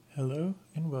Hello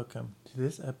and welcome to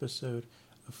this episode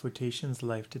of Quotations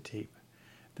Live to Tape.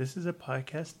 This is a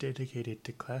podcast dedicated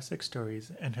to classic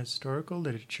stories and historical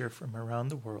literature from around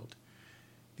the world.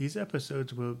 These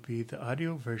episodes will be the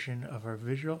audio version of our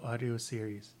visual audio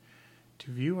series.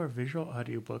 To view our visual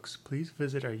audiobooks, please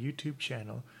visit our YouTube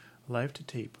channel, Live to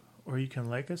Tape, or you can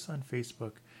like us on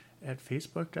Facebook at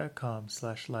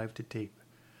facebook.com/live-to-tape.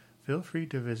 Feel free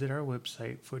to visit our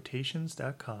website,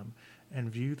 quotations.com, and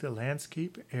view the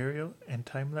landscape, aerial, and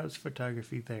time-lapse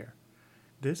photography there.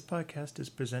 This podcast is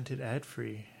presented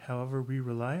ad-free. However, we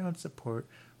rely on support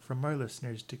from our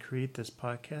listeners to create this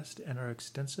podcast and our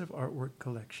extensive artwork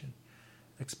collection.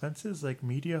 Expenses like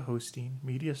media hosting,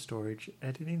 media storage,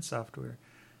 editing software,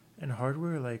 and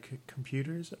hardware like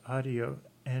computers, audio,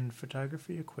 and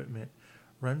photography equipment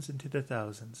runs into the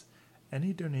thousands.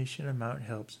 Any donation amount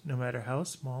helps, no matter how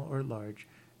small or large,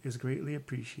 is greatly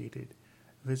appreciated.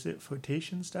 Visit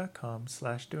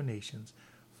quotations.com/donations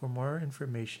for more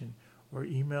information or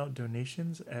email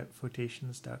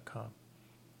donations@quotations.com.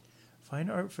 Fine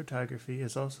art photography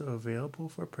is also available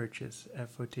for purchase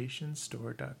at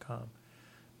quotationsstore.com.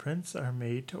 Prints are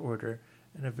made to order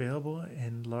and available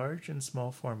in large and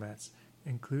small formats,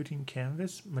 including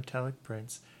canvas, metallic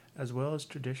prints, as well as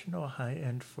traditional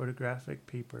high-end photographic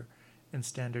paper in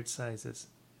standard sizes.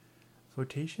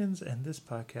 Quotations and this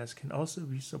podcast can also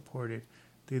be supported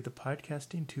through the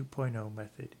Podcasting 2.0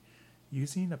 method.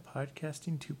 Using a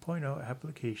Podcasting 2.0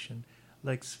 application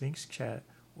like Sphinx Chat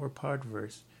or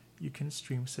Podverse, you can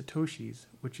stream Satoshis,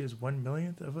 which is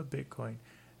 1/1,000,000th of a Bitcoin,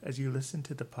 as you listen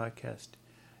to the podcast.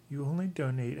 You only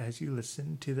donate as you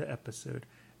listen to the episode,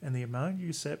 and the amount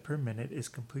you set per minute is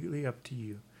completely up to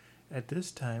you. At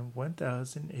this time,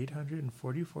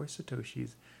 1,844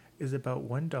 Satoshis is about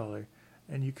 $1,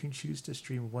 and you can choose to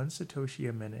stream 1 Satoshi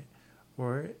a minute,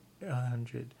 or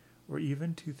 100, or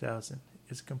even 2,000.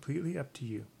 It's completely up to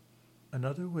you.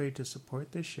 Another way to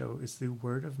support this show is through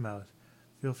word of mouth.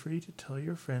 Feel free to tell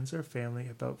your friends or family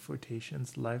about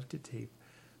Quotations Live to Tape.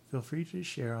 Feel free to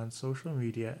share on social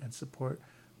media and support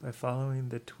by following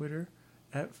the Twitter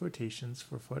 @Quotations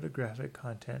for photographic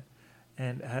content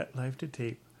and @Live to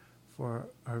Tape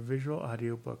for our visual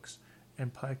audiobooks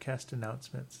and podcast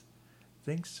announcements.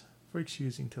 Thanks for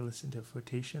choosing to listen to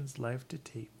Quotations Live to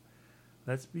Tape.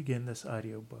 Let's begin this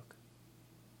audiobook.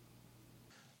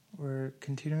 We're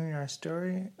continuing our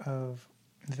story of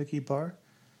Vicki Barr,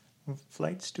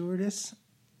 flight stewardess,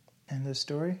 and the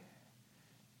story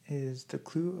is The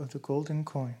Clue of the Golden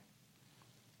Coin.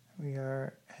 We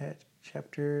are at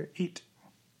Chapter 8.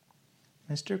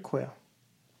 Mr. Quayle.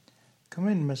 "Come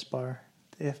in, Miss Barr."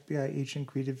 The FBI agent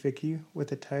greeted Vicki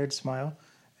with a tired smile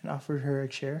and offered her a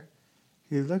chair.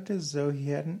 He looked as though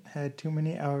he hadn't had too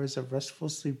many hours of restful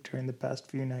sleep during the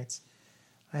past few nights.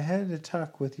 "I had a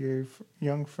talk with your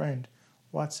young friend,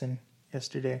 Watson,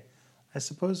 yesterday. I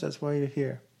suppose that's why you're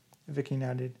here." Vicki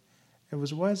nodded. "It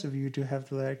was wise of you to have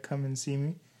the lad come and see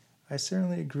me. I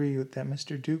certainly agree that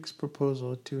Mr. Duke's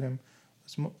proposal to him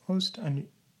was a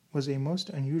most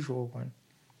unusual one.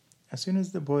 As soon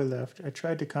as the boy left, I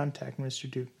tried to contact Mr.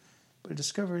 Duke, but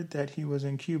discovered that he was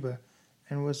in Cuba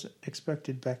and was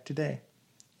expected back today."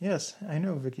 "Yes, I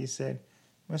know," Vicki said.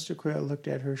 Mr. Quayle looked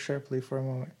at her sharply for a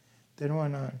moment, then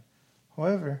went on.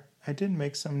 "However, I did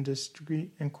make some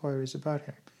discreet inquiries about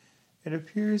him. It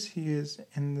appears he is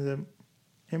in the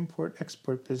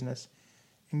import-export business,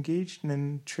 engaged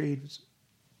in trade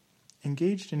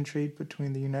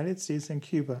between the United States and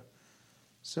Cuba.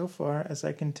 So far as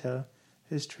I can tell,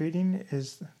 his trading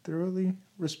is thoroughly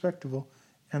respectable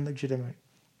and legitimate,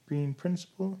 being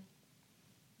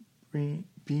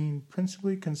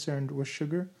principally concerned with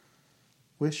sugar,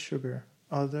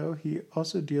 although he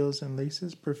also deals in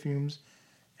laces, perfumes,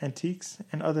 antiques,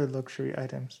 and other luxury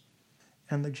items.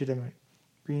 And legitimate,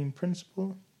 being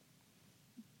principally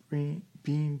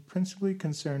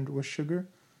concerned with sugar,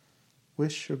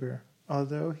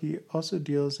 although he also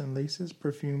deals in laces,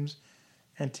 perfumes,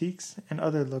 antiques, and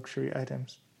other luxury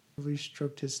items." He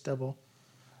stroked his stubble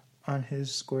on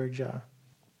his square jaw.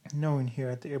 "Knowing here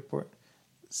at the airport,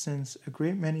 since a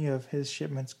great many of his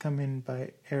shipments come in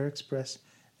by air express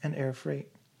and air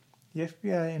freight." The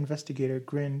FBI investigator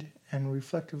grinned and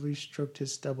reflectively stroked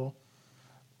his stubble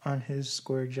on his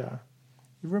square jaw.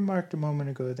 "You remarked a moment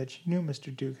ago that you knew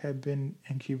Mr. Duke had been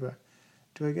in Cuba.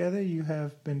 Do I gather you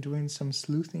have been doing some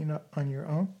sleuthing on your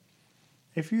own?"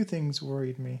 "A few things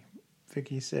worried me,"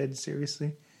 Vicki said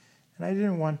seriously, "and I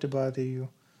didn't want to bother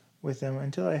you with them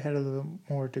until I had a little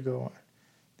more to go on.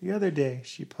 The other day,"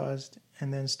 she paused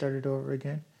and then started over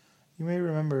again. "You may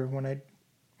remember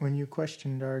when you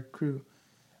questioned our crew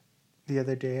the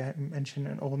other day, I mentioned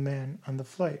an old man on the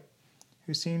flight.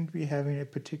 who seemed to be having a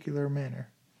particular manner.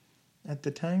 At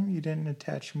the time, you didn't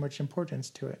attach much importance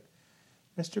to it.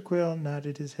 Mr. Quayle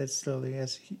nodded his head slowly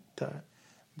as he thought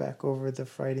back over the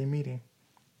Friday meeting.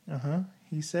 Uh-huh,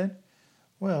 he said.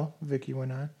 Well, Vicki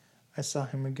went on, I saw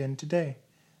him again today.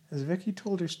 As Vicki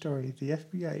told her story, the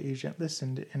FBI agent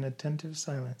listened in attentive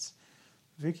silence.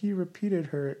 Vicki repeated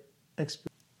her experience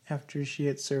after she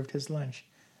had served his lunch,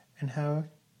 and how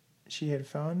she had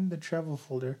found the travel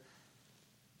folder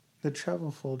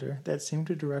that seemed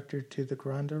to direct her to the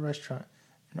Granda restaurant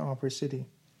in Auburn City.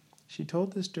 She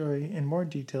told the story in more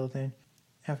detail than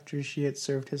after she had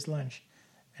served his lunch,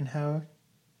 and how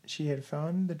she had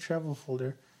found the travel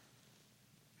folder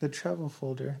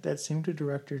that seemed to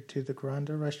direct her to the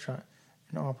Granda restaurant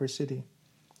in Auburn City.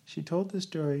 She told the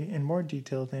story in more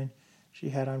detail than she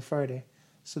had on Friday,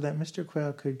 so that Mr.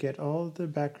 Quayle could get all the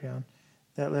background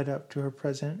that led up to her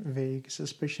present vague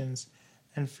suspicions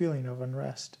and feeling of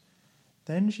unrest.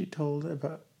 Then she told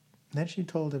about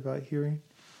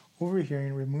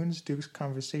overhearing Ramoon Duke's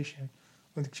conversation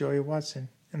with Joey Watson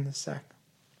in the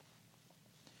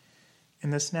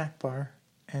snack bar,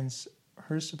 and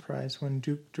her surprise when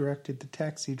Duke directed the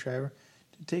taxi driver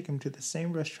to take him to the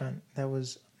same restaurant that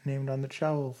was named on the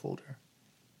travel folder.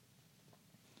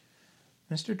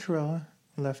 Mr. Tyrrell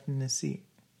left in his seat,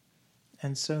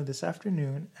 and so this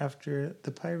afternoon, after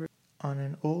the pirate on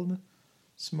an old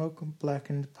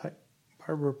smoke-blackened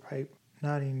barber pipe,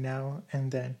 nodding now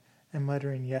and then, and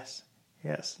muttering, yes,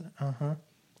 uh-huh,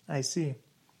 I see.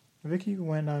 Vicki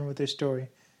went on with her story.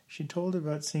 She told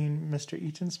about seeing Mr.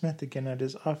 Eaton Smith again at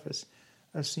his office,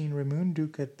 of seeing Ramoon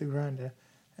Duke at the Granda,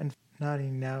 and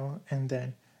nodding now and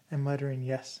then, and muttering,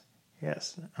 yes,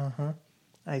 uh-huh,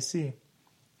 I see.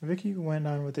 Vicki went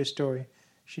on with her story.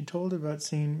 She told about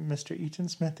seeing Mr. Eaton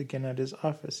Smith again at his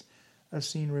office, of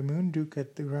seeing Ramoon Duke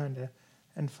at the Granda,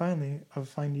 and finally of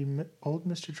finding old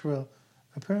Mr. Tyrrell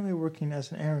apparently working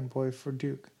as an errand boy for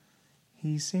Duke.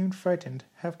 He seemed frightened,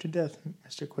 half to death,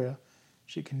 Mr. Quayle,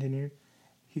 she continued.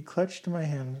 He clutched my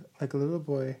hand like a little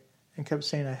boy and kept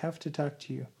saying, I have to talk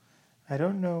to you. I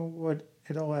don't know what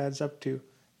it all adds up to,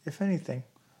 if anything,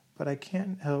 but I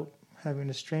can't help having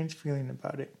a strange feeling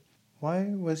about it. Why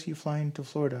was he flying to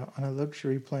Florida on a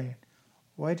luxury plane?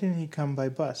 Why didn't he come by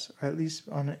bus, or at least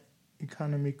on an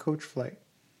economy coach flight?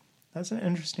 That's an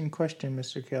interesting question,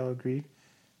 Mr. Quayle agreed.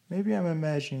 Maybe I'm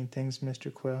imagining things,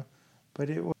 Mr. Quayle, but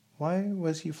why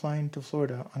was he flying to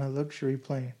Florida on a luxury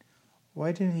plane?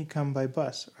 Why didn't he come by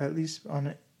bus, or at least on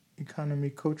an economy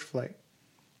coach flight?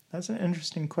 That's an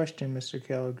interesting question, Mr.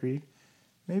 Quayle agreed.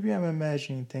 Maybe I'm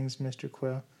imagining things, Mr.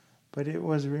 Quayle, but it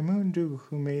was Ramoon Duke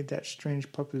who made that strange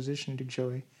proposition to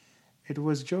Joey. It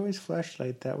was Joey's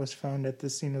flashlight that was found at the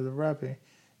scene of the robbery.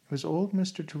 It was old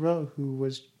Mr. Tyrrell who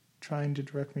was trying to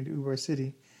direct me to Ybor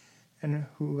City, and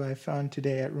who I found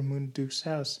today at Ramoon Duke's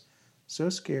house, so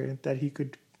scared that he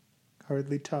could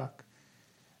hardly talk.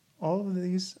 All of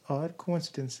these odd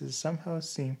coincidences somehow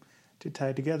seem to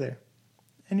tie together.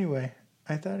 Anyway,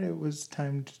 I thought it was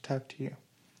time to talk to you.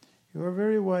 You are a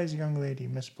very wise young lady,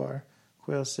 Miss Barr,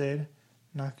 Quayle said,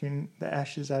 knocking the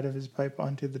ashes out of his pipe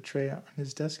onto the tray on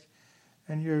his desk.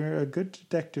 And you're a good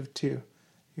detective, too.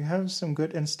 You have some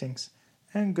good instincts,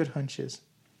 and good hunches.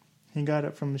 He got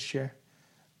up from his chair.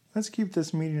 Let's keep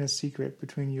this meeting a secret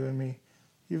between you and me.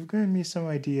 You've given me some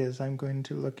ideas I'm going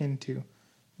to look into.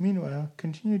 Meanwhile,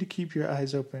 continue to keep your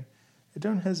eyes open, and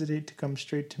don't hesitate to come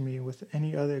straight to me with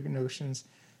any other notions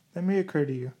that may occur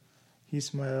to you. He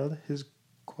smiled, his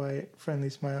quiet, friendly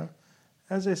smile.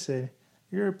 As I said,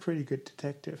 you're a pretty good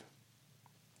detective.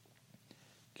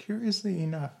 Curiously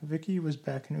enough, Vicki was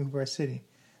back in Ybor City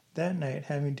that night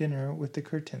having dinner with the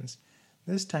Curtins.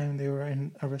 This time they were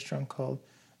in a restaurant called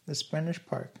the Spanish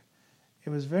Park. It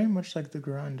was very much like the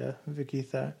Granda, Vicki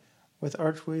thought, with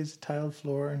archways, tiled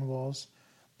floor and walls,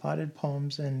 potted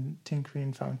palms, and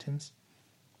tinkering fountains.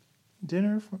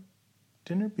 Dinner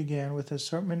began with an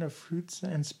assortment of fruits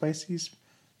and spicy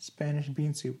Spanish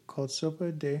bean soup called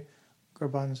sopa de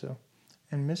garbanzo,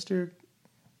 and Mr.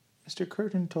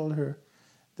 Curtin told her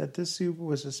that this soup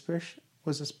was a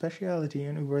specialty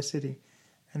in Ybor City,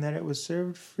 and that it was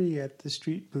served free at the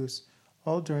street booths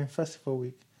all during festival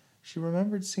week. She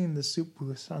remembered seeing the soup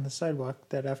booths on the sidewalk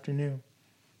that afternoon.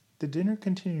 The dinner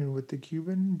continued with the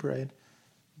Cuban bread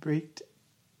baked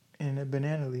in a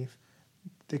banana leaf,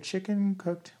 the chicken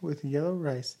cooked with yellow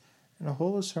rice, and a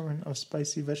whole assortment of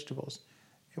spicy vegetables.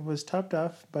 It was topped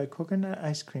off by coconut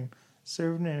ice cream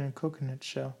served in a coconut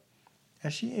shell.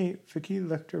 As she ate, Vicki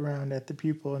looked around at the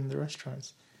people in the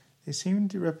restaurants. They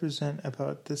seemed to represent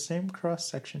about the same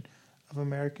cross-section of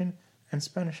American and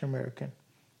Spanish American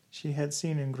she had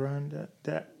seen in Granda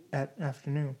that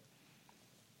afternoon.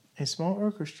 A small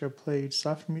orchestra played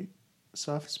soft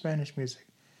Spanish music.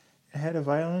 It had a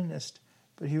violinist,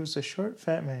 but he was a short,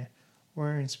 fat man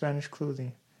wearing Spanish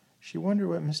clothing. She wondered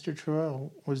what Mr.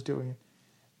 Terrell was doing.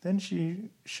 Then she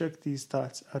shook these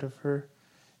thoughts out of her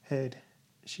head.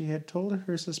 She had told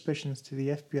her suspicions to the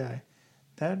FBI.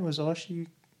 That was all she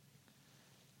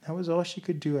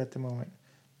could do at the moment.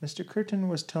 Mr. Curtin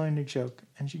was telling a joke,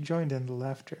 and she joined in the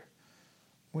laughter.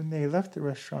 When they left the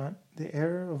restaurant, the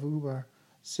air of Ubar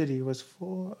City was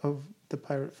full of the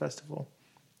pirate festival.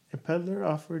 A peddler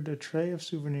offered a tray of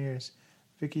souvenirs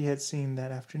Vicki had seen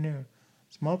that afternoon.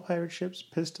 Small pirate ships,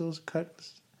 pistols,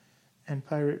 cutlasses, and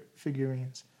pirate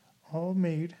figurines, all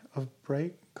made of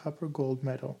bright copper gold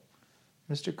metal.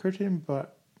 Mr. Curtin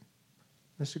brought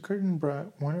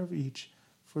one of each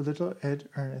for little Ed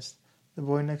Ernest, the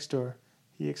boy next door.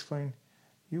 He explained,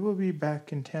 "You will be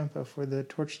back in Tampa for the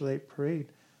Torchlight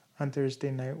Parade on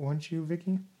Thursday night, won't you,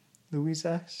 Vicki?" Louise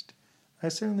asked. "I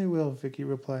certainly will," Vicki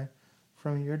replied.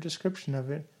 "From your description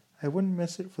of it, I wouldn't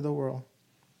miss it for the world."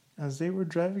 As they were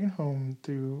driving home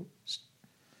through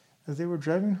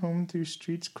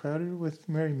streets crowded with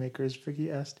merrymakers, Vicki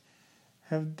asked,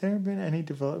 "Have there been any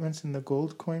developments in the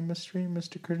gold coin mystery,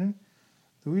 Mr. Curtin?"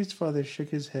 Louise's father shook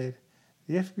his head.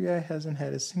 "The FBI hasn't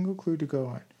had a single clue to go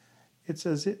on. It's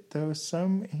as though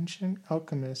some ancient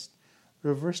alchemist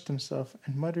reversed himself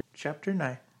and muttered." Chapter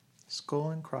 9. Skull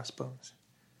and Crossbones.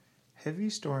 Heavy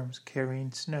storms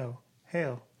carrying snow,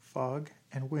 hail, fog,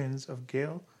 and winds of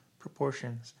gale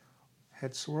proportions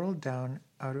had swirled down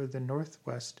out of the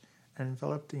northwest and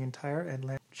enveloped the entire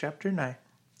Atlantic. Chapter 9.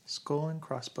 Skull and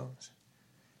Crossbones.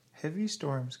 Heavy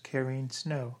storms carrying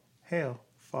snow, hail,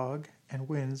 fog, and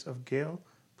winds of gale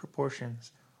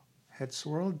proportions had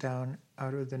swirled down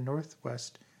out of the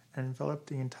northwest and enveloped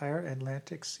the entire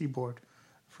Atlantic seaboard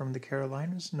from the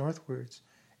Carolinas northwards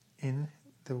in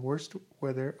the worst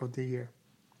weather of the year.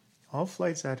 All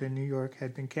flights out of New York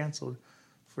had been cancelled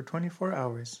for 24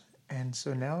 hours, and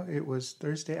so now it was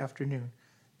Thursday afternoon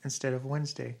instead of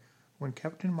Wednesday when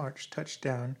Captain March touched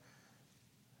down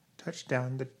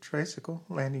the tricycle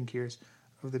landing gears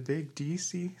of the big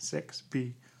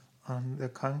DC-6B on the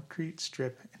concrete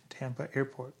strip in Tampa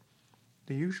Airport.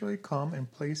 The usually calm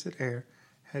and placid air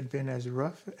had been as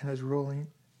rough and as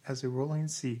rolling as a rolling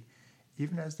sea,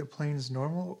 even as the plane's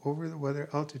normal over-the-weather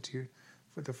altitude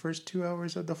for the first 2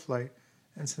 hours of the flight,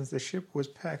 and since the ship was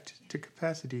packed to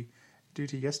capacity due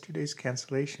to yesterday's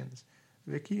cancellations,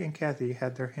 Vicki and Kathy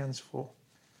had their hands full.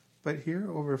 But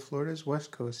here over Florida's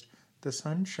west coast, the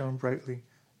sun shone brightly.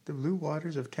 The blue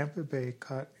waters of Tampa Bay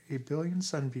caught a billion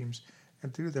sunbeams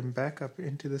and threw them back up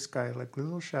into the sky like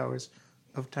little showers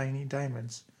of tiny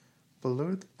diamonds.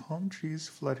 Below, the palm trees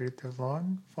fluttered their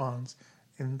long fronds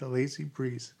in the lazy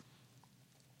breeze.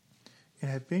 It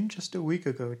had been just a week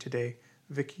ago today,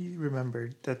 Vicki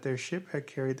remembered, that their ship had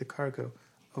carried the cargo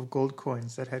of gold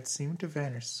coins that had seemed to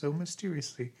vanish so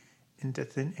mysteriously into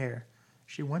thin air.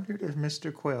 She wondered if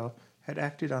Mr. Quayle had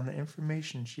acted on the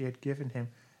information she had given him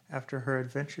after her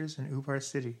adventures in Ubar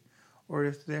City, or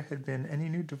if there had been any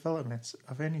new developments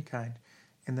of any kind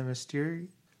in the mystery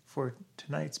for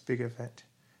tonight's big event.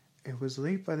 It was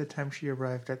late by the time she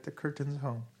arrived at the Curtins'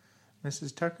 home.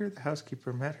 Mrs. Tucker, the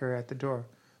housekeeper, met her at the door.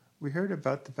 "We heard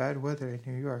about the bad weather in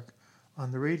New York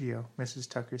on the radio," Mrs.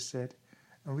 Tucker said,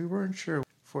 "and we weren't sure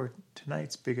for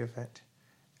tonight's big event."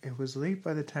 It was late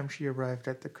by the time she arrived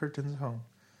at the Curtins' home.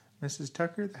 Mrs.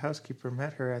 Tucker, the housekeeper,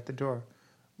 met her at the door.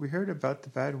 "We heard about the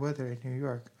bad weather in New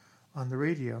York on the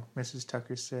radio," Mrs.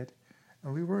 Tucker said,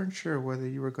 "and we weren't sure whether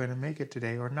you were going to make it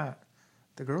today or not."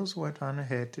 The girls went on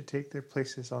ahead to take their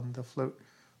places on the float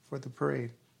for the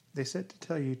parade. "They said to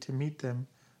tell you to meet them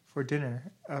for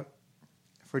dinner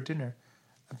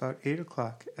about 8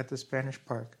 o'clock at the Spanish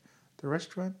Park, the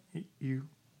restaurant you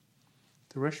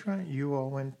all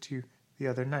went to the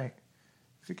other night."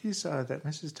 Vicki saw that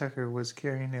Mrs. Tucker was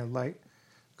carrying a light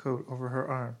coat over her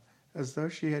arm, as though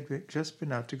she had just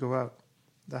been out to go out.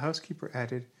 The housekeeper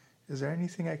added, "Is there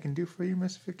anything I can do for you,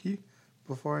 Miss Vicki,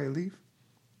 before I leave?"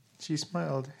 She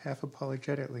smiled half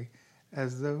apologetically,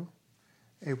 as though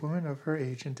a woman of her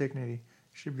age and dignity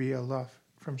should be aloof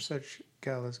from such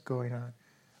galas going on.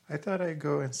 "I thought I'd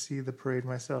go and see the parade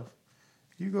myself."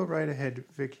 "You go right ahead,"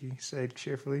 Vicki said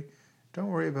cheerfully. "Don't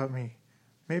worry about me.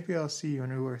 Maybe I'll see you in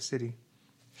Ubar City."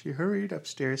 She hurried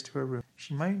upstairs to her room.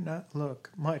 She might not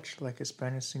look much like a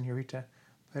Spanish señorita,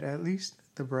 but at least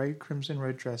the bright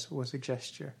crimson-red dress was a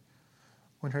gesture.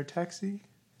 When her taxi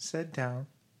set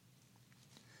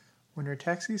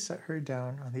her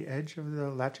down on the edge of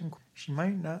the Latin, she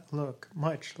might not look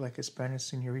much like a Spanish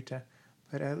señorita,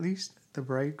 but at least the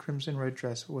bright crimson-red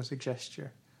dress was a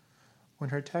gesture. When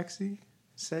her taxi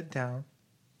set down.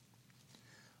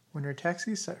 When her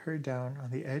taxi set her down on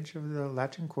the edge of the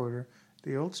Latin Quarter,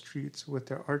 the old streets, with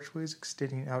their archways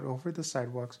extending out over the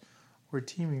sidewalks, were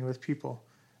teeming with people.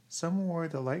 Some wore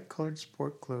the light-colored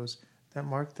sport clothes that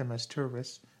marked them as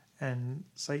tourists and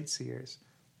sightseers.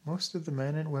 Most of the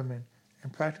men and women,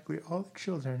 and practically all the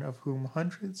children, of whom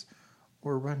hundreds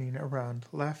were running around,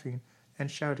 laughing and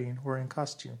shouting, were in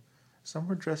costume. Some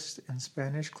were dressed in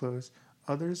Spanish clothes,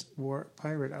 others wore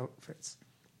pirate outfits.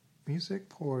 Music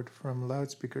poured from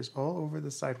loudspeakers all over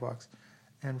the sidewalks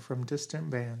and from distant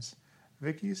bands.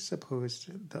 Vicki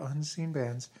supposed the unseen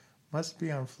bands must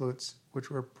be on floats which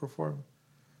were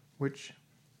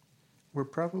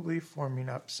probably forming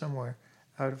up somewhere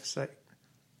out of sight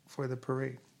for the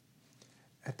parade.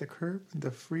 At the curb,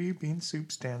 the free bean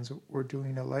soup stands were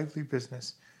doing a lively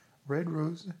business. Red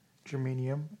rose,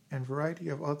 geranium, and variety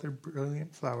of other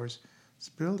brilliant flowers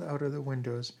spilled out of the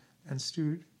windows and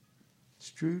strewed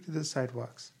the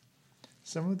sidewalks.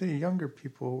 Some of the younger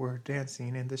people were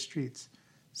dancing in the streets.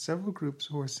 Several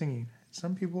groups were singing.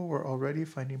 Some people were already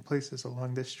finding places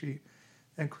along the street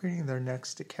and craning their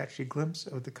necks to catch a glimpse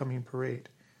of the coming parade.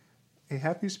 A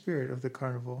happy spirit of the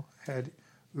carnival had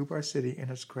Ubar City in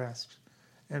its grasp,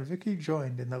 and Vicki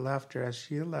joined in the laughter as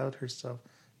she allowed herself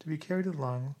to be carried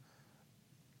along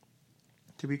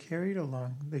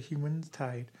the human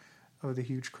tide of the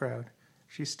huge crowd.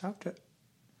 She stopped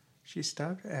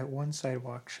at one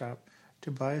sidewalk shop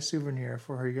to buy a souvenir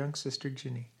for her young sister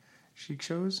Ginny. She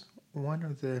chose one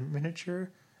of the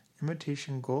miniature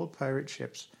imitation gold pirate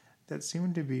ships that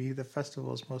seemed to be the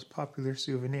festival's most popular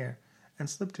souvenir, and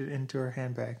slipped it into her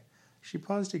handbag. She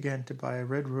paused again to buy a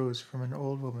red rose from an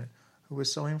old woman who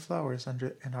was selling flowers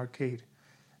under an arcade.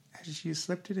 As she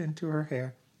slipped it into her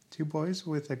hair, two boys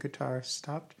with a guitar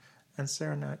stopped and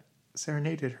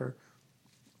serenaded her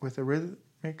with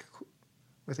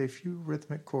a few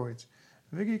rhythmic chords.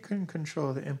 Vicki couldn't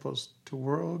control the impulse to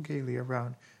whirl gaily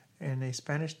around in a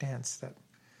Spanish dance step.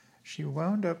 She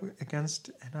wound up against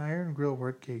an iron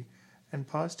grillwork gate and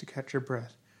paused to catch her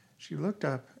breath. She looked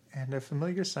up, and a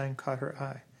familiar sign caught her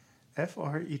eye.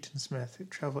 F.R. Eaton Smith,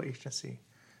 Travel Agency.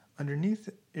 Underneath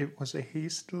it was a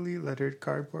hastily lettered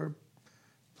cardboard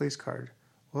place card.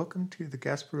 Welcome to the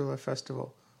Gasparilla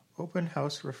Festival. Open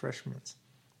house refreshments.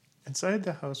 Inside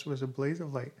the house was a blaze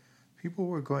of light. People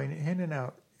were going in and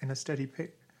out in a steady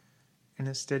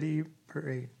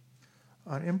parade.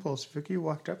 On impulse, Vicki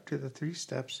walked up to the 3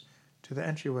 steps to the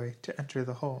entryway to enter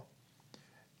the hall.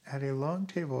 At a long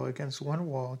table against one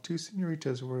wall, 2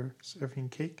 senoritas were serving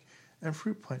cake and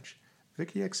fruit punch.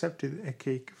 Vicki accepted a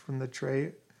cake from the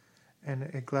tray and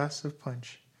a glass of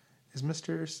punch. Is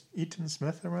Mr. Eaton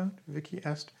Smith around? Vicki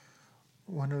asked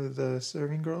one of the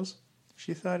serving girls.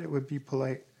 She thought it would be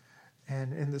polite,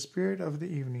 and in the spirit of the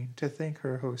evening, to thank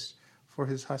her host for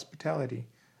his hospitality.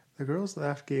 The girls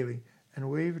laughed gaily and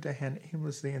waved a hand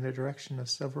aimlessly in the direction of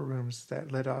several rooms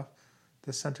that led off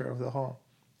the center of the hall.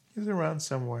 He's around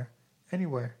somewhere.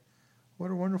 Anywhere. What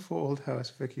a wonderful old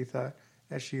house, Vicki thought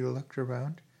as she looked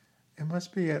around. It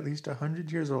must be at least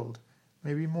 100 years old,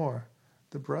 maybe more.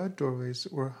 The broad doorways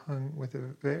were hung with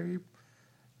very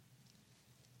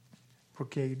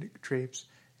brocade drapes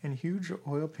and huge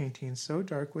oil paintings so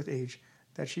dark with age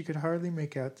that she could hardly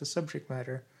make out the subject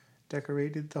matter,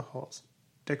 decorated the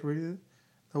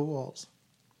walls.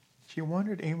 She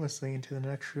wandered aimlessly into the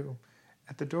next room.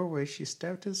 At the doorway she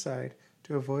stepped aside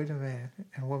to avoid a man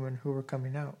and woman who were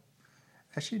coming out.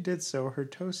 As she did so, her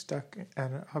toe stuck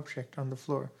at an object on the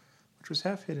floor, which was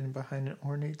half hidden behind an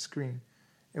ornate screen.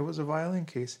 It was a violin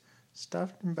case,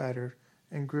 stuffed and battered,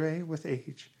 and gray with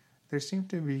age. There seemed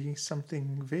to be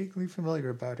something vaguely familiar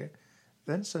about it.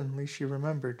 Then suddenly she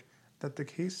remembered that the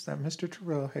case that Mr.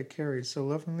 Tyrrell had carried so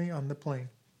lovingly on the plane.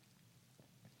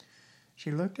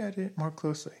 She looked at it more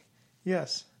closely.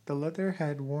 Yes, the leather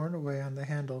had worn away on the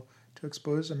handle to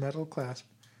expose a metal clasp,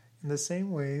 in the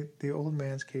same way the old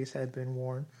man's case had been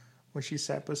worn when she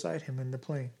sat beside him in the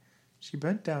plane. She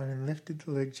bent down and lifted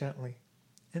the lid gently.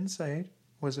 Inside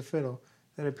was a fiddle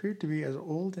that appeared to be as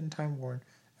old and time-worn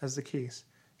as the case.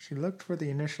 She looked for the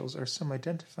initials or some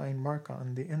identifying mark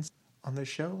on the inside. On the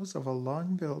shelves of a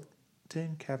long-built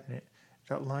tin cabinet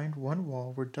that lined one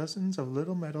wall were dozens of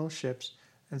little metal ships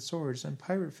and swords and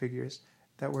pirate figures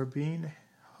that were being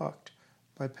hawked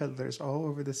by peddlers all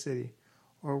over the city.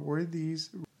 Or were these...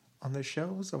 On the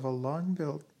shelves of a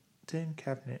long-built tin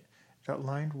cabinet that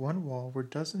lined one wall were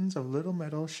dozens of little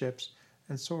metal ships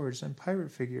and swords and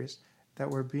pirate figures that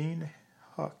were being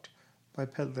hawked by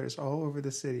peddlers all over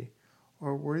the city.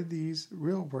 Or were these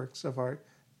real works of art,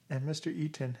 and Mr.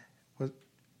 Eaton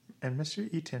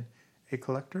a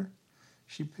collector?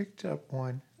 She picked up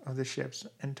one of the ships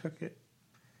and took it.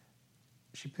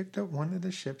 She picked up one of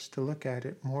the ships to look at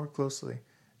it more closely.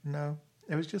 No,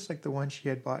 it was just like the one she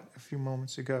had bought a few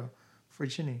moments ago for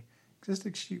Ginny, just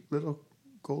a cheap little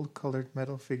gold-colored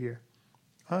metal figure.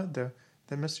 Odd, though,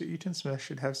 that Mr. Eaton Smith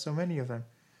should have so many of them.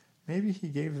 Maybe he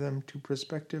gave them to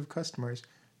prospective customers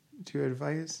to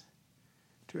advertise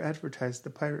the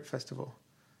Pirate Festival.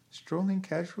 Strolling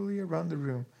casually around the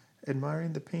room,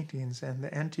 admiring the paintings and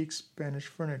the antique Spanish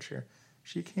furniture,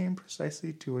 she came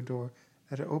precisely to a door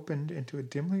that had opened into a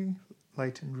dimly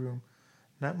lighted room,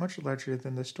 not much larger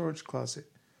than the storage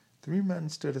closet. 3 men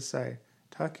stood aside,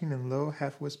 talking in low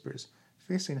half-whispers.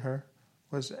 Facing her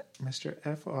was Mr.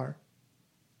 F.R.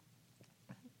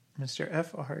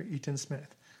 Eaton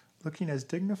Smith, looking as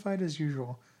dignified as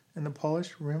usual in the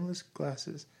polished, rimless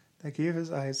glasses that gave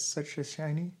his eyes such a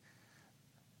shiny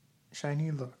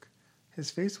look. His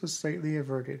face was slightly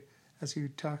averted as he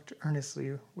talked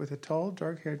earnestly with a tall,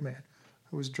 dark-haired man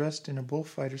who was dressed in a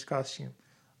bullfighter's costume.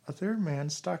 A third man,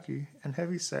 stocky and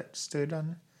heavy-set, stood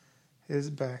with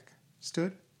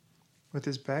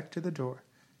his back to the door.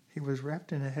 He was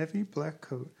wrapped in a heavy black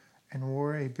coat and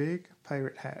wore a big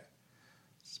pirate hat.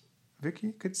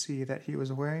 Vicki could see that he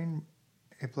was wearing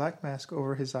a black mask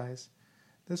over his eyes.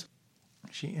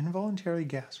 She involuntarily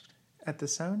gasped. At the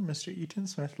sound, Mr. Eaton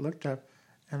Smith looked up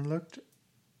and looked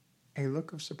a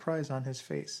look of surprise on his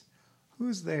face.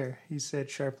 "Who's there?" he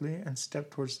said sharply and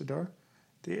stepped towards the door.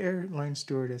 "The airline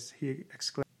stewardess," he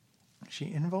exclaimed. She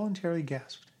involuntarily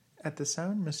gasped. At the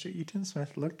sound, Mr. Eaton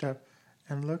Smith looked up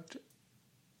and looked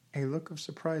a look of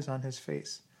surprise on his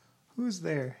face. "Who's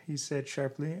there?" he said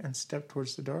sharply and stepped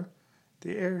towards the door.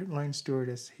 "The airline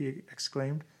stewardess," he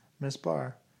exclaimed. "Miss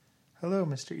Barr." "Hello,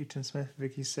 Mr. Eaton Smith,"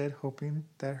 Vicki said, hoping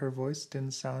that her voice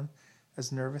didn't sound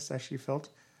as nervous as she felt.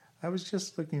 "I was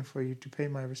just looking for you to pay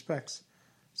my respects."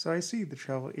 "So I see," the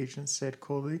travel agent said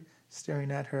coldly,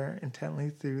 staring at her intently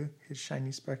through his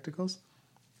shiny spectacles.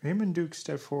 Raymond Duke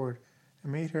stepped forward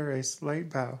and made her a slight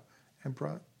bow, and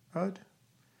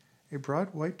a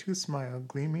broad white-toothed smile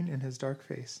gleaming in his dark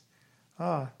face.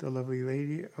 "Ah, the lovely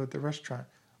lady of the restaurant.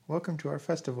 Welcome to our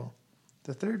festival."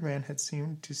 The third man had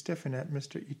seemed to stiffen at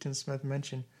Mr. Eaton Smith's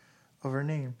mention of her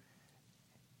name.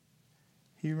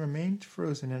 He remained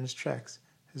frozen in his tracks,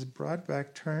 his broad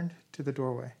back turned to the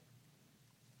doorway.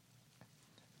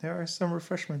 "There are some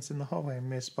refreshments in the hallway,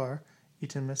 Miss Barr,"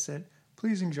 Eaton Smith said.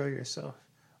 "Please enjoy yourself.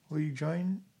 Will you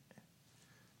join?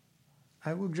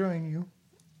 I will join you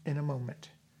in a moment."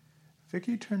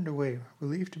 Vicki turned away,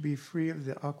 relieved to be free of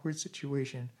the awkward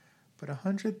situation, but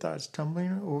 100 thoughts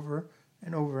tumbling over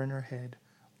and over in her head.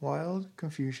 Wild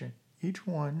confusion. Each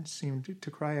one seemed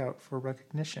to cry out for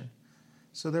recognition.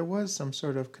 So there was some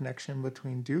sort of connection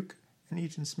between Duke and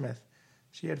Eaton Smith.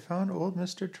 She had found old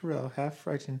Mr. Tyrrell half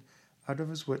frightened out of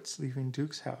his wits leaving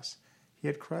Duke's house. He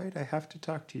had cried, "I have to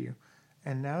talk to you,"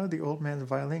 and now the old man's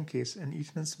violin case in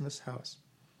Eaton Smith's house.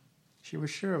 She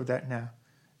was sure of that now.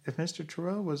 If Mr.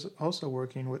 Tyrrell was also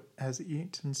working as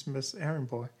Eaton Smith's errand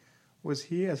boy, was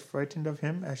he as frightened of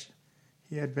him as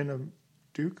he had been of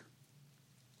Duke?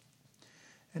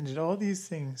 And did all these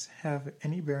things have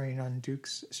any bearing on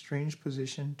Duke's strange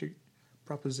proposition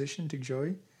to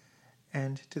Joey,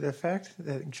 and to the fact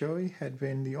that Joey had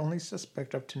been the only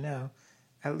suspect up to now,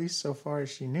 at least so far as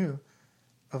she knew,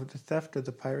 of the theft of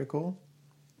the pirate gold?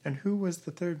 And who was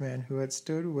the third man who had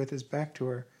stood with his back to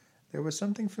her? There was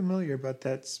something familiar about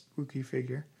that spooky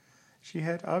figure. She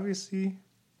had obviously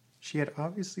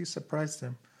surprised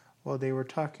them while they were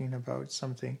talking about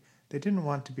something they didn't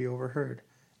want to be overheard.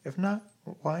 If not,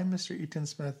 why Mr. Eaton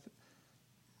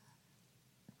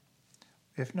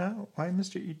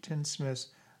Smith's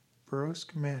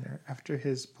brusque manner after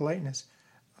his politeness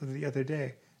of the other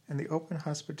day and the open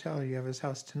hospitality of his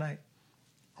house tonight?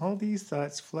 All these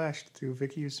thoughts flashed through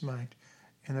Vicki's mind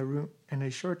in a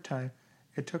short time.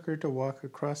 It took her to walk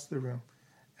across the room.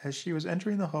 As she was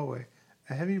entering the hallway,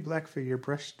 a heavy black figure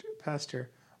brushed past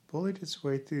her, bullied its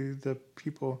way through the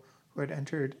people who had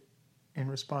entered in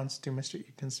response to Mr.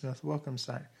 Eaton Smith's welcome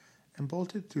sign, and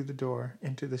bolted through the door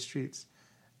into the streets.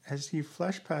 As he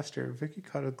flashed past her, Vicki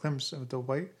caught a glimpse of the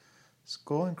white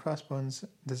skull and crossbones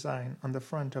design on the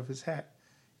front of his hat.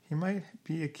 He might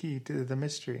be a key to the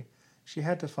mystery. She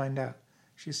had to find out.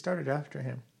 She started after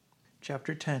him.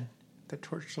 Chapter 10. The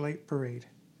Torchlight Parade.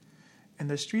 And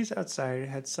the streets outside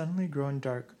had suddenly grown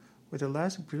dark, with the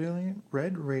last brilliant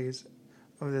red rays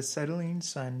of the settling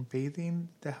sun bathing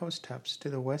the housetops to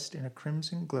the west in a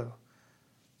crimson glow.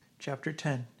 Chapter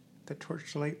 10. The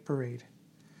Torchlight Parade.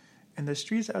 And the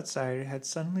streets outside had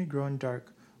suddenly grown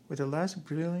dark, with the last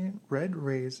brilliant red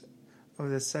rays of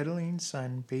the settling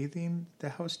sun bathing the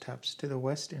housetops to the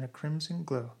west in a crimson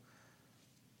glow.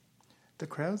 The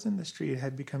crowds in the street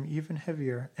had become even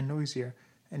heavier and noisier,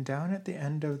 and down at the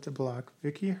end of the block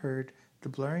Vicki heard the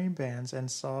blaring bands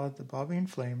and saw the bobbing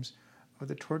flames of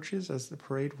the torches as the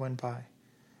parade went by.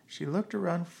 She looked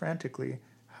around frantically.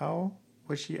 How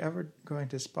was she ever going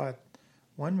to spot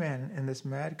one man in this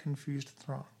mad, confused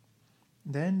throng?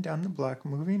 Then, down the block,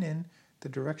 moving in the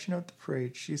direction of the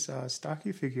parade, she saw a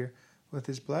stocky figure with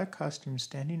his black costume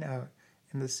standing out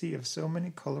in the sea of so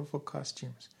many colorful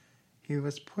costumes. He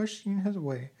was pushing his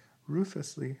way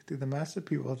ruthlessly through the mass of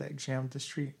people that jammed the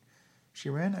street. She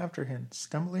ran after him,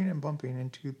 stumbling and bumping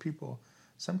into people,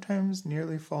 sometimes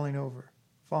nearly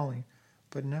falling,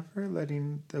 but never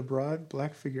letting the broad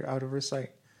black figure out of her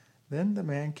sight. Then the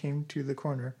man came to the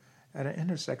corner at an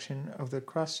intersection of the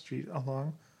cross street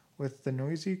along with the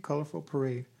noisy, colorful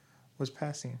parade was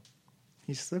passing.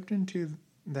 He slipped into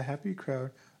the happy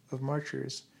crowd of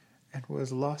marchers and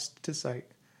was lost to sight.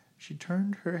 She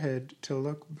turned her head to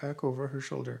look back over her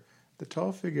shoulder. The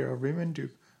tall figure of Raymond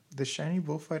Duke, with the shiny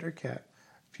bullfighter cap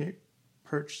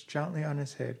perched gently on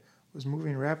his head, was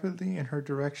moving rapidly in her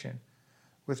direction.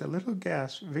 With a little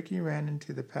gasp, Vicki ran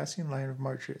into the passing line of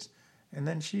marchers, and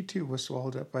then she too was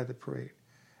swallowed up by the parade.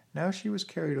 Now she was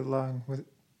carried along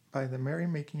by the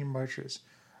merry-making marchers,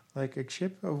 like a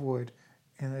ship of wood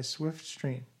in a swift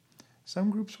stream.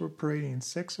 Some groups were parading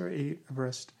 6 or 8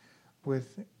 abreast,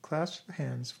 with clasped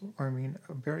hands forming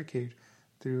a barricade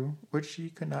through which she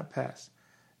could not pass.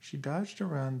 She dodged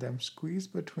around them,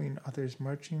 squeezed between others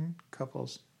marching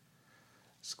couples,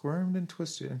 squirmed and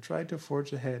twisted, and tried to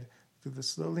forge ahead through the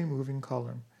slowly moving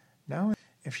column. Now,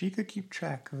 if she could keep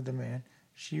track of the man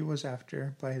she was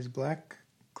after by his black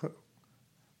cloak,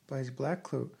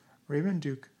 Raymond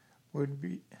Duke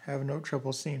would have no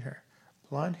trouble seeing her,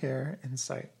 blonde hair in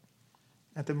sight.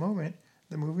 At the moment,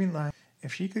 the moving line.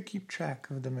 If she could keep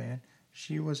track of the man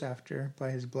she was after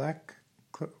by his black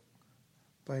cloak,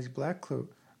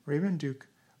 Raymond Duke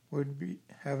would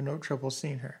have no trouble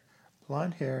seeing her,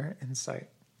 blonde hair in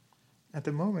sight. At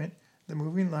the moment, the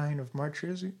moving line of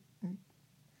marchers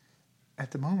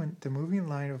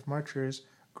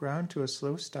ground to a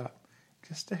slow stop.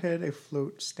 Just ahead, a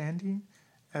float standing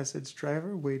as its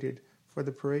driver waited for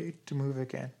the parade to move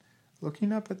again.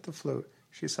 Looking up at the float,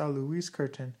 she saw Louise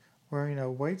Curtin, wearing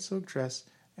a white silk dress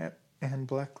and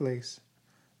black lace,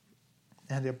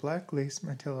 and a black lace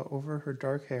mantilla over her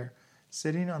dark hair,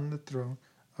 sitting on the throne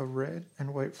of red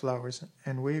and white flowers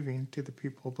and waving to the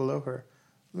people below her.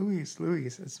 Louise,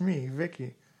 it's me,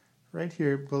 Vicki, right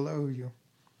here below you."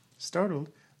 Startled,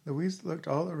 Louise looked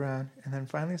all around and then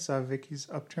finally saw Vicky's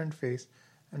upturned face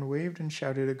and waved and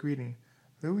shouted a greeting.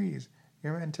 "Louise,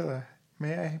 your mantilla.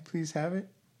 May I please have it?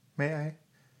 May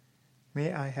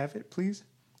I have it, please?"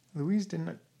 Louise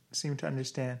didn't seem to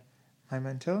understand. "My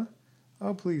mantilla?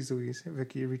 Oh, please, Louise."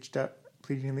 Vicki reached out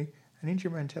pleadingly. "I need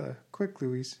your mantilla. Quick,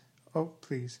 Louise. Oh,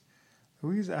 please."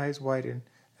 Louise's eyes widened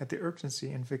at the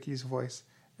urgency in Vicky's voice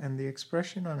and the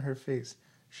expression on her face.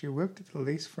 She whipped the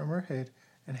lace from her head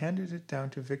and handed it down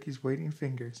to Vicky's waiting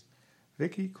fingers.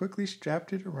 Vicki quickly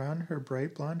strapped it around her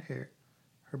bright blonde hair,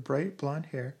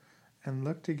 and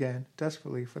looked again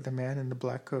desperately for the man in the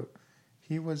black coat.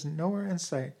 He was nowhere in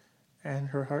sight, and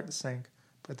her heart sank.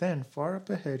 But then, far up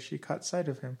ahead, she caught sight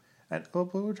of him and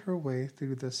elbowed her way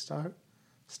through the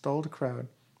stalled crowd,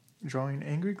 drawing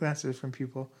angry glances from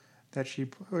people that she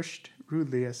pushed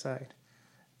rudely aside.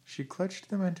 She clutched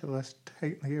the mantilla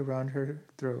tightly around her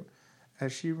throat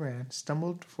as she ran,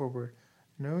 stumbled forward.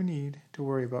 No need to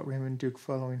worry about Raymond Duke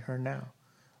following her now.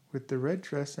 With the red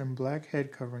dress and black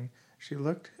head covering, she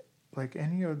looked like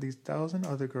any of these 1,000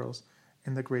 other girls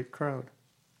in the great crowd.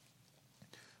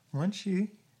 Once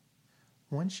she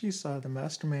saw the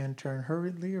masked man turn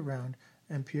hurriedly around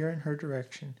and peer in her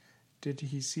direction. Did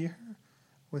he see her?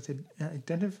 With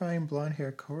identifying blonde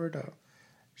hair covered up?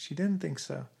 She didn't think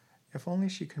so. If only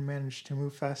she could manage to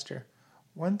move faster.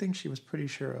 One thing she was pretty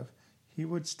sure of. He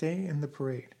would stay in the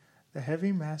parade. The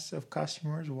heavy mass of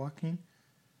costumes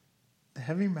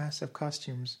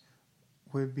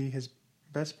would be his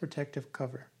best protective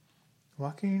cover.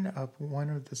 Walking up one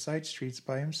of the side streets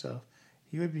by himself,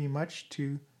 he would be much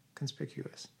too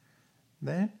conspicuous.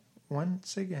 Then,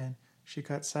 once again, she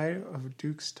caught sight of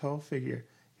Duke's tall figure.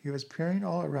 He was peering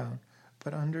all around,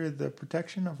 but under the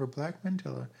protection of her black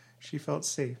mantilla, she felt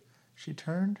safe. She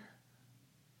turned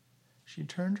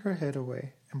her head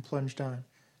away and plunged on.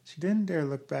 She didn't dare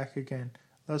look back again,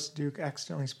 lest Duke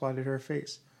accidentally spotted her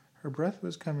face. Her breath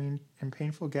was coming in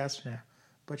painful gasps now,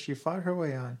 but she fought her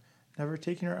way on, never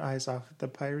taking her eyes off the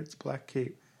pirate's black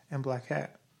cape and black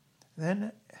hat.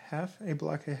 Then, half a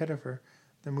block ahead of her,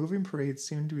 the moving parade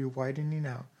seemed to be widening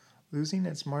out, losing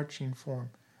its marching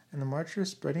form, and the marchers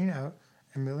spreading out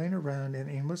and milling around in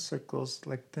aimless circles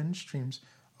like thin streams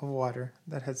of water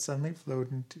that had suddenly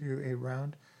flowed into a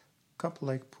round,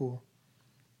 cup-like pool.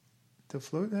 The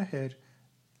floats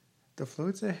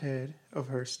ahead of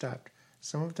her stopped,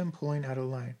 some of them pulling out of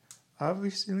line.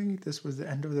 Obviously, this was the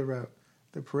end of the route.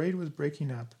 The parade was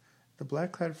breaking up. The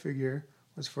black-clad figure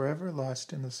was forever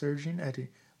lost in the surging eddy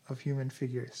of human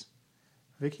figures.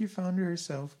 Vicki found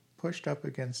herself pushed up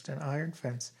against an iron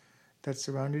fence that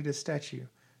surrounded a statue.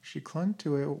 She clung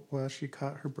to it while she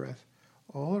caught her breath.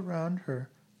 All around her,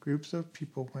 groups of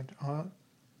people went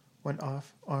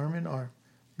off arm in arm.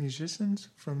 Musicians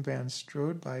from bands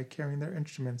strode by carrying their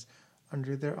instruments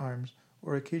under their arms,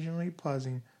 or occasionally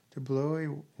pausing to blow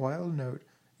a wild note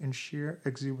in sheer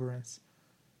exuberance.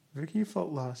 Vicki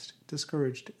felt lost,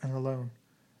 discouraged, and alone.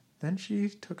 Then she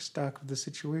took stock of the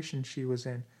situation she was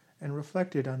in and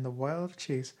reflected on the wild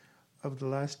chase of the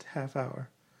last half hour.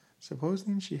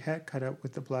 Supposing she had caught up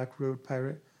with the Black Road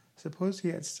pirate, suppose he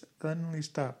had suddenly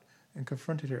stopped and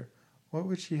confronted her, what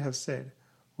would she have said?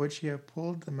 Would she have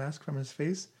pulled the mask from his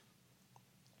face?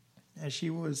 As she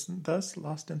was thus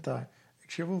lost in thought, a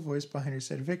cheerful voice behind her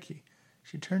said, "Vicki."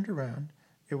 She turned around.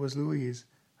 It was Louise.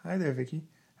 "Hi there, Vicki.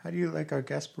 How do you like our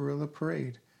Gasparilla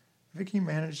parade?" Vicki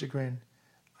managed a grin.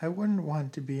 I wouldn't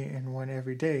want to be in one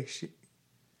every day.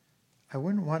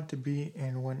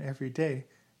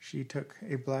 She took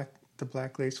the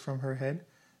black lace from her head.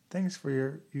 "Thanks for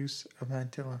your use of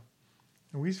mantilla."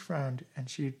 Louise frowned, and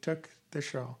she took the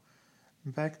shawl.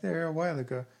 "Back there a while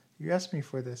ago, you asked me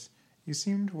for this. You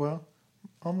seemed, well,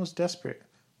 almost desperate.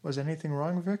 Was anything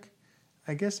wrong, Vic?"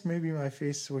 "I guess maybe my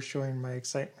face was showing my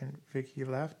excitement," Vicki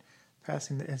laughed,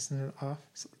 passing the incident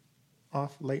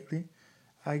off lightly.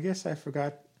 I guess I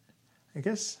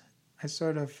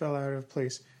sort of fell out of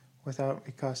place without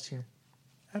a costume."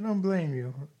 "I don't blame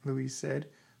you," Louise said,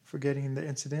 forgetting the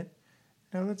incident.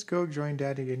 "Now let's go join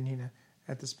Daddy and Nina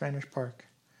at the Spanish Park."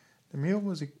 The meal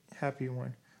was a happy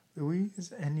one.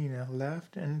 Louise and Nina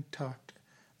laughed and talked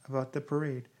about the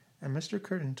parade, and Mr.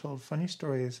 Curtin told funny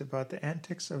stories about the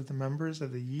antics of the members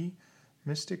of the Ye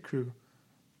Mystic Crew.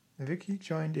 Vicki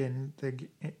joined in the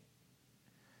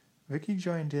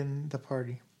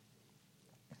party,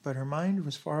 but her mind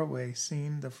was far away,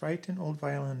 seeing the frightened old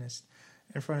violinist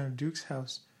in front of Duke's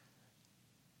house.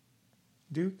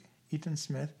 Duke, Eaton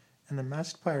Smith, and the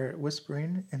masked pirate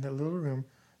whispering in the little room,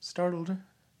 startled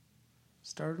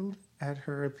at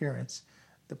her appearance,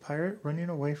 the pirate running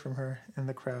away from her in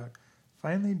the crowd,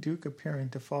 finally Duke appearing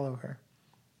to follow her.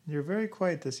 "You're very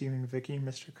quiet this evening, Vicki,"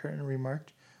 Mr. Curtin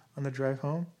remarked on the drive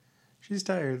home. "She's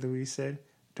tired," Louise said.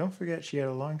 "Don't forget she had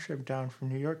a long trip down from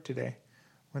New York today."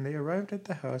 When they arrived at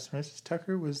the house, Mrs.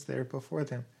 Tucker was there before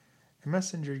them. "A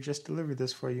messenger just delivered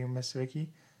this for you, Miss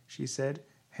Vicki," she said,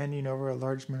 handing over a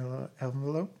large manila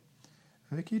envelope.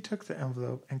 Vicki took the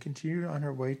envelope and continued on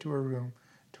her way to her room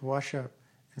to wash up.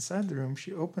 Inside the room,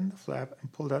 she opened the flap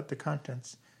and pulled out the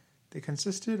contents. They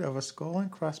consisted of a skull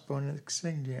and crossbone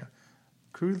insignia,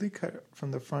 crudely cut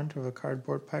from the front of a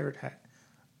cardboard pirate hat,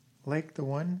 like the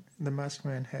one the masked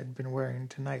man had been wearing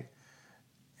tonight,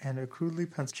 and a crudely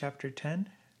penciled Chapter 10,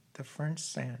 The French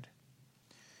Sand.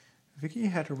 Vicki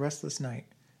had a restless night.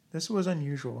 This was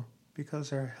unusual, because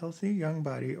her healthy young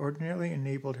body ordinarily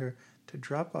enabled her to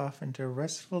drop off into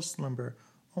restful slumber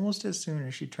almost as soon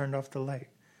as she turned off the light.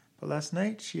 But last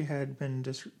night she had been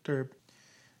disturbed.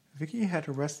 Vicki had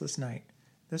a restless night.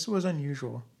 This was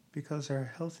unusual, because her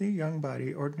healthy young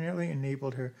body ordinarily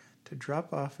enabled her to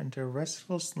drop off into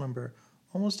restful slumber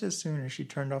almost as soon as she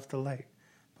turned off the light.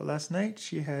 But last night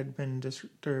she had been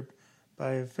disturbed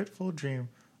by a fitful dream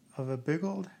of big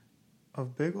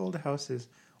old houses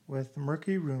with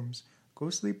murky rooms,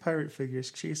 ghostly pirate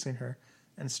figures chasing her,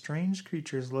 and strange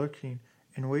creatures lurking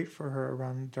in wait for her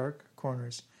around dark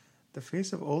corners. The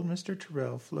face of old Mr.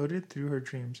 Tyrrell floated through her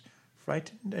dreams,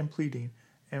 frightened and pleading,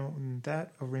 and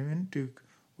that of Raymond Duke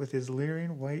with his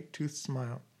leering, white-toothed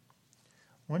smile.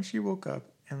 Once she woke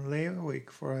up and lay awake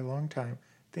for a long time,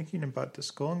 thinking about the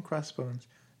skull and crossbones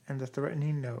and the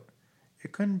threatening note.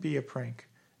 It couldn't be a prank.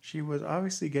 She was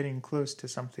obviously getting close to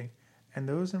something, and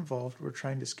those involved were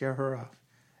trying to scare her off.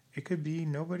 It could be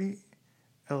nobody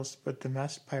else but the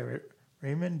masked pirate,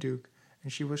 Raymond Duke,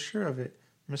 and she was sure of it,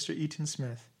 Mr. Eaton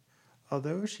Smith.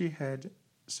 Although she had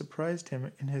surprised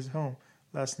him in his home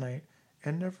last night,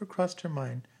 it never crossed her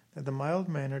mind that the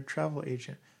mild-mannered travel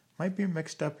agent might be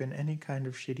mixed up in any kind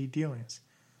of shady dealings.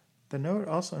 The note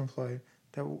also implied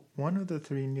that one of the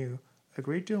three knew a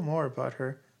great deal more about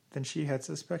her than she had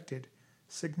suspected.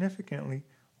 Significantly,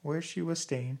 where she was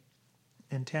staying,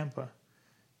 in Tampa.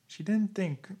 She didn't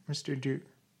think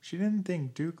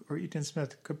Duke or Eaton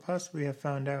Smith could possibly have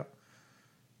found out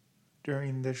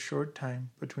during the short time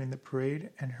between the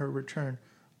parade and her return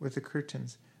with the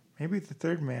curtains. Maybe the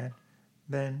third man,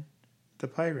 then the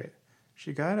pirate.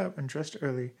 She got up and dressed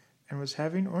early and was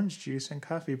having orange juice and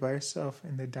coffee by herself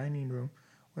in the dining room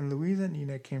when Louise and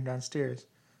Nina came downstairs.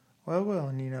 Well,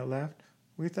 well, Nina laughed.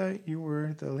 We thought you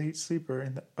were the late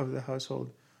sleeper of the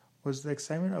household. Was the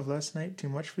excitement of last night too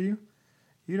much for you?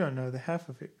 You don't know the half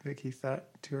of it, Vicki thought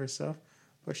to herself,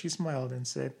 but she smiled and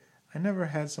said, I never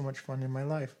had so much fun in my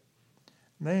life.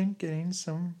 Then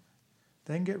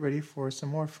get ready for some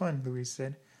more fun, Louise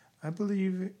said. I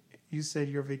believe you said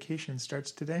your vacation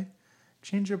starts today?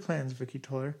 Change your plans, Vicki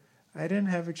told her. I didn't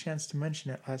have a chance to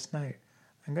mention it last night.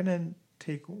 I'm going to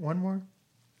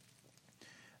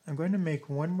make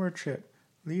one more trip.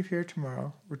 Leave here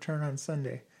tomorrow, return on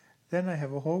Sunday. Then I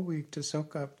have a whole week to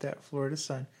soak up that Florida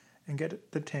sun and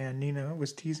get the tan Nina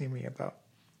was teasing me about.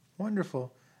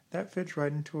 Wonderful. That fits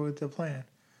right into the plan.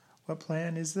 What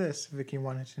plan is this? Vicki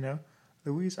wanted to know.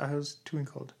 Louise's eyes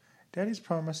twinkled. Daddy's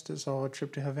promised us all a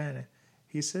trip to Havana.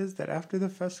 He says that after the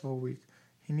festival week,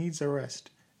 he needs a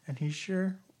rest, and he's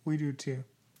sure we do too.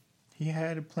 He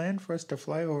had planned for us to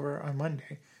fly over on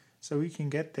Monday, so we can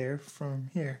get there from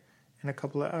here in a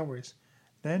couple of hours.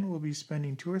 Then we'll be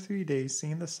spending 2 or 3 days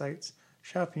seeing the sights,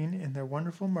 shopping in their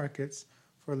wonderful markets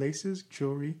for laces,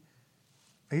 jewelry.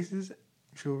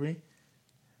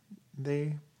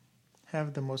 They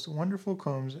have the most wonderful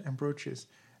combs and brooches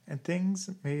and things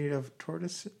made of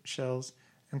tortoise shells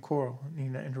and coral,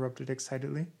 Nina interrupted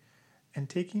excitedly. And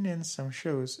taking in some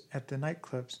shows at the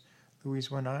nightclubs,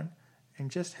 Louise went on, and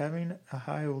just having a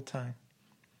high old time.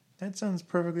 That sounds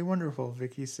perfectly wonderful,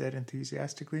 Vicki said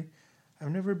enthusiastically. I've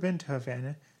never been to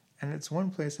Havana, and it's one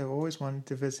place I've always wanted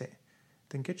to visit.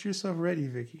 Then get yourself ready,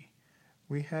 Vicki.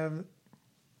 We'll have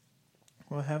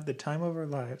the time of our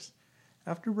lives.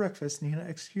 After breakfast, Nina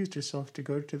excused herself to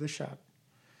go to the shop.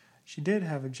 She did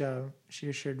have a job, she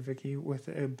assured Vicki with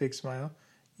a big smile,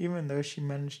 even though she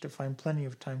managed to find plenty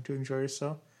of time to enjoy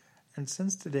herself. And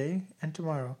since today and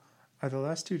tomorrow are the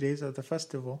last 2 days of the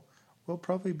festival, we'll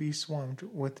probably be swamped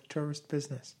with tourist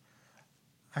business.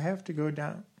 I have to go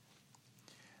down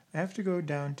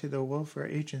to the welfare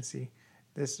agency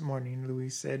this morning,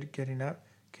 Louise said, getting up.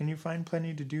 Can you find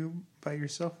plenty to do by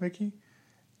yourself, Vicki?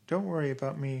 Don't worry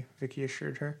about me, Vicki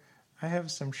assured her. I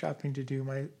have some shopping to do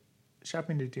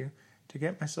to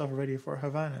get myself ready for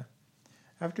Havana.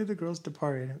 After the girls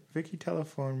departed, Vicki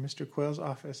telephoned Mr. Quayle's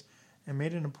office and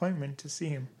made an appointment to see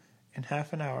him in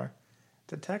half an hour.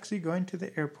 In the taxi going to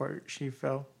the airport, she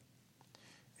fell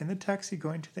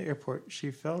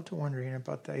to wondering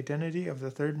about the identity of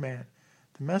the third man,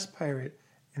 the mess pirate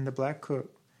in the black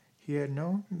coat. He had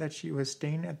known that she was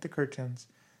staying at the curtains.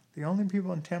 The only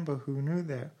people in Tampa who knew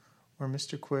that were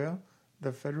Mr. Quayle,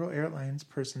 the Federal Airlines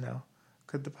personnel.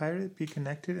 Could the pirate be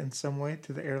connected in some way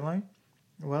to the airline?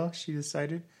 Well, she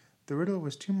decided the riddle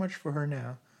was too much for her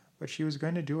now, but she was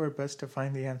going to do her best to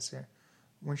find the answer.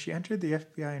 When she entered the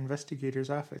FBI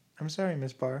investigator's office, I'm sorry,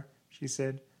 Miss Barr, she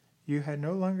said. You had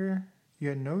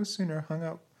no sooner hung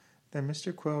up than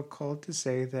Mr. Quayle called to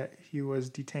say that he was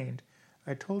detained.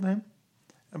 I told him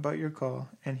about your call,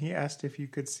 and he asked if you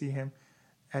could see him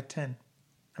at 10.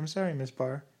 I'm sorry, Miss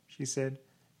Barr, she said.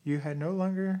 You had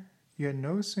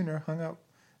no sooner hung up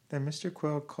than Mr.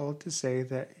 Quayle called to say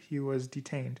that he was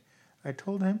detained. I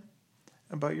told him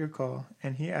about your call,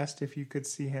 and he asked if you could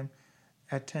see him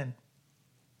at 10.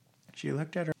 She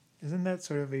looked at her. Isn't that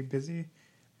sort of a busy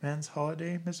man's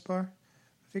holiday, Miss Barr?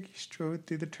 Vicki strode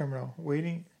through the terminal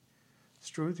waiting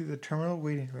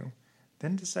room,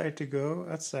 then decided to go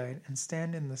outside and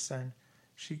stand in the sun.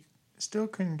 She still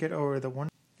couldn't get over the one.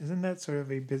 Isn't that sort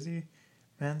of a busy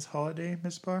man's holiday,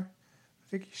 Miss Barr?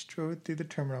 Vicki strode through the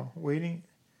terminal waiting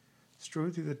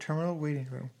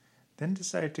room, then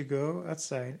decided to go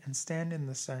outside and stand in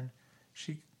the sun.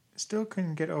 She still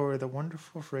couldn't get over the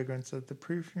wonderful fragrance of the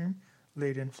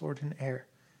perfume-laden Floridan air.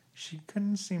 She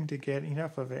couldn't seem to get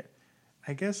enough of it.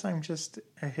 I guess I'm just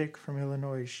a hick from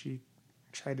Illinois, she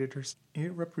chided herself.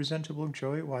 Irrepresentable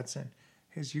Joey Watson,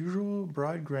 his usual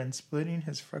broad grin splitting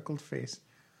his freckled face.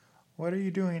 What are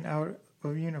you doing out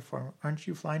of uniform? Aren't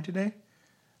you flying today?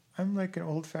 I'm like an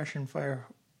old-fashioned fire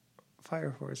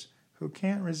horse who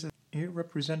can't resist.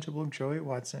 Irrepresentable Joey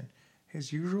Watson,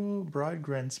 his usual broad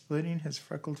grin splitting his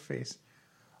freckled face.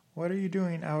 What are you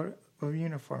doing out of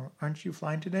uniform? Aren't you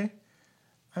flying today?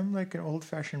 I'm like an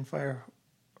old-fashioned fire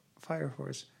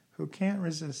horse who can't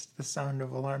resist the sound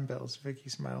of alarm bells, Vicki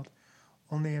smiled.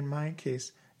 Only in my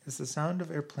case, it's the sound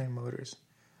of airplane motors.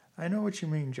 I know what you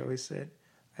mean, Joey said.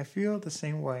 I feel the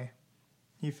same way.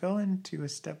 He fell into a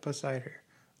step beside her.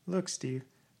 Look, Steve.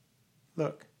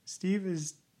 Look, Steve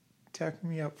is taking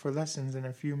me up for lessons in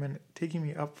a few minutes.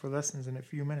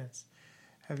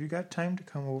 Have you got time to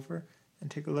come over and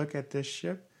take a look at this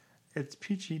ship? It's a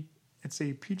peachy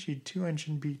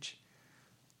 2-engine Beach.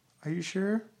 Are you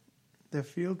sure the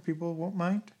field people won't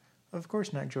mind? Of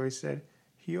course not, Joey said.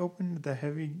 He opened the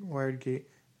heavy wired gate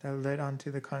that led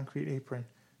onto the concrete apron.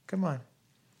 Come on.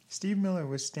 Steve Miller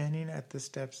was standing at the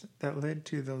steps that led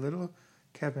to the little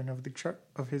cabin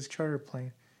of his charter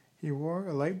plane. He wore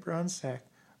a light brown sack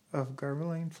of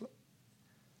garbardine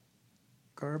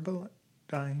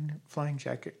flying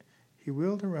jacket. He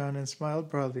wheeled around and smiled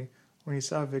broadly when he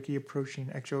saw Vicki approaching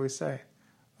at Joey's side.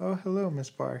 Oh, hello, Miss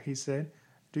Barr, he said.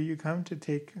 Do you come to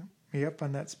take me up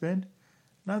on that spin?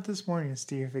 Not this morning,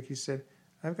 Steve, Vicki said.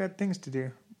 I've got things to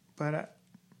do, but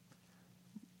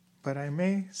I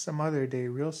may some other day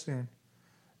real soon.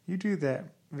 You do that,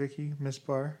 Vicki, Miss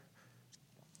Barr.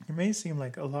 It may seem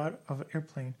like a lot of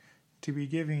airplane to be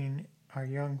giving our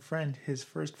young friend his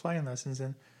first flying lessons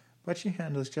in, but she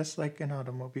handles just like an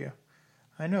automobile.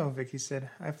 I know, Vicki said.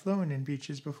 I've flown in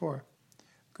Beaches before.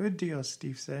 Good deal,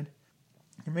 Steve said.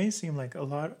 It may seem like a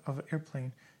lot of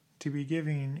airplane to be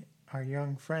giving our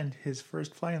young friend his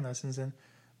first flying lessons in,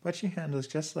 but she handles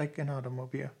just like an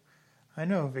automobile. I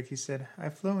know, Vicki said.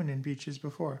 I've flown in Beaches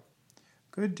before.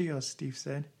 Good deal, Steve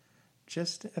said.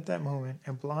 Just at that moment,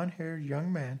 a blond-haired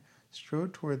young man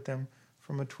strode toward them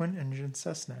from a twin-engine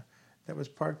Cessna that was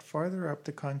parked farther up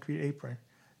the concrete apron.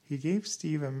 He gave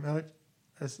Steve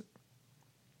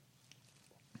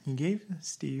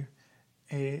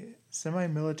a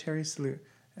semi-military salute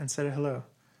and said hello.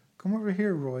 Come over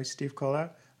here, Roy, Steve called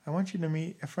out. I want you to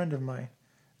meet a friend of mine.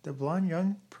 The blond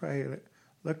young pilot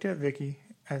looked at Vicki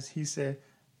as he said,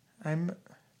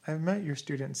 I've met your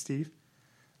student, Steve.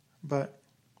 But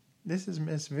this is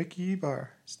Miss Vicki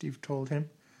Barr, Steve told him,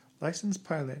 licensed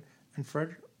pilot and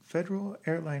federal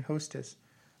airline hostess.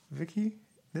 Vicki,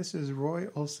 this is Roy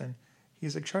Olson.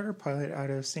 He's a charter pilot out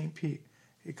of St. Pete.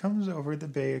 He comes over the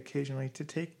bay occasionally to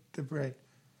take the bread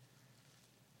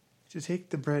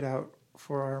out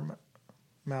for our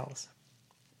mouths.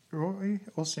 Roy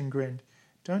Olson grinned.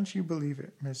 Don't you believe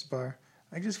it, Miss Barr.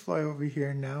 I just fly over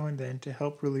here now and then to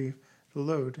help relieve the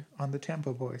load on the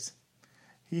Tampa boys.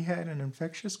 He had an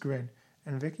infectious grin,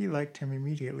 and Vicki liked him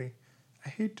immediately. I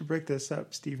hate to break this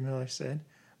up, Steve Miller said,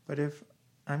 but if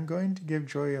I'm going to give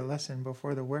Joey a lesson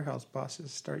before the warehouse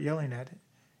bosses start yelling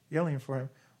for him,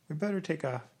 we better take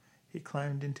off. He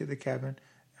climbed into the cabin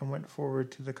and went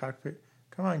forward to the cockpit.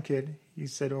 Come on, kid, he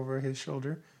said over his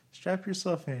shoulder. Strap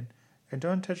yourself in, and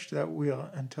don't touch that wheel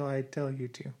until I tell you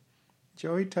to.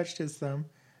 Joey touched his thumb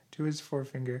to his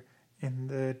forefinger in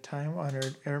the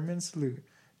time-honored airman salute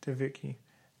to Vicki,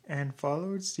 and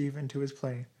followed Steve into his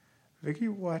plane. Vicki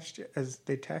watched as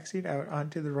they taxied out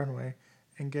onto the runway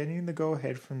and, getting the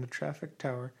go-ahead from the traffic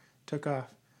tower, took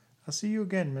off. I'll see you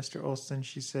again, Mr. Olson,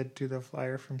 she said to the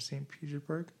flyer from St.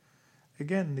 Petersburg.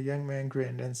 Again the young man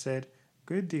grinned and said,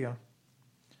 Good deal.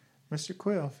 Mr.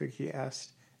 Quayle, Vicki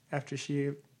asked, after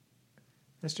she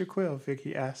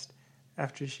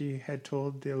had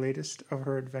told the latest of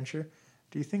her adventure,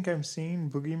 Do you think I'm seeing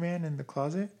Boogeyman in the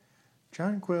closet?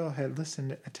 John Quayle had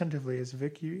listened attentively as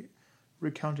Vicki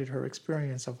recounted her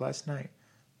experience of last night,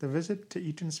 the visit to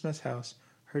Eaton Smith's house,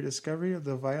 her discovery of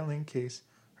the violin case,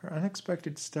 her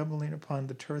unexpected stumbling upon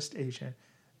the tourist agent,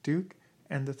 Duke,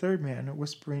 and the third man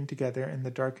whispering together in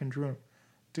the darkened room.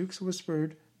 Duke's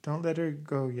whispered, Don't let her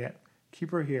go yet.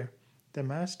 Keep her here. The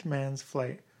masked man's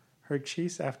flight, her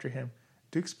chase after him,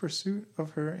 Duke's pursuit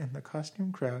of her in the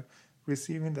costume crowd,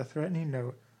 receiving the threatening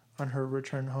note on her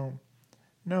return home.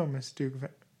 No, Miss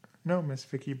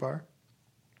Vicki Barr,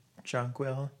 John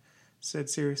Quayle said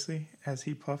seriously as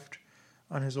he puffed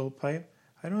on his old pipe.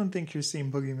 I don't think you're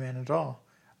seeing Boogeyman at all.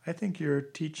 I think you're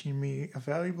teaching me a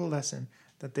valuable lesson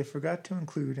that they forgot to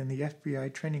include in the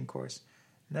FBI training course.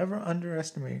 Never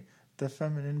underestimate the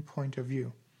feminine point of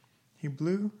view. He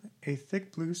blew a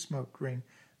thick blue smoke ring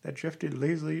that drifted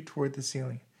lazily toward the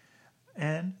ceiling,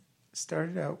 and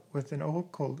started out with the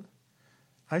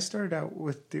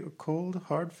cold,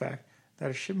 hard fact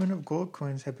that a shipment of gold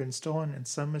coins had been stolen in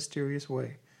some mysterious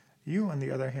way. You, on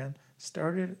the other hand,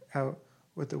 started out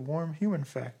with the warm human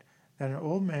fact that an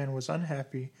old man was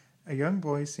unhappy, a young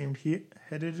boy seemed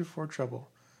headed for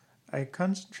trouble. I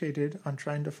concentrated on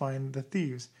trying to find the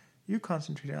thieves. You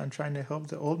concentrated on trying to help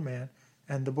the old man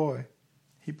and the boy.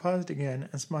 He paused again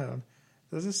and smiled.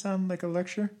 Does it sound like a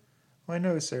lecture? Why,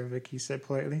 no, sir, Vicki said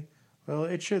politely. Well,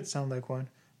 it should sound like one,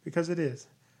 because it is.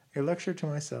 A lecture to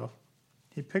myself.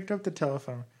 He picked up the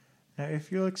telephone. Now,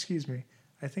 if you'll excuse me,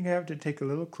 I think I have to take a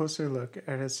little closer look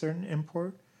at a certain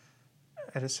importer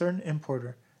and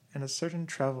a certain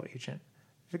travel agent.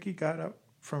 Vicki got up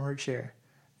from her chair.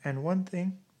 And one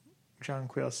thing, John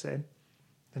Quayle said,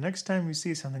 the next time you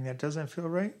see something that doesn't feel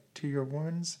right to your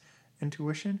woman's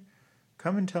intuition,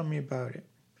 come and tell me about it.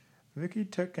 Vicki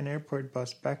took an airport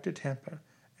bus back to Tampa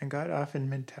and got off in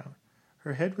Midtown.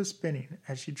 Her head was spinning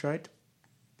as she tried to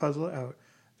puzzle out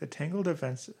the tangled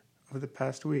events of the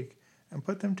past week and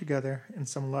put them together in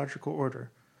some logical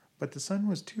order. But the sun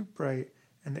was too bright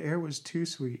and the air was too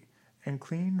sweet and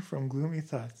clean from gloomy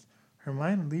thoughts. Her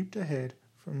mind leaped ahead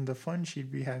from the fun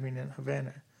she'd be having in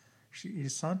Havana. She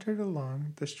sauntered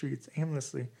along the streets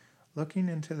aimlessly, looking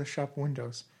into the shop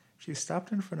windows. She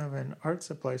stopped in front of an art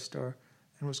supply store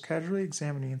and was casually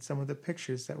examining some of the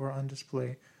pictures that were on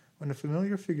display when a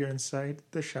familiar figure inside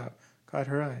the shop caught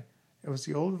her eye. It was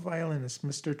the old violinist,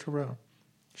 Mr. Terrell.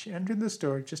 She entered the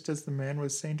store just as the man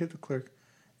was saying to the clerk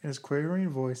in his quavering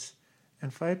voice,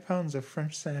 "And 5 pounds of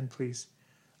French sand, please."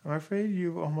 "I'm afraid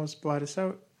you've almost bought us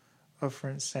out of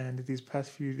French sand these past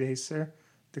few days, sir,"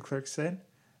 the clerk said.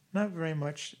 "Not very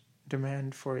much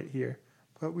demand for it here,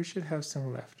 but we should have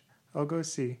some left. I'll go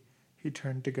see." He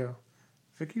turned to go.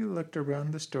 Vicki looked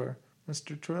around the store.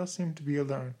 Mr. Terrell seemed to be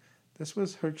alone. This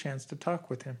was her chance to talk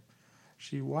with him.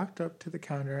 She walked up to the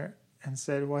counter and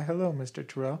said, "Why, hello, Mr.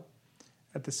 Terrell."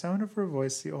 At the sound of her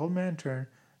voice, the old man turned,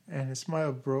 and a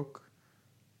smile broke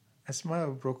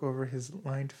over his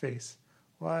lined face.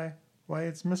 Why,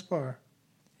 it's Miss Barr.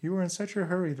 You were in such a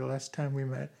hurry the last time we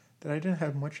met that I didn't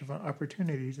have much of an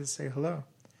opportunity to say hello."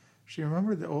 She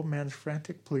remembered the old man's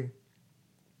frantic plea.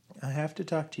 "I have to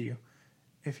talk to you."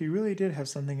 If he really did have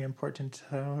something important to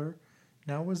tell her,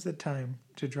 now was the time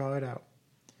to draw it out.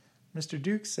 "Mr.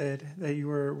 Duke said that you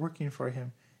were working for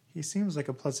him. He seems like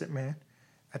a pleasant man."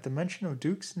 At the mention of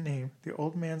Duke's name, the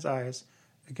old man's eyes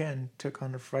again took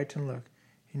on a frightened look.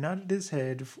 He nodded his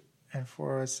head, and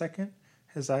for a second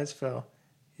his eyes fell.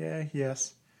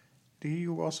 Yes. "Do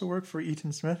you also work for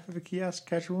Eaton Smith?" Vicki asked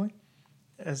casually,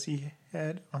 as he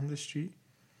had on the street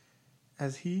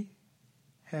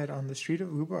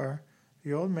of Barr.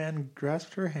 The old man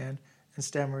grasped her hand and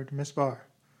stammered, "Miss Barr,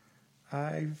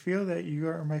 I feel that you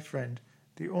are my friend,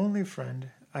 the only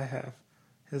friend I have."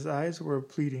 His eyes were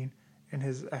pleading in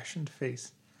his ashen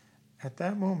face. At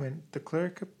that moment, the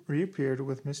clerk reappeared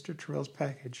with Mr. Terrell's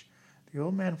package. The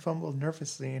old man fumbled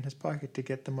nervously in his pocket to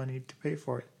get the money to pay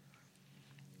for it.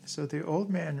 So the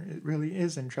old man really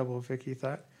is in trouble, Vicki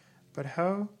thought. But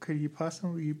how could he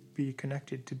possibly be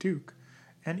connected to Duke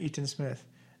and Eaton Smith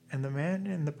and the man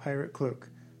in the pirate cloak?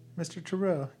 "Mr.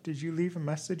 Terrell, did you leave a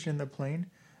message in the plane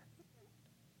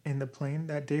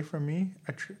that day for me,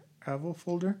 a travel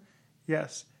folder?"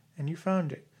 "Yes, and you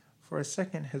found it." For a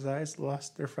second his eyes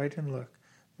lost their frightened look.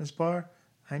 "Miss Barr,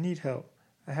 I need help.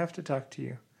 I have to talk to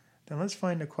you." "Then let's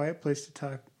find a quiet place to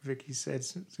talk," Vicki said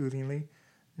soothingly.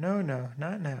 No,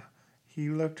 not now." He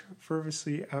looked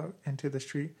fervently out into the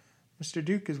street. "Mr.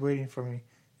 Duke is waiting for me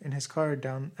in his car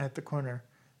down at the corner."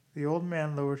 The old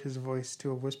man lowered his voice to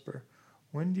a whisper.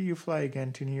 "When do you fly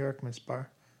again to New York, Miss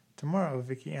Barr?" "Tomorrow,"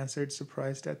 Vicki answered,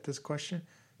 surprised at this question.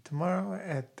 "Tomorrow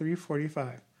at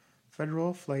 3:45.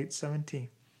 Federal Flight 17.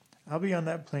 "I'll be on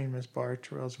that plane, Miss Barr,"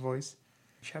 Terrell's voice.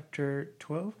 Chapter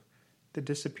 12. The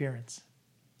Disappearance.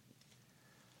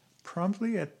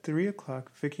 Promptly at 3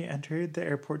 o'clock, Vicki entered the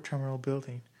airport terminal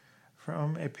building.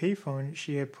 From a payphone,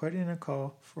 she had put in a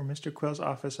call for Mr. Quayle's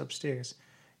office upstairs.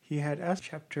 He had asked.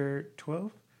 Chapter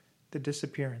 12. The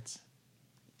Disappearance.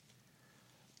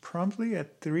 Promptly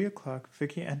at 3 o'clock,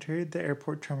 Vicki entered the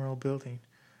airport terminal building.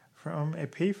 From a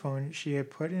payphone, she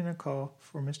had put in a call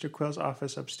for Mr. Quayle's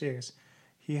office upstairs.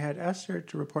 He had asked her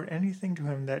to report anything to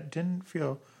him that didn't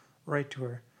feel right to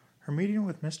her. Her meeting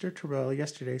with Mr. Terrell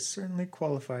yesterday certainly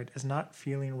qualified as not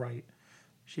feeling right.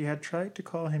 She had tried to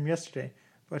call him yesterday,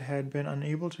 but had been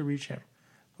unable to reach him.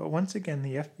 But once again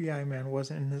the FBI man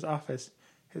wasn't in his office.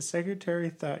 His secretary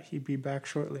thought he'd be back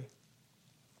shortly.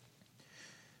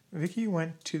 Vicki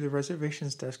went to the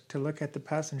reservations desk to look at the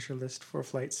passenger list for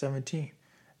Flight 17.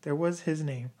 There was his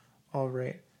name, all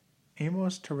right,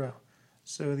 Amos Terrell.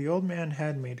 So the old man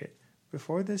had made it.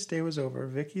 Before this day was over,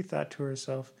 Vicki thought to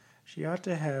herself she ought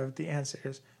to have the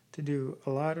answers to a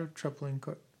lot of troubling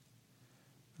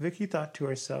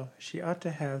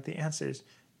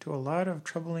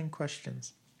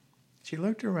questions. She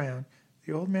looked around.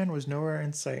 The old man was nowhere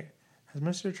in sight. "Has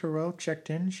Mr. Terrell checked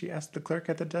in?" she asked the clerk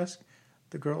at the desk.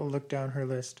 The girl looked down her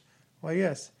list. "Why,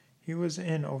 yes, he was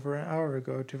in over an hour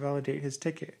ago to validate his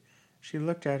ticket." She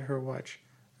looked at her watch.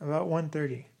 "About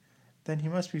 1:30. Then he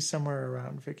must be somewhere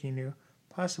around," Vicki knew,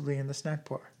 "possibly in the snack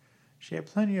bar." She had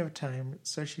plenty of time,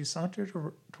 so she sauntered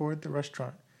toward the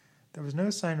restaurant. There was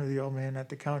no sign of the old man at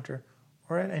the counter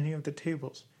or at any of the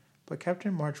tables, but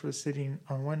Captain March was sitting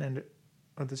on one end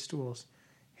of the stools,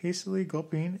 hastily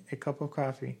gulping a cup of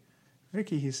coffee.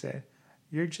 "Vicki," he said,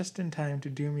 "you're just in time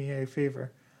to do me a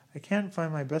favor. I can't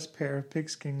find my best pair of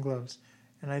pigskin gloves,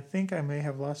 and I think I may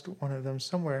have lost one of them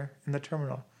somewhere in the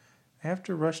terminal. I have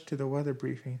to rush to the weather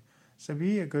briefing, so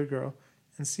be a good girl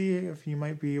and see if you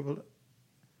might be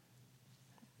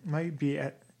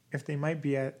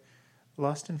at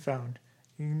Lost and Found.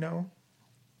 You'll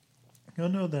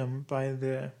know them by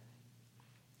the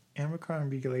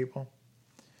Abercrombie label."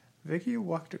 Vicki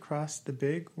walked across the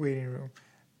big waiting room,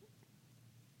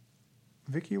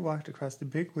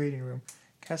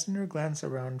 casting her glance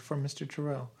around for Mr.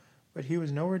 Tyrrell, but he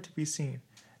was nowhere to be seen.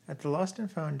 At the Lost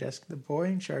and Found desk, the boy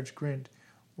in charge grinned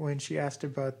when she asked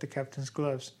about the captain's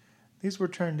gloves. "These were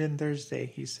turned in Thursday,"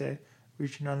 he said,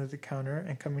 reaching under the counter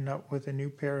and coming up with a new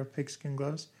pair of pigskin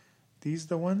gloves. "These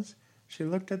the ones?" She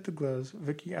looked at the gloves.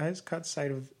 Vicki's eyes caught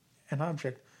sight of an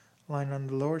object lying on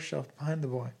the lower shelf behind the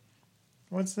boy.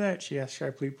 "What's that?" she asked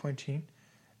sharply, pointing.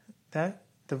 "That?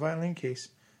 The violin case."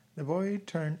 The boy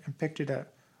turned and picked it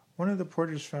up. "One of the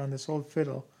porters found this old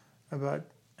fiddle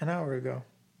about an hour ago."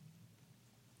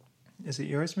 "Is it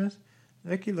yours, miss?"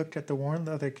 Vicki looked at the worn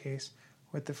leather case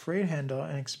with the frayed handle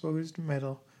and exposed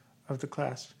metal of the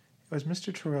clasp. It was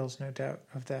Mr. Tyrrell's, no doubt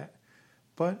of that.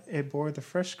 But it bore the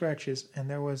fresh scratches, and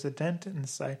there was a dent in the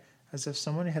side as if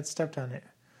somebody had stepped on it.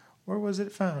 "Where was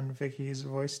it found?" Vicki's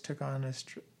voice took on a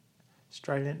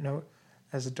strident note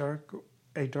as a dark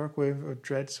wave of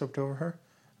dread swept over her.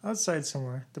 "Outside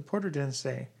somewhere. The porter didn't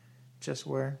say just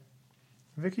where."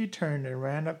 Vicki turned and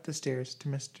ran up the stairs to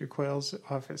Mr. Quayle's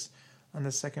office on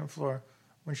the second floor.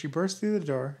 When she burst through the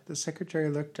door, the secretary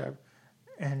looked up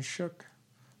and shook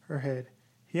her head.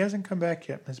 "He hasn't come back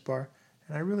yet, Miss Barr,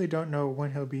 and I really don't know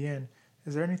when he'll be in.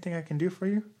 Is there anything I can do for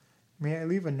you?" "May I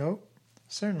leave a note?"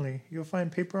 "Certainly. You'll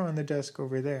find paper on the desk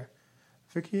over there."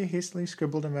 Vicki hastily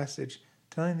scribbled a message,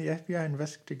 telling the FBI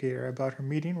investigator about her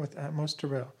meeting with Atmos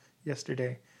Tyrrell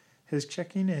yesterday, his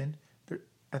checking in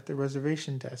at the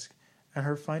reservation desk, and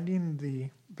her finding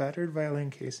the battered violin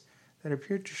case that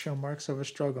appeared to show marks of a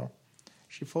struggle.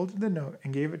 She folded the note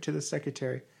and gave it to the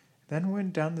secretary, then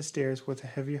went down the stairs with a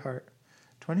heavy heart.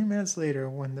 20 minutes later,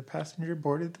 when the passenger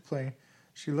boarded the plane,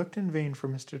 she looked in vain for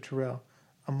Mr. Tyrrell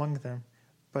among them,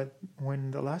 but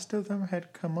when the last of them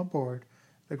had come aboard,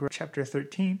 Chapter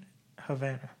 13,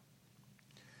 Havana.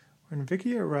 When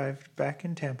Vicki arrived back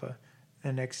in Tampa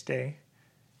the next day,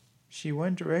 she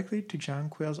went directly to John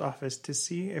Quayle's office to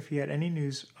see if he had any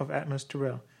news of Atmos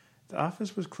Tyrrell. The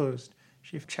office was closed.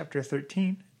 Chapter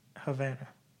 13, Havana.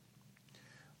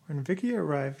 When Vicki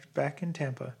arrived back in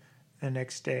Tampa the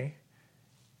next day,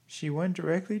 she went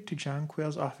directly to John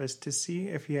Quayle's office to see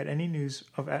if he had any news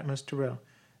of Atmos Tyrrell.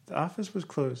 The office was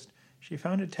closed. She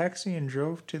found a taxi and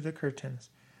drove to the Curtains.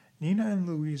 Nina and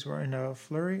Louise were in a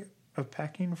flurry of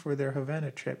packing for their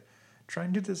Havana trip,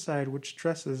 trying to decide which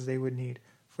dresses they would need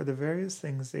for the various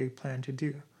things they planned to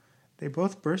do. They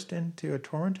both burst into a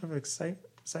torrent of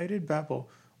excited babble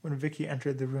when Vicki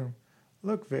entered the room.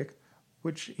 "Look, Vic,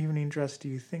 which evening dress do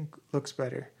you think looks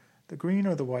better, the green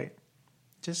or the white?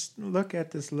 Just look at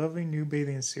this lovely new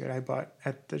bathing suit I bought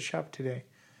at the shop today.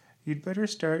 You'd better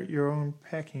start your own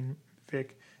packing,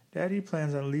 Vic. Daddy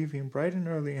plans on leaving bright and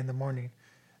early in the morning."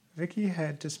 Vicki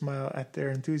had to smile at their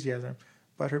enthusiasm,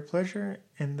 but her pleasure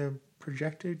in the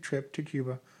projected trip to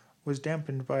Cuba was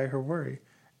dampened by her worry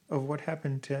of what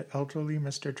happened to elderly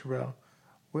Mr. Tyrrell.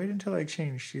 "Wait until I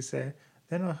change," she said.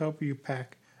 "Then I'll help you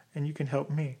pack, and you can help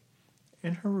me."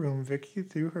 In her room, Vicki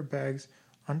threw her bags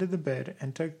onto the bed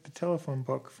and took the telephone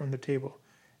book from the table.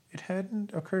 It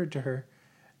hadn't occurred to her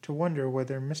to wonder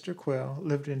whether Mr. Quayle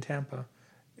lived in Tampa.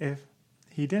 If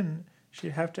he didn't,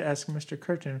 she'd have to ask Mr.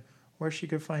 Curtin where she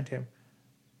could find him.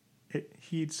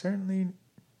 He'd certainly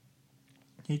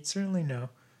know,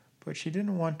 but she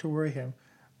didn't want to worry him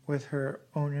with her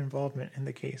own involvement in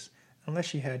the case, unless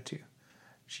she had to.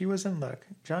 She was in luck.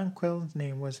 John Quayle's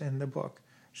name was in the book.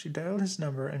 She dialed his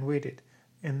number and waited.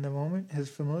 In the moment, his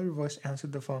familiar voice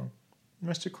answered the phone.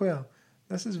 "Mr. Quayle,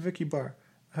 this is Vicki Barr.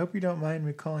 I hope you don't mind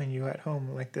me calling you at home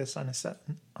like this on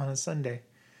a Sunday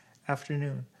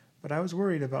afternoon, but I was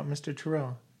worried about Mr.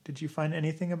 Tyrrell. Did you find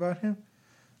anything about him?"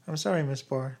 "I'm sorry, Miss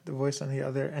Barr," the voice on the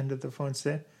other end of the phone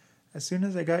said. "As soon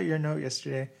as I got your note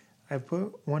yesterday, I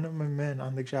put one of my men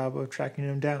on the job of tracking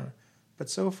him down, but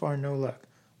so far no luck.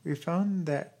 We found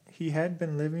that he had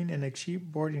been living in a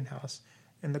cheap boarding house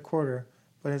in the quarter,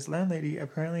 but his landlady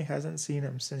apparently hasn't seen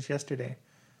him since yesterday."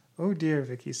 "Oh dear,"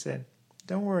 Vicki said.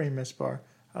 "Don't worry, Miss Barr.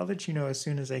 I'll let you know as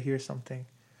soon as I hear something.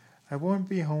 I won't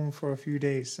be home for a few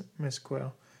days, Miss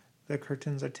Quill. The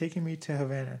curtains are taking me to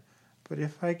Havana, but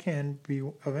if I can be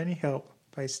of any help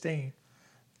by staying.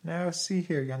 Now, see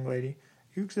here, young lady,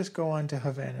 you just go on to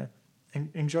Havana and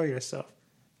enjoy yourself.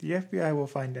 The FBI will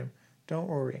find him. Don't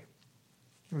worry.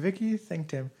 Vicki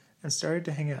thanked him and started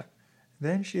to hang up.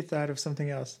 Then she thought of something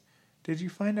else. Did you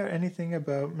find out anything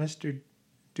about Mr.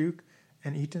 Duke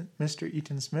and Mr.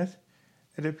 Eaton Smith?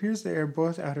 It appears they are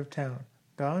both out of town.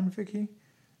 Gone, Vicki?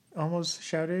 Almost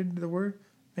shouted the word.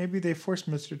 Maybe they forced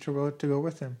Mr. Tyrrell to go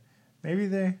with them. Maybe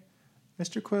they...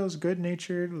 Mr. Quayle's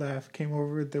good-natured laugh came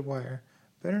over the wire.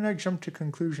 Better not jump to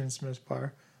conclusions, Miss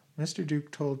Barr. Mr.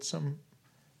 Duke told some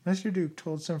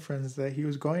friends that he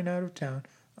was going out of town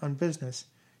on business.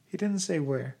 He didn't say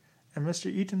where. And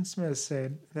Mr. Eaton Smith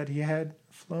said that he had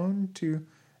flown to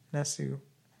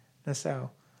Nassau.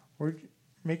 We're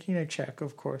making a check,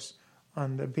 of course,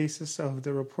 on the basis of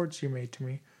the reports you made to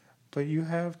me, but you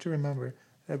have to remember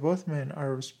that both men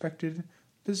are respected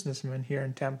businessmen here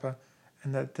in Tampa,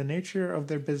 and that the nature of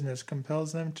their business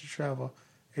compels them to travel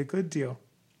a good deal.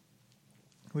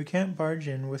 We can't barge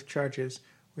in with charges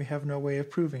we have no way of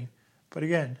proving. But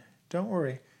again, don't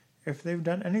worry. If they've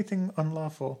done anything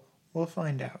unlawful, we'll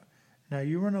find out. Now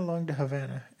you run along to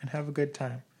Havana and have a good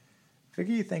time.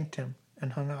 Vicki thanked him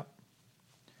and hung up.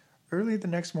 Early the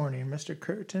next morning, Mr.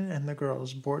 Curtin and the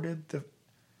girls boarded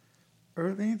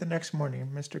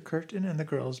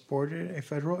a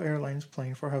Federal Airlines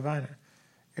plane for Havana.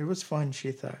 It was fun,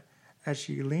 she thought, as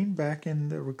she leaned back in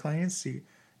the reclining seat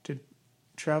to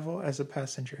travel as a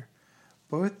passenger.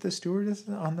 Both the stewardess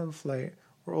on the flight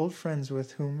were old friends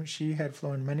with whom she had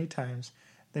flown many times.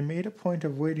 They made a point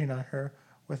of waiting on her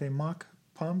with a mock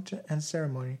pomp and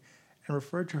ceremony, and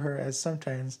referred to her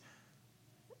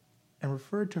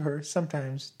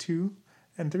sometimes 2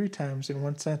 and 3 times in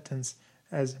one sentence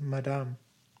as Madame.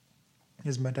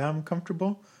 Is Madame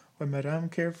comfortable? Would Madame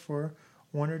care for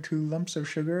 1 or 2 lumps of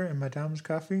sugar in Madame's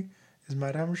coffee? Is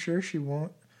Madame sure she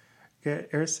won't get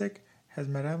airsick? Has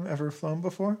Madame ever flown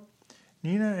before?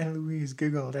 Nina and Louise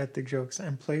giggled at the jokes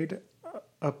and played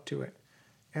up to it.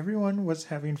 Everyone was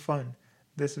having fun.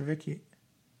 This,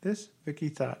 Vicki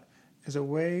thought, is a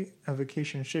way a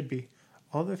vacation should be.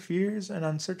 All the fears and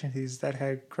uncertainties that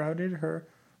had crowded her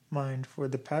mind for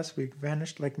the past week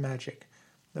vanished like magic.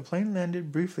 The plane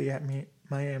landed briefly at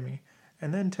Miami,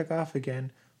 and then took off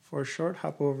again for a short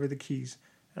hop over the Keys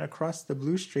and across the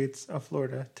blue straits of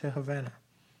Florida to Havana.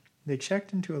 They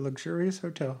checked into a luxurious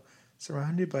hotel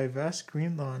surrounded by vast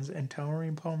green lawns and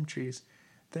towering palm trees.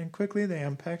 Then quickly they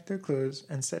unpacked their clothes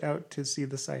and set out to see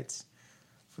the sights.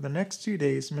 For the next 2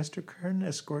 days, Mr. Curtin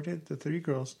escorted the 3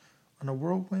 girls on a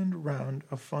whirlwind round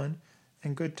of fun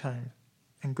and good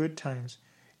times.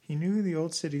 He knew the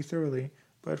old city thoroughly,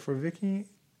 but for Vicki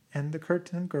and the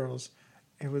Curtin girls,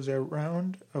 it was a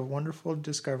round of wonderful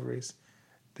discoveries.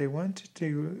 They went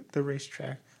to the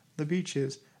racetrack, the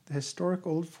beaches, the historic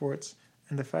old forts,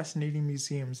 and the fascinating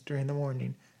museums during the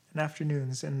morning and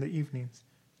afternoons and the evenings.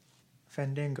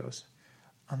 Fandangos.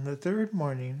 On the 3rd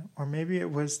morning, or maybe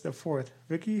it was the 4th,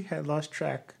 Vicki had lost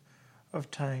track of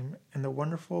time in the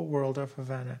wonderful world of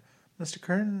Havana. Mr.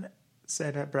 Curtin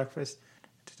said at breakfast,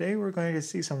 "Today we're going to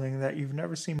see something that you've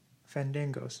never seen."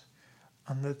 Fandangos.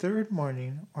 On the 3rd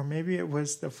morning, or maybe it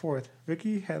was the 4th,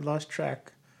 Vicki had lost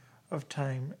track of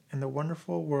time in the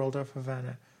wonderful world of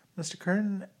Havana. Mr.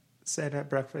 Curtin said at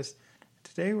breakfast,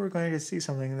 "Today we're going to see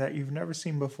something that you've never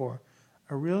seen before,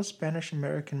 a real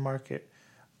Spanish-American market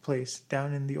place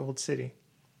down in the old city."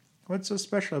 "What's so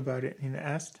special about it?" Nina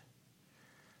asked.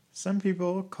 "Some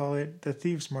people call it the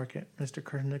thieves' market," Mr.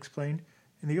 Curtin explained.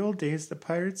 "In the old days, the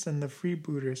pirates and the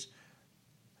freebooters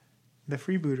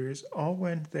all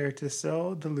went there to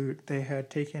sell the loot they had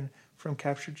taken from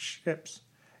captured ships.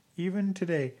 Even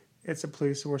today, it's a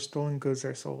place where stolen goods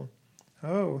are sold."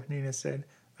 "Oh," Nina said,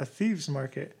 "a thieves'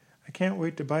 market. I can't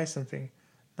wait to buy something."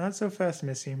 "Not so fast,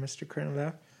 Missy," Mr. Curtin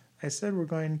laughed. "I said we're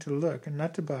going to look, and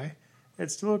not to buy.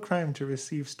 It's still a crime to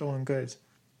receive stolen goods."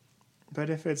 "But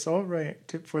if it's all right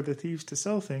for the thieves to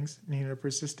sell things," Nina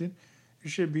persisted, "it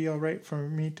should be all right for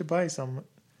me to buy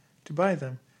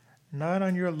them." "Not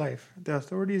on your life. The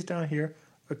authorities down here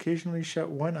occasionally shut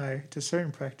one eye to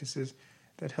certain practices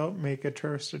that help make a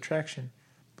tourist attraction,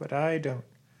 but I don't."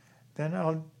 Then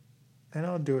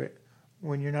I'll do it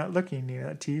when you're not looking,"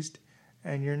 Nina teased,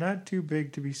 "and you're not too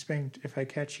big to be spanked if I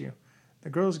catch you." The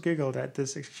girls giggled at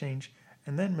this exchange,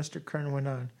 and then Mr. Curtin went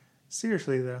on.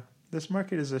 "Seriously, though, this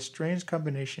market is a strange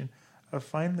combination of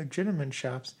fine legitimate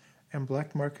shops and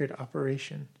black market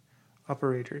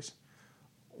operators.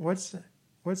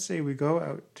 What say we go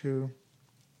out to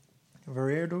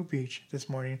Varado Beach this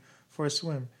morning for a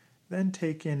swim, then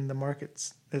take in the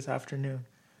markets this afternoon.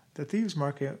 The Thieves'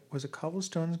 Market was a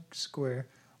cobblestone square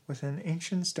with an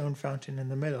ancient stone fountain in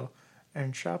the middle,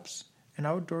 and shops and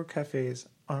outdoor cafes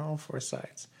on all four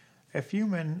sides. A few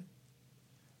men,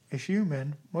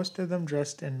 most of them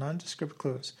dressed in nondescript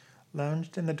clothes,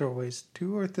 lounged in the doorways.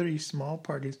 2 or 3 small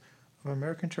parties of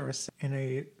American tourists in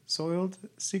a soiled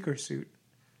seersucker suit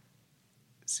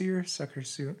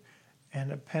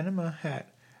and a Panama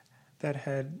hat that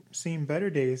had seen better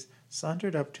days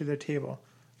sauntered up to the table.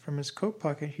 From his coat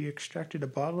pocket he extracted a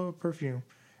bottle of perfume.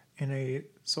 In a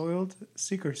soiled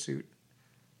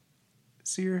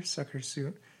seersucker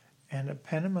suit and a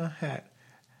Panama hat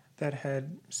that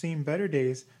had seen better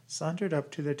days sauntered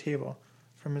up to the table.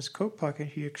 From his coat pocket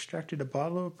he extracted a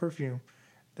bottle of perfume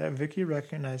that Vicki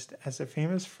recognized as a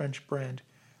famous French brand.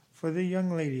 "For the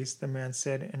young ladies," the man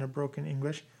said in a broken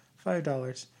English,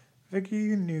 $5.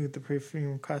 Vicki knew the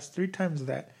perfume cost 3 times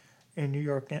that in New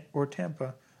York or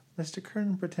Tampa. Mr.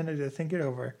 Curtin pretended to think it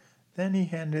over. Then he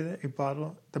handed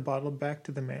the bottle back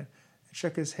to the man and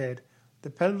shook his head. The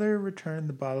peddler returned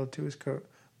the bottle to his coat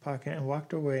pocket and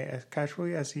walked away as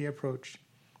casually as he approached.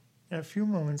 In a few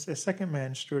moments a second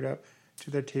man strode up to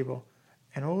their table,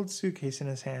 an old suitcase in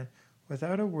his hand.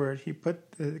 Without a word he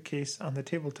put the case on the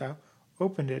tabletop,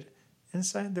 opened it.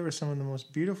 Inside there was some of the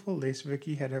most beautiful lace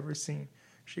Vicki had ever seen.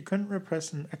 She couldn't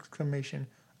repress an exclamation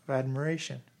of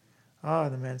admiration. "Ah,"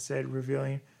 the man said,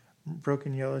 revealing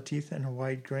broken yellow teeth and a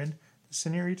wide grin. "The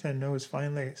senorita knows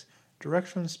fine lace. Direct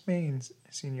from Spain,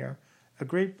 senor. A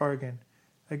great bargain."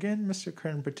 Again Mr.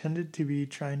 Curtin pretended to be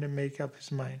trying to make up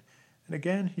his mind, and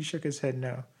again he shook his head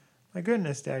no. "My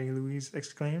goodness, Daddy," Louise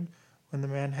exclaimed when the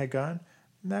man had gone.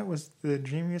 "That was the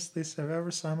dreamiest lace I've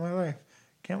ever saw in my life.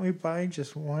 Can't we buy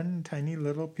just one tiny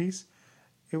little piece?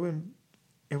 It would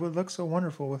look so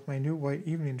wonderful with my new white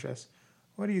evening dress.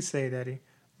 What do you say, Daddy?"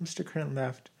 Mr. Curtin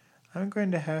laughed. "I'm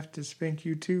going to have to spank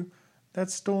you too.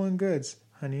 That's stolen goods,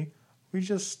 honey. We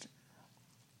just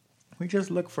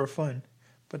look for fun.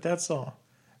 But that's all."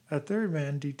 A third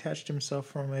man detached himself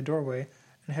from a doorway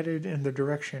and headed in the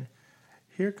direction.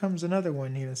 "Here comes another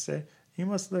one," he said. "You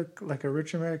must look like a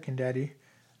rich American, Daddy."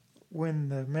 When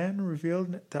the man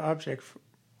revealed the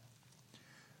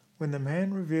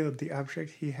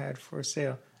object he had for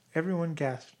sale, everyone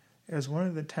gasped. It was one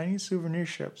of the tiny souvenir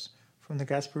ships from the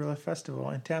Gasparilla Festival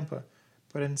in Tampa,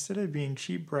 but instead of being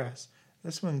cheap brass,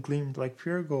 this one gleamed like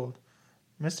pure gold.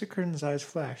 Mr. Curtin's eyes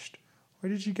flashed.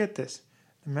 "Where did you get this?"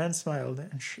 The man smiled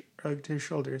and shrugged his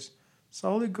shoulders.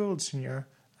 "Solid gold, senor.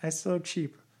 I sell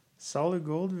cheap." "Solid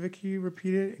gold?" Vicki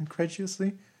repeated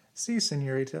incredulously. "Si,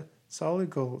 senorita,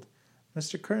 solid gold."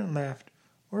 Mr. Curtin laughed.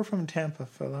 "We're from Tampa,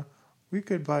 fella. We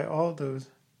could buy all those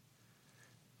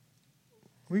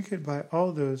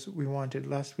we wanted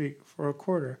last week for a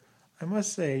quarter. I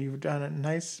must say you've done a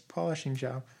nice polishing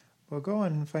job. Well, go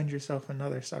on and find yourself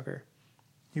another sucker."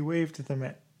 He waved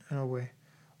them away.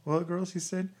 "Well, girls," he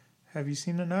said, "have you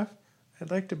seen enough?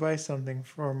 I'd like to buy something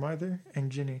for Mother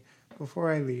and Ginny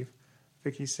before I leave,"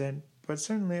 Vicki said, "but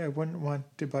certainly I wouldn't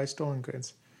want to buy stolen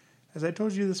goods." "As I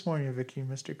told you this morning, Vicki,"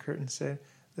 Mr. Curtin said,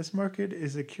 "this market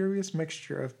is a curious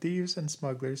mixture of thieves and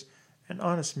smugglers and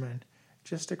honest men.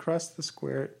 Just across the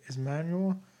square is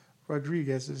Manuel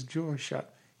Rodriguez's jewelry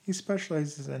shop. He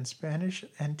specializes in Spanish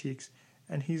antiques,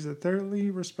 and he's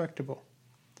thoroughly respectable.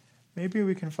 Maybe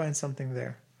we can find something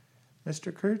there."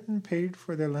 Mr. Curtin paid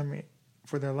for their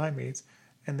limeades,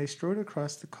 and they strode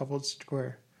across the cobbled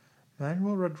square.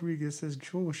 Manuel Rodriguez's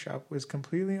jewel shop was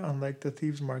completely unlike the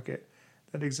Thieves' Market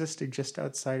that existed just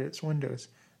outside its windows.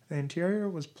 The interior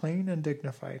was plain and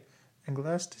dignified, and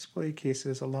glass display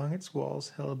cases along its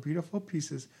walls held beautiful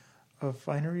pieces of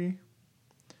finely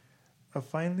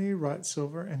wrought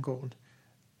silver and gold.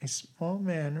 A small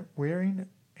man wearing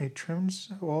a trimmed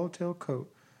swallowtail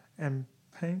coat and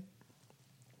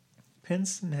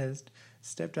pince-nez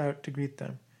stepped out to greet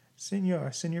them.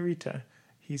 "Senorita,"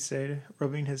 he said,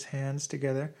 rubbing his hands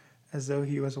together as though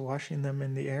he was washing them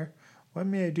in the air. "What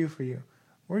may I do for you?"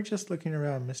 "We're just looking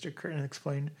around," Mr. Curtin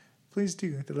explained. "Please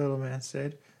do," the little man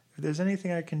said. "If there's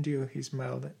anything I can do," he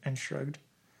smiled and shrugged.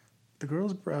 The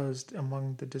girls browsed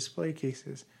among the display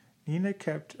cases. Nina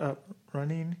kept up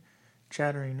running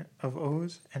chattering of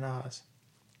ohs and ahs.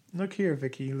 "Look here,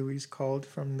 Vicki," Louise called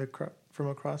from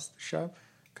across the shop.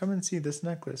 "Come and see this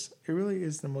necklace. It really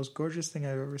is the most gorgeous thing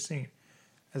I've ever seen."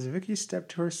 As Vicki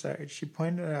stepped to her side, she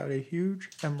pointed out a huge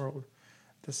emerald,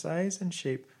 the size and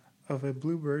shape of a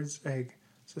bluebird's egg,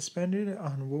 suspended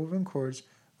on woven cords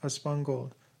of spun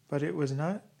gold. But it was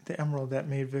not the emerald that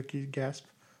made Vicki gasp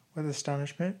with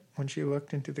astonishment when she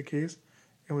looked into the case.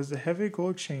 It was the heavy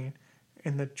gold chain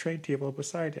in the tray table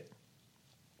beside it.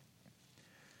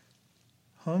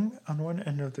 Hung on one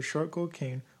end of the short gold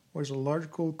cane was a large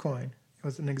gold coin. It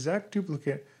was an exact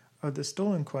duplicate of the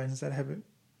stolen coins that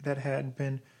had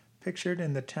been pictured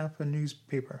in the Tampa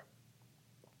newspaper.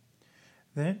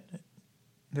 Then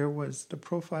there was the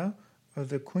profile of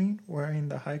the queen wearing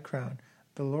the high crown,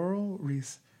 the laurel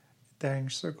wreath that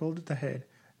encircled the head,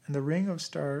 and the ring of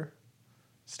stars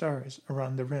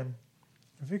around the rim.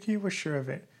 Vicki was sure of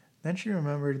it. Then she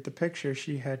remembered the picture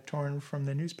she had torn from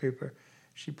the newspaper.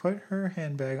 She put her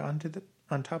handbag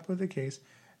on top of the case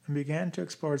and began to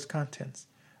explore its contents.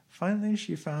 Finally,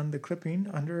 she found the clipping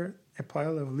under a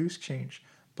pile of loose change,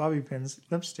 bobby pins,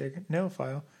 lipstick, nail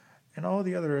file, and all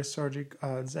the other assorted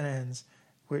odds and ends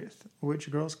with which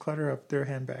girls clutter up their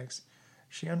handbags.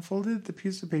 She unfolded the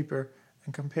piece of paper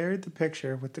and compared the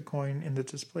picture with the coin in the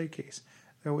display case.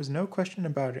 There was no question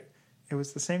about it. It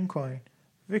was the same coin.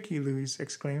 "Vicki," Louise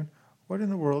exclaimed, "what in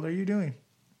the world are you doing?"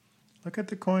 "Look at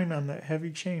the coin on that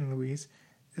heavy chain, Louise.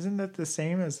 Isn't that the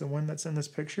same as the one that's in this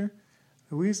picture?"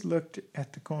 Louise looked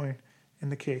at the coin in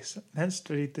the case, then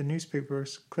studied the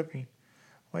newspaper's clipping.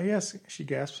 "Why, yes," she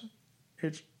gasped.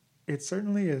 It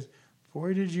certainly is. But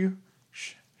where did you—"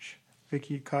 "Shh, shh,"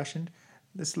 Vicki cautioned.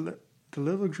 The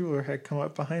little jeweler had come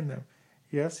up behind them.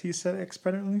 "Yes," he said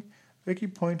expectantly. Vicki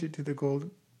pointed to the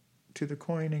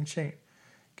coin and chain.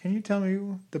 "Can you tell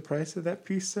me the price of that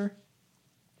piece, sir?"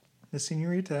 "The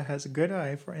señorita has a good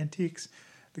eye for antiques,"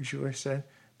 the jeweler said,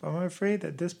 "but I'm afraid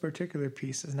that this particular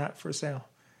piece is not for sale."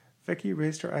 Vicki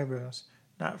raised her eyebrows.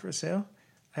 "Not for sale?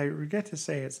 I regret to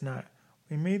say it's not.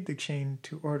 We made the chain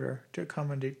to order to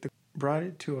accommodate brought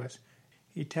it to us."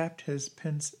 He tapped his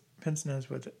pince nez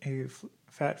with a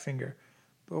fat finger.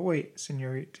 But wait,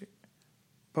 Senor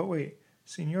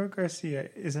Garcia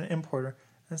is an importer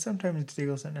and sometimes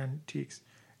deals in antiques.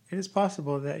 It is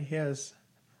possible that he has..."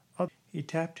 He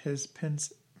tapped his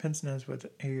pince nez with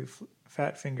a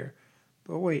fat finger.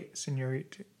 But wait, Senor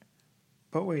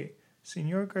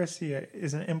Garcia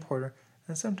is an importer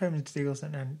and sometimes deals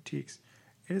in antiques.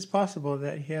 It is possible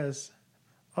that he has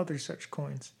other such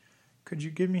coins. Could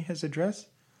you give me his address?"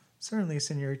 "Certainly,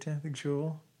 señorita,"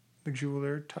 the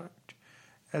jeweler talked,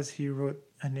 as he wrote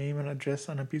a name and address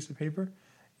on a piece of paper.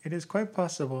 "It is quite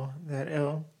possible that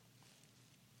El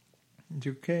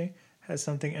Duque has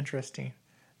something interesting."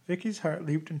 Vicky's heart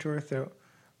leaped into her throat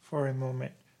for a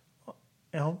moment.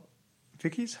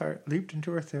 Vicky's heart leaped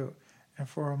into her throat, and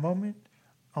for a moment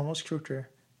almost choked her.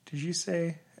 "Did you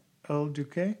say El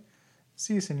Duque?"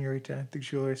 "Si, señorita," the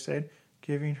jeweler said,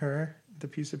 giving her the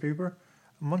piece of paper.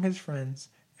 "Among his friends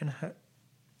in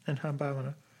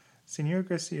Habana, Señor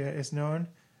Garcia is known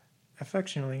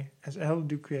affectionately as El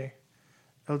Duque."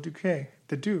 "El Duque,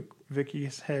 the Duke,"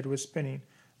 Vicky's head was spinning.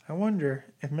 "I wonder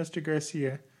if Mr.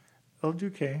 Garcia, El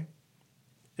Duque,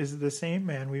 is the same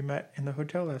man we met in the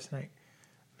hotel last night.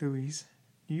 Louise,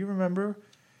 do you remember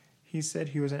he said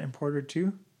he was an importer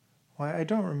too?" "Why, I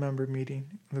don't remember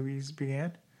meeting," Louise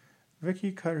began.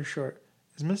 Vicki cut her short.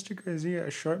 "Is Mr. Garcia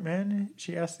a short man?"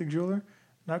 she asked the jeweler.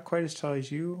 "Not quite as tall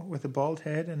as you, with a bald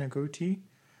head and a goatee?"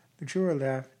 The jeweler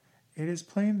laughed. "It is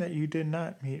plain that you did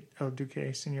not meet El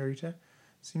Duque, señorita.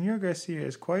 Señor Garcia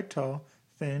is quite tall,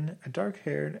 thin, a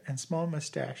dark-haired and small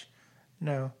mustache.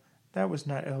 No, that was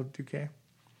not El Duque."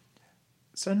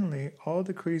 Suddenly, all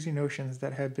the crazy notions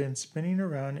that had been spinning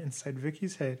around inside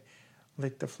Vicky's head,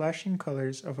 like the flashing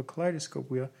colors of a kaleidoscope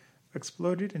wheel,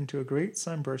 exploded into a great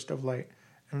sunburst of light,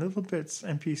 and little bits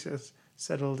and pieces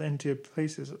settled into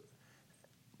place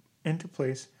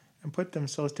and put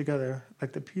themselves together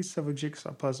like the piece of a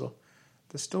jigsaw puzzle.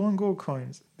 The stolen gold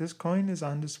coins. This coin is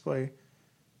on display.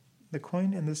 The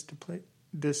coin in this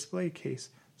display case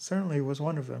certainly was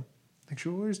one of them. The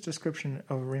jeweler's description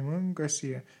of Ramon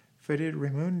Garcia fitted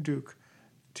Ramon Duque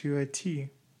to a T.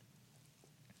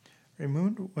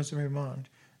 Ramon was Raymond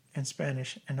in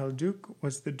Spanish, and El Duque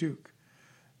was the Duke.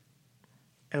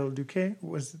 El Duque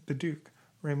was the Duke.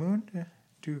 Ramon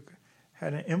Duque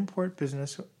had an import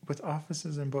business with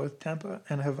offices in both Tampa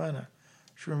and Havana.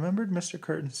 She remembered Mr.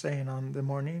 Curtin saying on the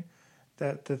morning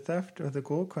that the theft of the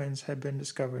gold coins had been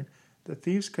discovered. The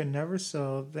thieves could never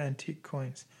sell the antique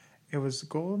coins. It was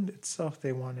gold itself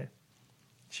they wanted.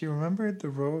 She remembered the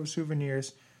row of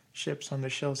souvenirs ships on the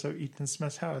shelves of Ethan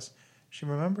Smith's house. She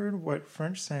remembered what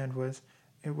French sand was.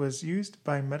 It was used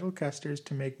by metal casters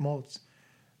to make molds.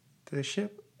 The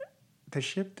ship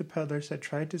the peddlers had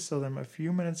tried to sell them a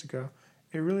few minutes ago,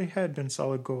 it really had been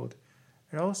solid gold.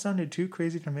 It all sounded too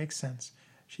crazy to make sense.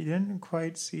 She didn't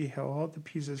quite see how all the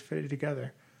pieces fitted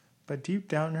together, but deep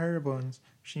down in her bones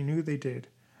she knew they did.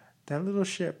 That little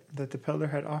ship that the peddler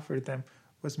had offered them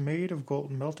was made of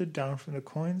gold melted down from the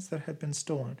coins that had been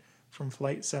stolen from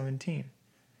Flight 17.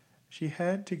 She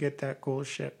had to get that gold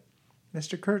ship.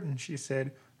 "Mr. Curtin," she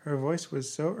said. Her voice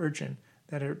was so urgent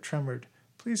that it tremored.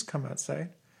 "Please come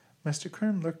outside." Mr.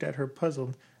 Curtin looked at her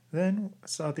puzzled, then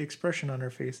saw the expression on her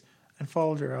face, and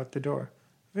followed her out the door.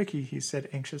 "Vicki," he said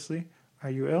anxiously, "are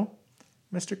you ill?"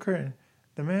 "Mr. Curtin,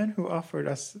 the man who offered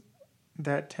us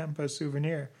that Tampa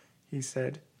souvenir," he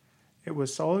said. "It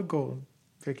was solid gold,"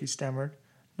 Vicki stammered,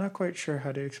 not quite sure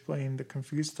how to explain the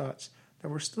confused thoughts that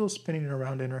were still spinning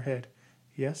around in her head.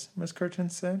 "Yes," Mr. Curtin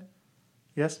said.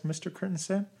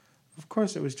 "Of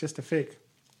course it was just a fake."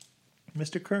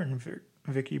 "Mr. Curtin,"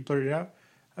 Vicki blurted out,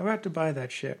 "I've got to buy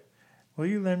that ship. Will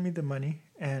you lend me the money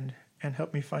and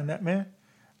help me find that man?"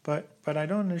 But I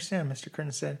don't understand," Mr.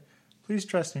 Curtin said. "Please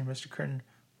trust me, Mr. Curtin.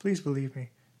 Please believe me.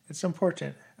 It's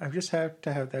important. I've just had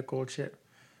to have that gold ship."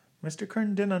 Mr.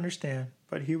 Curtin didn't understand,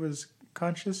 but he was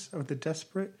conscious of the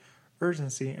desperate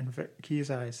urgency in Vicki's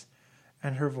eyes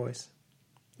and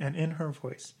in her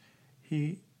voice.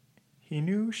 He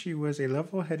knew she was a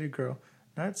level-headed girl,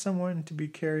 not someone to be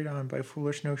carried on by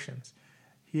foolish notions.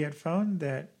 He had found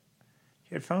that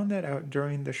out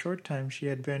during the short time she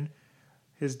had been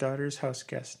his daughter's house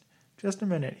guest. "Just a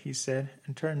minute," he said,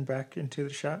 and turned back into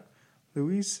the shop.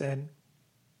 Louise,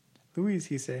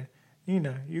 he said,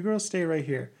 "Nina, you girls stay right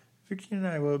here. Vicki and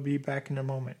I will be back in a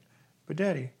moment." "But,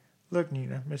 Daddy—" "Look,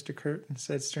 Nina," Mr. Curtin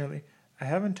said sternly, "I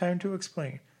haven't time to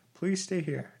explain. Please stay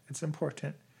here. It's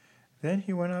important." Then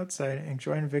he went outside and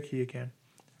joined Vicki again.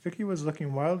 Vicki was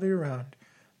looking wildly around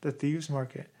the thieves'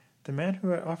 market. The man who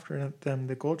had offered them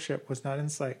the gold ship was not in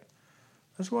sight.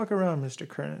 "Let's walk around," Mr.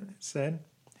 Curtin said.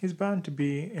 "He's bound to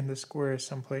be in the square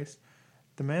someplace."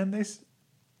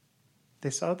 They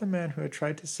saw the man who had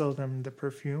tried to sell them the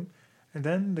perfume, and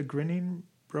then the grinning,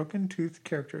 broken-toothed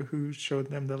character who showed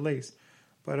them the lace.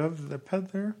 But of the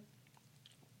peddler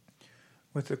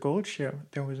with the gold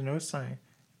ship there was no sign.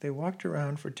 They walked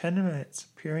around for 10 minutes,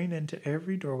 peering into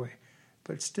every doorway,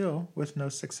 but still with no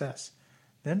success.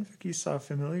 Then Vicki saw a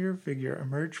familiar figure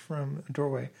emerge from a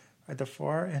doorway at the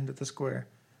far end of the square.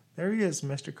 "There he is,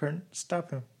 Mr. Curtin.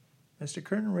 Stop him." Mr.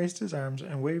 Curtin raised his arms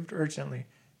and waved urgently.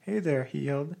 "Hey there," he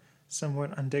yelled,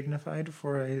 somewhat undignified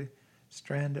for a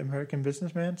Strand American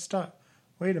businessman. "Stop.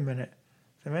 Wait a minute."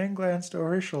 The man glanced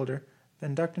over his shoulder,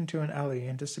 then ducked into an alley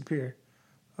and disappeared.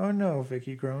 "Oh no,"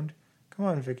 Vicki groaned. "Come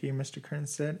on, Vicki," Mr. Curtin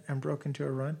said, and broke into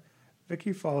a run.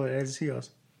 Vicki followed at his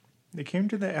heels. They came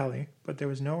to the alley, but there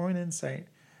was no one in sight.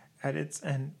 At its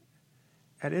end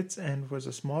was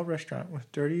a small restaurant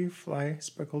with dirty,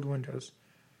 fly-speckled windows.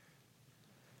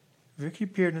 Vicki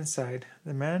peered inside.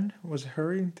 The man was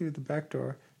hurrying through the back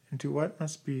door into what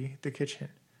must be the kitchen.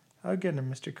 "I'll get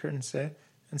him," Mr. Curtin said,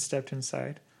 and stepped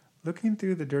inside. Looking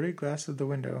through the dirty glass of the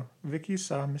window, Vicki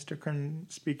saw Mr. Curtin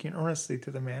speaking earnestly to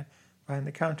the man behind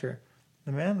the counter.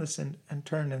 The man listened and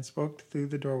turned and spoke through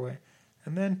the doorway,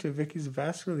 and then, to Vicki's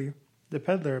vast relief, the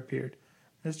peddler appeared.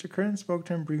 Mr. Curtin spoke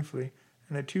to him briefly,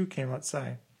 and the two came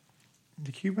outside.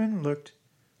 The Cuban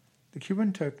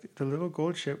took the little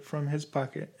gold ship from his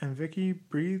pocket, and Vicki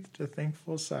breathed a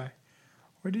thankful sigh.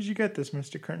 "Where did you get this?"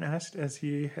 Mr. Curtin asked, as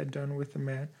he had done with the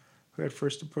man who had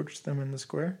first approached them in the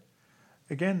square.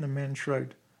 Again the man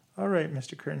shrugged. "All right,"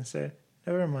 Mr. Curtin said.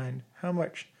 "Never mind. How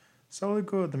much?" "Solid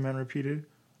gold," the man repeated.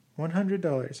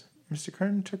 $100. Mr.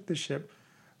 Curtin took the ship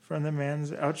from the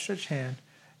man's outstretched hand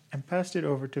and passed it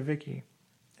over to Vicki.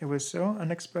 It was so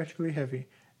unexpectedly heavy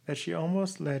that she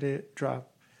almost let it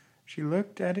drop. She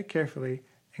looked at it carefully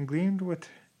and gleamed with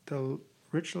the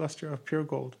rich luster of pure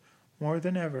gold. More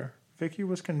than ever, Vicki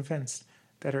was convinced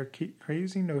that her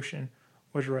crazy notion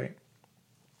was right.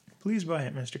 "Please buy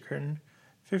it, Mr. Curtin."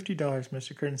 $50,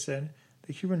 Mr. Curtin said.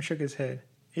 The Cuban shook his head.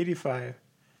 85.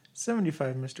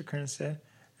 75, Mr. Curtin said.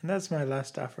 "And that's my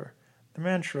last offer." The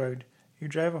man shrugged. "You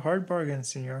drive a hard bargain,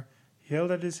 senor." He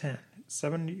held out his hand.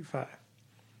 75.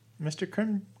 Mr.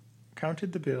 Curtin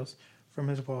counted the bills from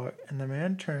his wallet, and the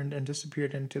man turned and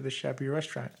disappeared into the shabby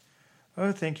restaurant.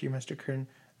 "Oh, thank you, Mr. Curtin.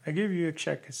 I'll give you a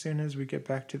check as soon as we get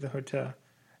back to the hotel."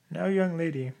 "Now, young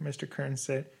lady," Mr. Curtin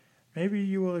said, "maybe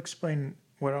you will explain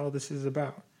what all this is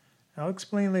about." "I'll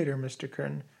explain later, Mr.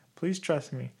 Curtin. Please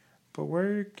trust me. But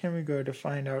where can we go to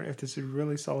find out if this is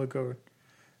really solid gold?"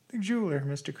 "The jeweler,"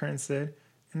 Mr. Curtin said,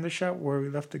 "in the shop where we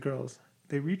left the girls."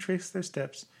 They retraced their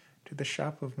steps to the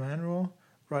shop of Manuel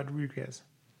Rodriguez.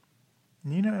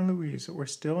 Nina and Louise were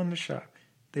still in the shop.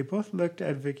 They both looked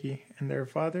at Vicki and their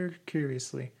father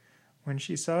curiously. When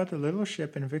she saw the little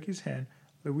ship in Vicki's hand,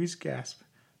 Louise gasped.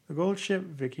 "The gold ship,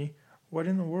 Vicki? What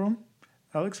in the world?"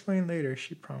 "I'll explain later,"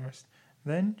 she promised.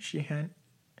 Then she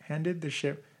handed the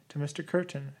ship to Mr.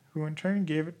 Curtin, who in turn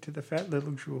gave it to the fat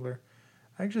little jeweler.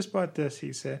 "I just bought this,"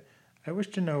 he said. "I wish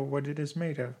to know what it is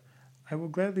made of. I will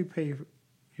gladly pay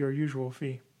your usual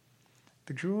fee."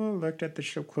 The jeweler looked at the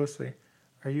ship closely.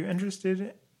 "Are you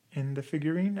interested in the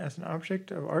figurine as an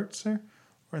object of art, sir,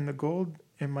 or in the gold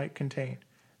it might contain?"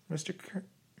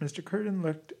 Mr. Curtin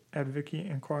looked at Vicki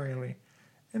inquiringly.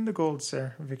 "In the gold,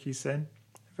 sir," Vicki said.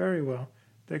 "Very well.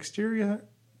 The exterior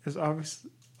is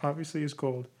obviously is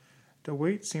gold. The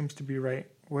weight seems to be right.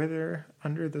 Whether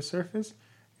under the surface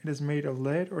it is made of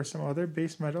lead or some other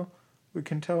base metal, we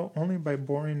can tell only by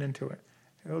boring into it.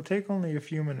 It will take only a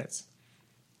few minutes."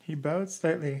 He bowed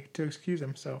slightly to excuse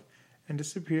himself and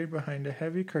disappeared behind a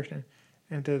heavy curtain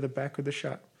into the back of the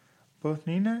shop. Both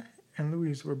Nina and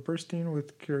Louise were bursting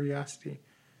with curiosity.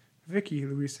 "Vicki,"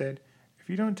 Louise said, if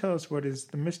you don't tell us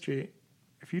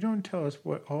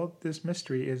what all this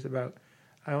mystery is about,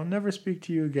 I will never speak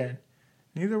to you again."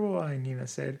 "Neither will I," Nina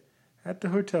said. "At the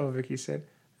hotel," Vicki said.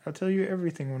 "I'll tell you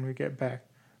everything when we get back,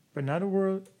 but not a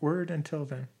word until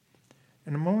then."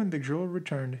 In a moment the jeweler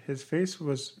returned. His face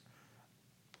was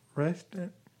wreathed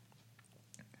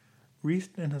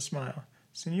in a smile.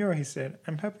 "Signor," he said,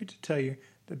 "I'm happy to tell you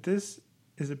that this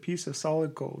is a piece of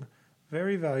solid gold,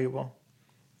 very valuable."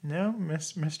 "Now,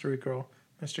 Miss Mystery Girl,"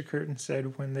 Mr. Curtin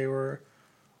said when they were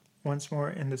once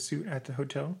more in the suite at the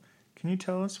hotel, "can you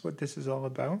tell us what this is all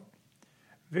about?"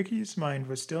 Vicki's mind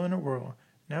was still in a whirl.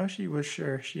 Now she was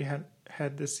sure she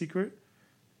had the secret.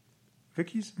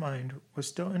 Vicki's mind was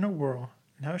still in a whirl.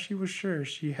 Now she was sure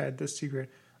she had the secret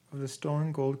of the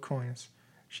stolen gold coins.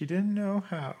 She didn't know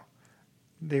how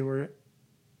they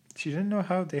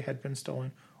had been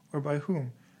stolen or by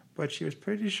whom, but she was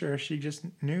pretty sure she just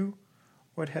knew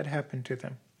what had happened to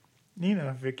them.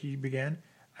 "Nina," Vicki began,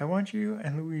 "I want you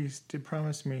and Louise to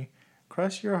promise me,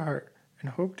 cross your heart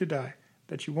and hope to die,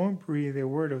 that you won't breathe a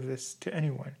word of this to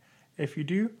anyone. If you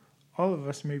do, all of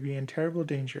us may be in terrible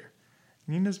danger."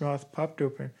 Nina's mouth popped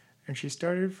open, and she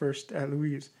started first at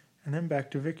Louise and then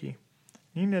back to Vicki.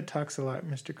 "Nina talks a lot,"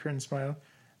 Mr. Curtin smiled.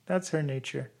 "That's her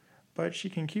nature. But she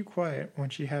can keep quiet when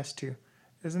she has to.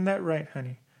 Isn't that right,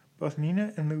 honey?" Both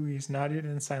Nina and Louise nodded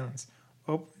in silent,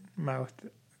 open-mouthed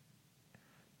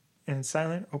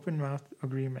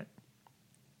agreement.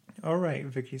 "All right,"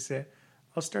 Vicki said.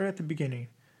 "I'll start at the beginning."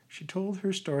 She told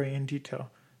her story in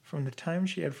detail, from the time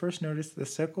she had first noticed the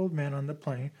sick old man on the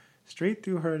plane, straight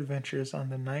through her adventures on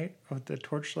the night of the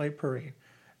torchlight parade,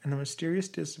 and the mysterious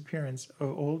disappearance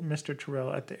of old Mr.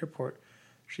 Tyrrell at the airport.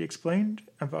 She explained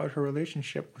about her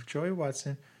relationship with Joy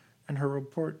Watson and her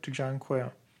report to John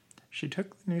Quayle. She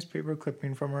took the newspaper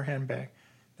clipping from her handbag.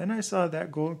 "Then I saw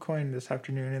that gold coin this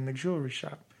afternoon in the jewelry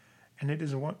shop, and it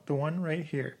is the one right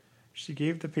here." She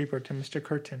gave the paper to Mr.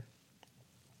 Curtin.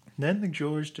 Then the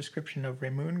jeweler's description of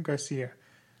Ramon Garcia.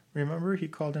 Remember, he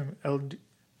called him El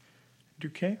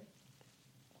Duque?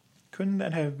 Couldn't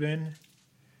have been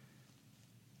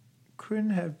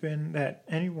that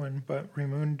anyone but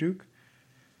Ramon Duque.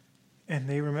 And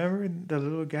they remembered the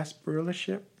little Gasparilla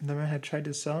ship the man had tried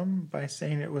to sell him by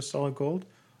saying it was solid gold.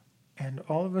 And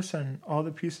all of a sudden, all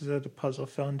the pieces of the puzzle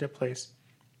fell into place.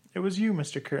 "It was you,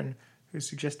 Mr. Curtin, who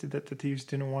suggested that the thieves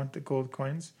didn't want the gold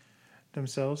coins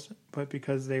themselves, but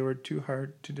because they were too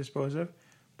hard to dispose of.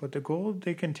 But the gold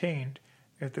they contained,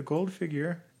 if the gold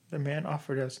figure the man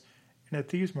offered us in a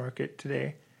thieves' market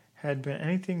today had been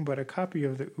anything but a copy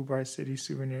of the Ubar City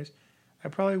souvenirs, I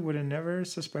probably would have never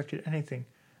suspected anything.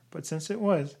 But since it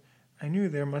was, I knew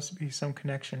there must be some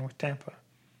connection with Tampa."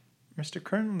 Mr.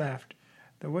 Curtin laughed.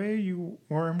 "The way you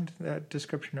wormed that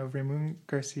description of Ramon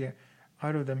Garcia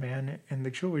out of the man in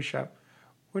the jewelry shop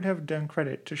would have done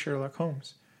credit to Sherlock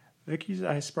Holmes." Vicki's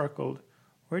eyes sparkled.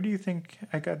 "Where do you think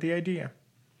I got the idea?"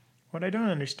 "What I don't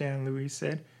understand," Louise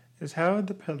said, "is how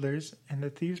the peddlers in the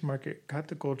thieves' market got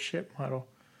the gold ship model.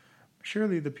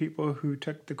 Surely the people who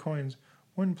took the coins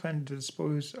wouldn't plan to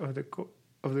dispose of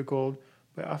the gold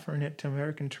by offering it to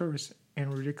American tourists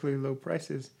in ridiculously low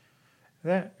prices.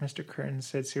 That," Mr. Curtin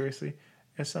said seriously,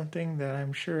 "is something that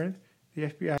I'm sure the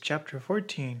FBI..." Chapter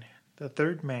 14. The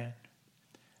Third Man.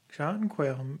 John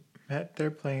Quayle met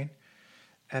their plane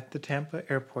at the Tampa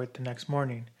airport the next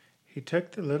morning. He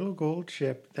took the little gold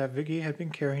ship that Vicki had been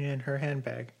carrying in her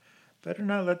handbag. "Better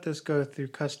not let this go through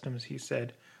customs," he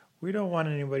said. "We don't want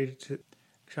anybody to..."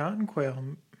 John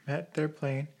Quayle met their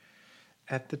plane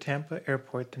at the Tampa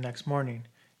airport the next morning.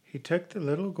 He took the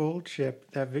little gold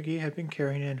ship that Vicki had been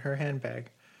carrying in her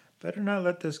handbag. "Better not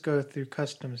let this go through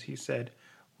customs," he said.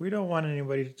 "We don't want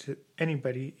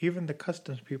anybody, even the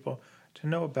customs people, to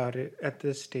know about it at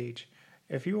this stage.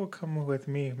 If you will come with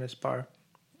me, Miss Barr,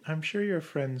 I'm sure your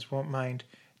friends won't mind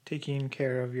taking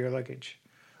care of your luggage."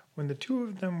 When the two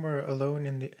of them were alone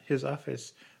in his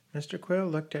office, Mr. Quayle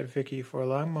looked at Vicki for a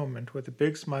long moment with a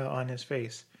big smile on his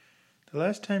face. "The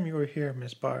last time you were here,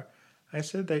 Miss Barr, I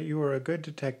said that you were a good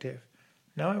detective.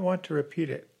 Now I want to repeat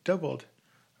it, doubled.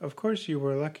 Of course you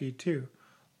were lucky, too,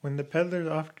 when the peddlers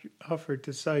offered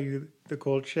to sell you the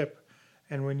gold ship,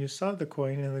 and when you saw the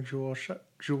coin in the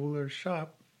jeweler's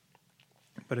shop.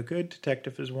 But a good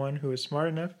detective is one who is smart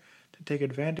enough to take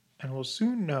advantage and will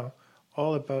soon know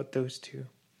all about those two."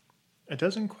 A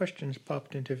dozen questions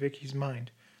popped into Vicki's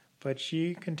mind, but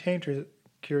she contained her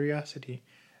curiosity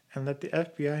and let the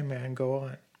FBI man go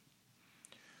on.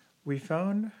 "We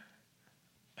found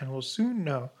and will soon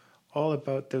know all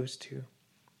about those two."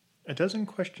 A dozen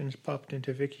questions popped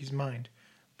into Vicki's mind,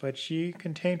 but she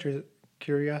contained her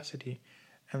curiosity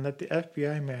and let the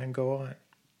FBI man go on.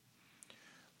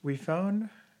 We found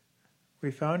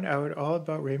out all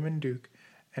about Raymond Duke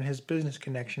and his business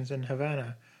connections in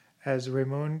Havana as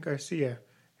Ramon Garcia,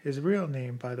 his real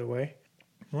name, by the way.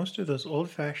 Most of those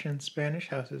old-fashioned Spanish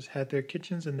houses had their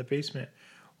kitchens in the basement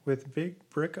with big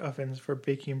brick ovens for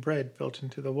baking bread built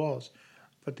into the walls,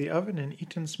 but the oven in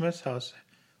Eaton Smith's house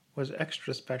was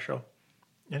extra special.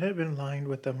 It had been lined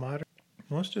with the modern.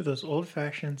 Most of those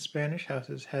old-fashioned Spanish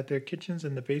houses had their kitchens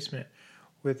in the basement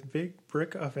with big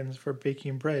brick ovens for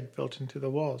baking bread built into the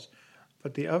walls,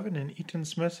 but the oven in Eaton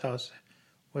Smith's house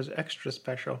was extra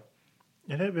special.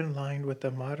 It had been lined with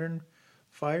a modern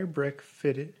fire brick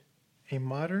fitted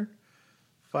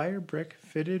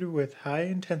with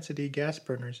high-intensity gas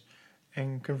burners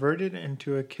and converted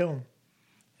into a kiln.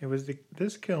 It was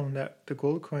this kiln that the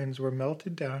gold coins were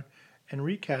melted down and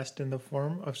recast in the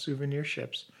form of souvenir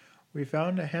ships. We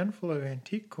found a handful of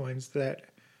antique coins that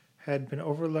had been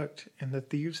overlooked in the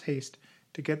thieves' haste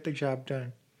to get the job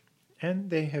done, and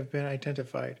they have been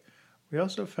identified. We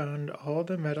also found all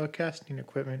the metal casting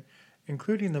equipment,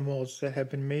 including the molds that had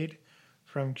been made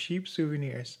from cheap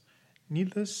souvenirs.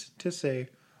 Needless to say,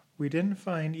 we didn't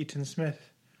find Eaton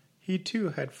Smith. He too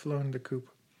had flown the coop.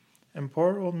 And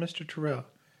poor old Mr. Terrell,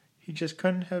 he just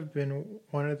couldn't have been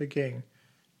one of the gang.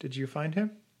 Did you find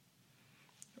him?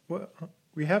 Well,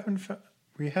 we haven't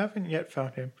yet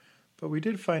found him, but we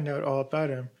did find out all about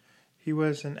him. He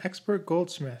was an expert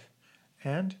goldsmith,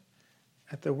 and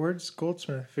at the words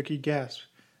goldsmith, Vicki gasped.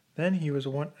 Then he was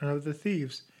one of the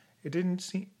thieves. It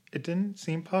didn't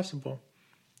seem possible.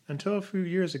 Until a few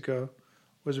years ago,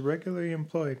 was regularly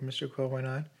employed, Mr. Quill went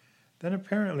on. Then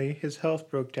apparently his health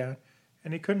broke down,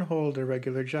 and he couldn't hold a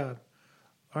regular job.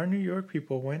 Our New York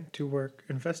people went to work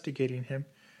investigating him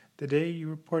the day you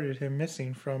reported him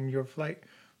missing from your flight,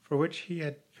 for which he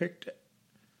had picked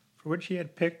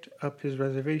up his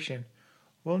reservation.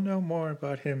 We'll know more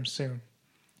about him soon.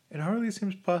 It hardly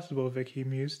seems possible, Vicki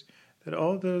mused, that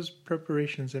all those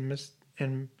preparations in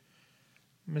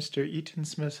Mr. Eaton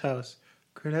Smith's house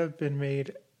could have been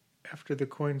made after the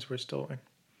coins were stolen.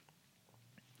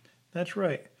 That's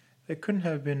right. They couldn't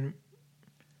have been.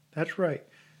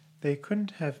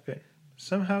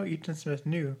 Somehow Eaton Smith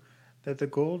knew that the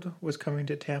gold was coming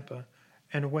to Tampa,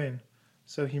 and when,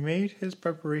 so he made his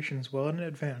preparations well in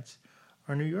advance.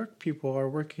 Our New York people are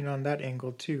working on that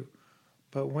angle too.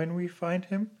 But when we find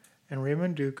him and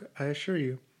Raymond Duke, I assure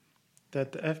you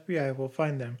that the FBI will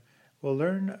find them. We'll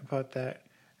learn about that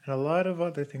and a lot of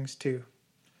other things too.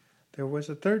 There was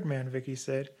a third man, Vicki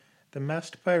said, the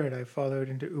masked pirate I followed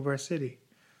into Ubar City.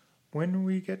 When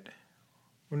we get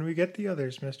the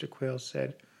others, Mr. Quayle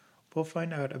said, we'll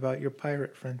find out about your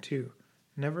pirate friend too.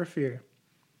 Never fear.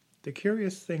 The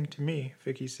curious thing to me,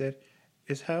 Vicki said,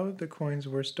 is how the coins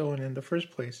were stolen in the first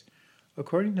place.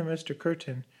 According to Mr.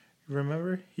 Curtin, you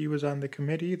remember he was on the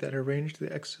committee that arranged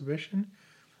the exhibition?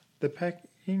 The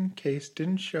packing case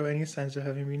didn't show any signs of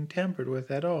having been tampered with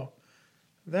at all.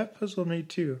 That puzzled me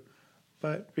too,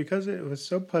 but because it was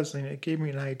so puzzling, it gave me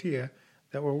an idea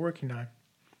that we're working on.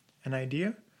 An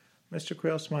idea? Mr.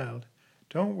 Quayle smiled.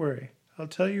 Don't worry, I'll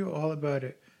tell you all about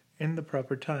it in the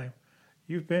proper time.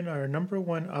 You've been our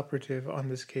 #1 operative on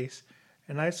this case,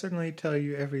 and I certainly tell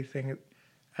you everything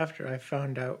after I've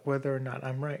found out whether or not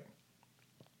I'm right.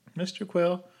 Mr.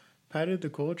 Quayle patted the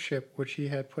gold ship which he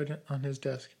had put on his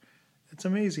desk. It's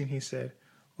amazing, he said,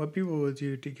 what people will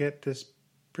do to get this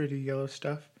pretty yellow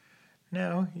stuff.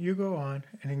 Now, you go on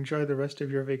and enjoy the rest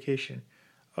of your vacation.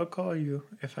 I'll call you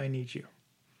if I need you.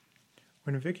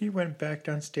 When Vicki went back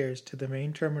downstairs to the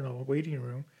main terminal waiting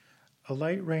room, a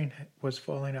light rain was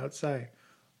falling outside,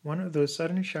 one of those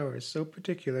sudden showers so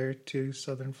particular to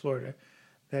southern Florida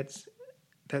that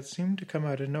seem to come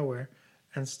out of nowhere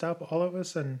and stop all of a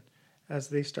sudden as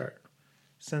they start.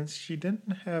 Since she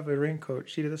didn't have a raincoat,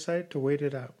 she decided to wait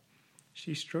it out.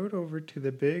 She strode over to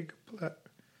the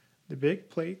the big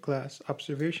plate glass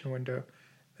observation window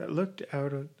that looked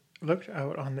out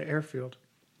on the airfield.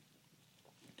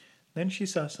 Then she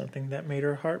saw something that made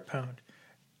her heart pound.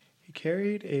 He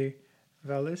carried a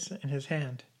valise in his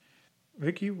hand.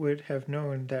 Vicki would have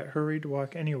known that hurried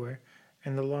walk anywhere,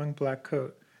 and the long black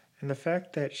coat, and the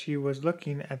fact that she was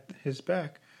looking at his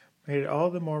back made it all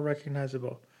the more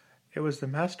recognizable. It was the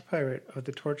masked pirate of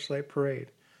the torchlight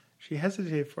parade. She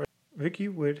hesitated for a second. Vicki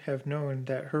would have known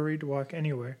that hurried walk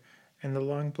anywhere, and the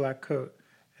long black coat,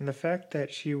 and the fact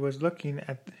that she was looking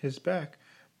at his back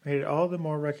made it all the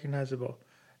more recognizable.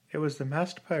 It was the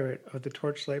masked pirate of the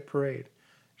torchlight parade.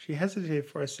 She hesitated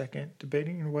for a second,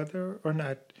 debating whether or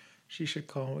not she should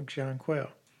call John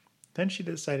Quayle. Then she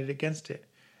decided against it.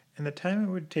 In the time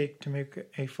it would take to make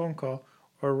a phone call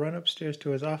or run upstairs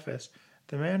to his office,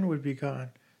 the man would be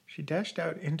gone. She dashed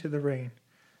out into the rain.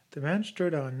 The man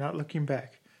strode on, not looking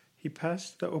back. He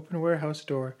passed the open warehouse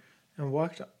door and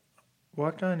walked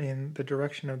on in the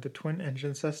direction of the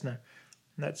twin-engine Cessna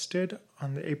that stood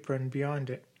on the apron beyond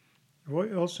it.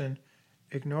 Roy Olson,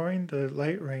 ignoring the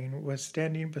light rain, was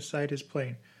standing beside his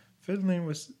plane, fiddling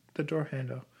with the door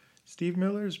handle. Steve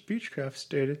Miller's Beechcraft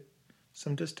stood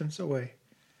some distance away.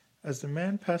 As the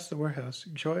man passed the warehouse,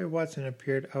 Joy Watson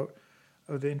appeared out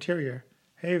of the interior.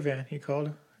 "Hey, Van," he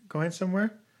called. "Going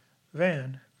somewhere?"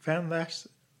 Van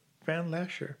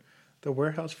Lasher, the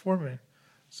warehouse foreman.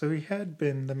 So he had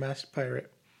been the masked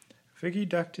pirate. Vicki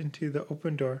ducked into the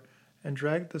open door and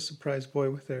dragged the surprised boy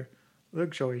with her.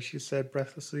 "Look, Joey," she said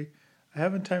breathlessly, "I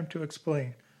haven't time to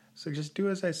explain, so just do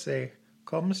as I say.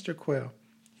 Call Mr. Quayle.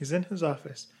 He's in his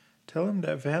office. Tell him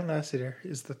that Van Lasseter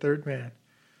is the third man.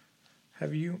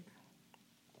 Have you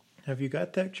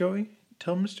got that, Joey?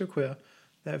 Tell Mr. Quayle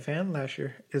that Van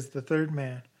Lasher is the third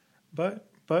man." But,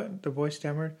 the boy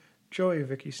stammered. "Joey,"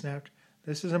 Vicki snapped,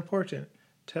 "this is important.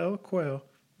 Tell Quayle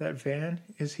that Van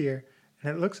is here,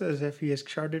 and it looks as if he has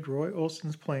chartered Roy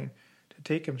Olson's plane to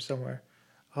take him somewhere.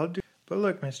 I'll do. But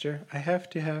look, mister, I have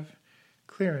to have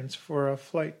clearance for a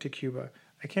flight to Cuba.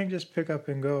 I can't just pick up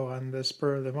and go on the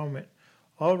spur of the moment."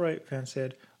 "All right," Van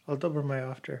said. "I'll double my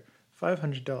offer.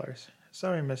 $500.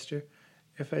 Sorry, mister,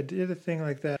 if I did a thing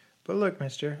like that. But look,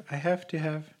 mister, I have to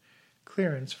have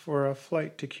clearance for a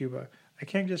flight to Cuba. I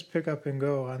can't just pick up and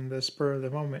go on the spur of the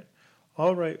moment."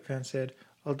 "All right," Van said.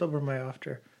 "I'll double my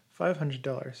offer.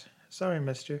 $500. Sorry,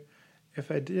 mister, if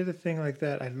I did a thing like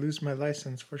that, I'd lose my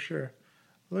license for sure."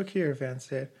 "Look here," Van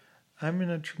said. "I'm in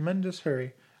a tremendous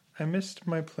hurry. I missed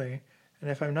my plane, and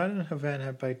if I'm not in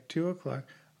Havana by 2 o'clock,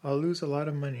 I'll lose a lot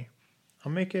of money.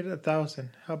 I'll make it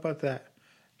 1,000. How about that?"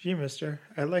 "Gee, mister,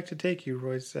 I'd like to take you,"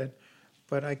 Roy said,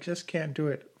 "but I just can't do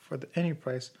it for any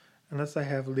price unless I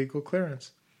have legal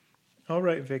clearance." All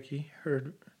right, Vicki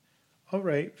heard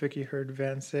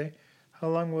Van say. "How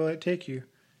long will it take you?"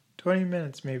 20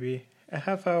 minutes, maybe. A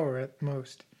half hour at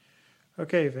most."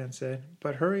 "Okay," Van said,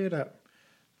 "but hurry it up."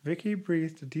 Vicki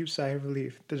breathed a deep sigh of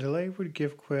relief. The delay would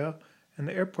give Quayle and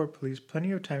the airport police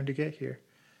plenty of time to get here.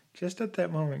 Just at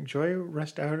that moment, Joy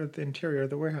rushed out of the interior of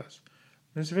the warehouse.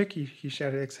 "Miss Vicki," he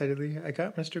shouted excitedly, "I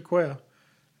got Mr. Quayle."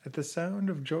 At the sound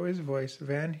of Joy's voice,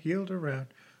 Van heeled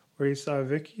around, where he saw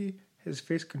Vicki, his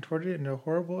face contorted in a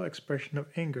horrible expression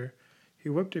of anger. He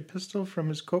whipped a pistol from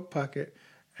his coat pocket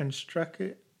and struck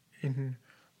it in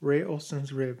Ray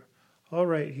Olson's rib. "All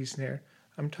right," he sneered.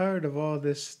 "I'm tired of all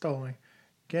this stalling.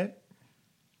 Get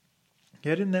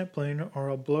in that plane, or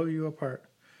I'll blow you apart."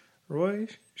 Roy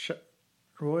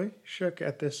shook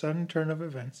at this sudden turn of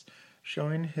events,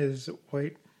 showing his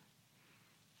white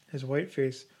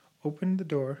face, opened the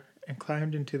door, and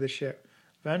climbed into the ship.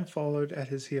 Van followed at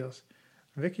his heels.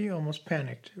 Vicki almost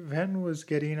panicked. Van was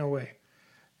getting away,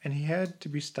 and he had to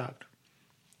be stopped.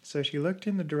 So she looked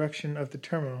in the direction of the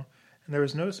terminal, and there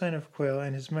was no sign of Quayle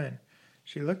and his men.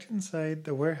 She looked inside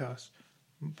the warehouse.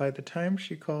 By the time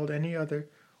she called any other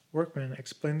workmen and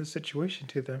explained the situation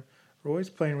to them, Roy's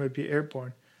plane would be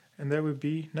airborne, and there would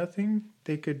be nothing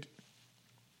they could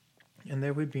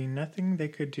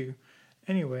do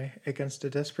anyway against a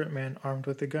desperate man armed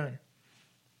with a gun.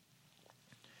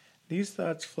 These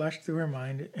thoughts flashed through her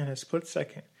mind in a split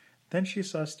second. Then she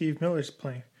saw Steve Miller's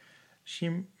plane.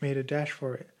 She made a dash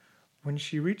for it. When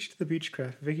she reached the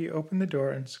Beechcraft, Vicki opened the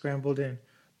door and scrambled in.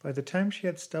 By the time she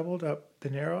had stumbled up the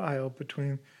narrow aisle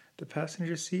between the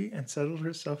passenger seat and settled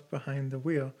herself behind the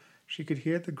wheel, she could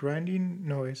hear the grinding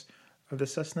noise of the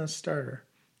Cessna's starter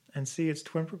and see its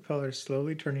twin propellers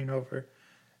slowly turning over.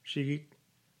 She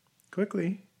flicked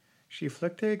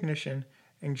the ignition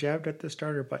and jabbed at the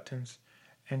starter buttons,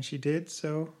 and as she did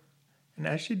so,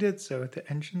 the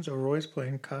engines of Roy's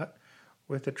plane caught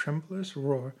with a tremulous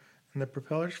roar, and the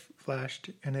propellers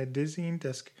flashed in a dizzying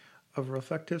disk of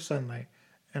reflective sunlight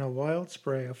and a wild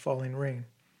spray of falling rain.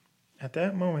 At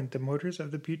that moment, the motors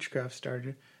of the Beechcraft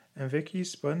started, and Vicki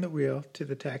spun the wheel to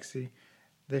taxi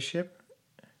the ship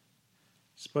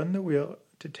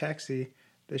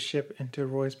into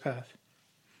Roy's path.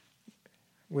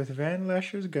 With Van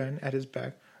Lasher's gun at his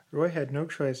back, Roy had no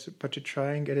choice but to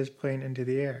try and get his plane into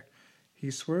the air.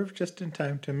 He swerved just in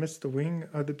time to miss the wing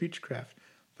of the Beechcraft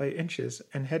by inches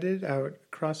and headed out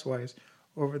crosswise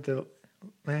over the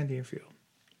landing field.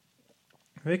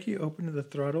 Vicki opened the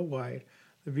throttle wide.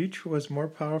 The Beech was a more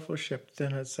powerful ship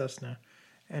than a Cessna,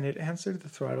 and it answered the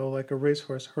throttle like a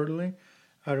racehorse hurtling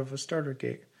out of a starter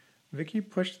gate. Vicki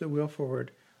pushed the wheel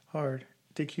forward hard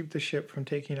to keep the ship from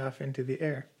taking off into the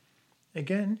air.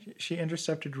 Again, she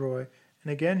intercepted Roy,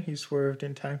 and again he swerved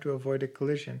in time to avoid a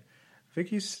collision.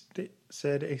 Vicki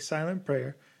said a silent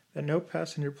prayer that no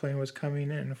passenger plane was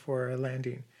coming in for a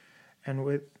landing, and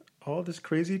with all this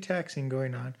crazy taxiing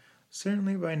going on,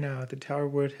 certainly by now the tower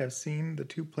would have seen the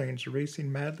two planes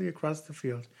racing madly across the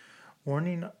field,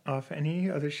 warning off any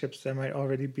other ships that might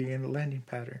already be in the landing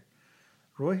pattern.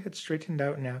 Roy had straightened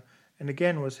out now, and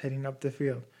again was heading up the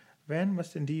field. Van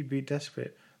must indeed be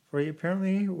desperate, for he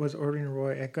apparently was ordering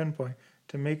Roy at gunpoint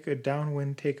to make a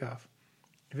downwind takeoff.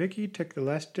 Vicki took a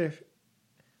last-ditch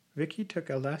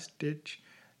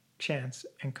chance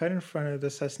and cut in front of the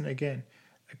Cessna again.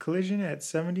 A collision at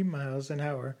 70 miles an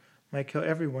hour might kill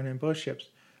everyone in both ships,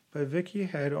 but Vicki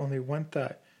had only one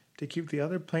thought, to keep the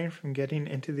other plane from getting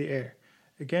into the air.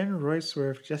 Again Roy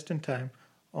swerved just in time,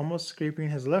 almost scraping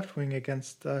his left wing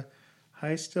against the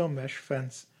high steel mesh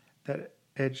fence that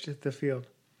edged the field.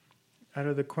 Out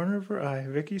of the corner of her eye,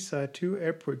 Vicki saw two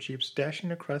airport jeeps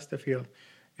dashing across the field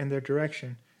in their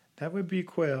direction. That would be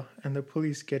Quayle and the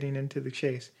police getting into the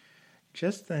chase.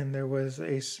 Just then there was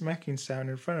a smacking sound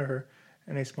in front of her,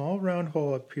 and a small round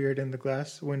hole appeared in the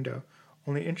glass window,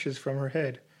 only inches from her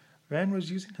head. Van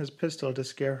was using his pistol to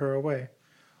scare her away.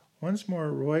 Once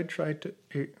more Roy tried to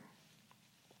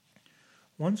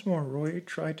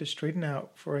straighten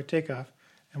out for a takeoff,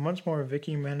 and once more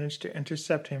Vicki managed to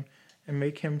intercept him and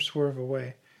make him swerve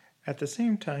away. At the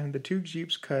same time, the two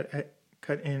jeeps cut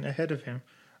in ahead of him.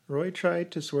 Roy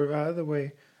tried to swerve out of the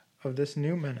way of this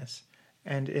new menace,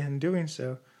 and in doing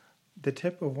so, the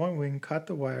tip of one wing caught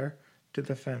the wire to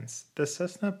the fence. The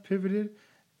Cessna pivoted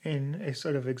in a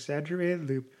sort of exaggerated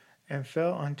loop and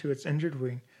fell onto its injured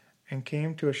wing and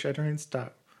came to a shuddering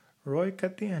stop. Roy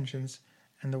cut the engines,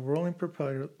 and the whirling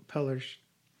propellers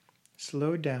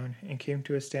slowed down and came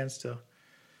to a standstill.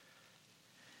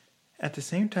 At the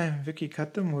same time, Vicki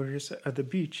cut the motors of the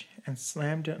Beech and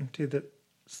slammed on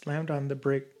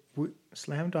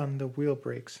the wheel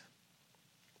brakes.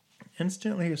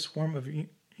 Instantly, a swarm of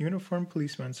uniformed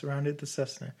policemen surrounded the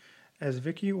Cessna. As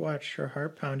Vicki watched, her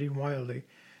heart pounding wildly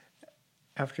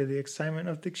after the excitement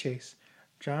of the chase,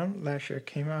 John Lasher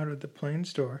came out of the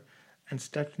plane's door and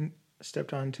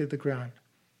stepped onto the ground,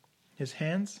 his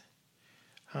hands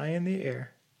high in the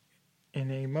air. In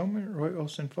a moment, Roy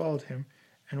Olsen followed him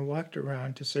and walked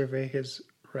around to survey his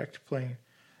wrecked plane.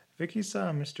 Vicki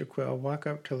saw Mr. Quayle walk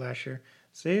up to Lasher,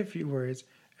 say a few words,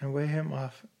 and weigh him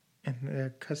off in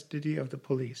the custody of the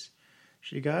police.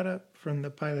 She got up from the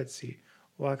pilot's seat,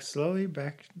 walked slowly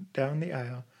back down the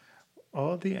aisle,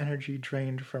 all the energy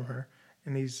drained from her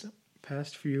in these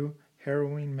past few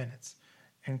harrowing minutes,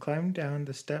 and climbed down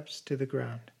the steps to the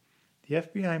ground. The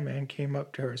FBI man came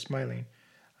up to her, smiling.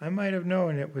 "I might have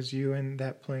known it was you in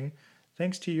that plane.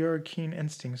 Thanks to your keen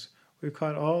instincts, we've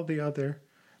caught all the other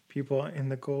people in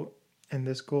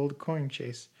this gold coin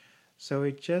chase, so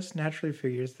it just naturally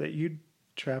figures that you'd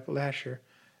trap Lasher.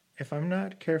 If I'm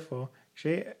not careful,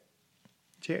 J.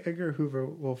 Edgar Hoover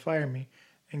will fire me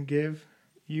and give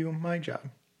you my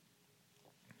job."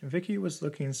 Vicki was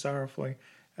looking sorrowfully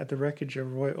at the wreckage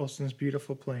of Roy Olsen's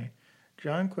beautiful plane.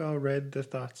 John Quayle read the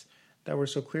thoughts that were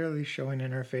so clearly showing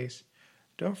in her face.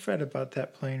 "Don't fret about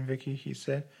that plane, Vicki," he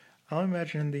said. "I'll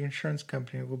imagine the insurance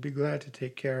company will be glad to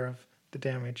take care of the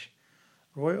damage."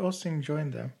 Roy Olsen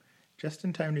joined them, just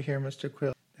in time to hear Mr.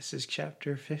 Quayle. This is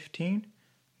Chapter 15,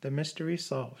 The Mystery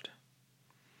Solved.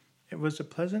 It was a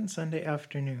pleasant Sunday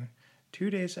afternoon, 2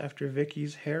 days after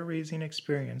Vicki's hair-raising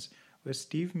experience with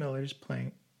Steve Miller's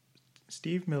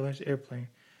airplane.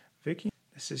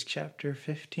 This is Chapter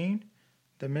 15,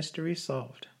 The Mystery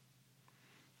Solved.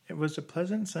 It was a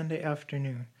pleasant Sunday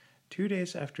afternoon, 2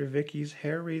 days after Vicki's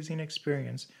hair-raising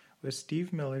experience with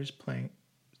Steve Miller's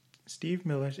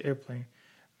airplane.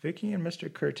 Vicki and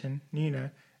Mr. Curtin,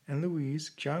 Nina and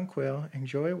Louise, John Quayle, and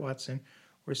Joey Watson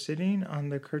were sitting on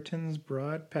the Curtin's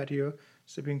broad patio,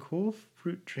 sipping cool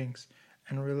fruit drinks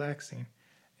and relaxing.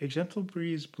 A gentle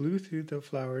breeze blew through the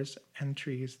flowers and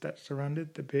trees that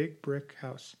surrounded the big brick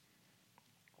house,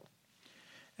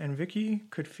 and Vicki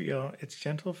could feel its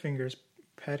gentle fingers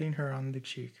patting her on the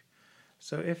cheek.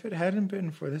 So if it hadn't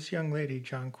been for this young lady,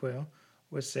 John Quayle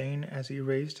was saying as he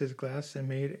raised his glass and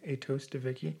made a toast to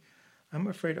Vicki, I'm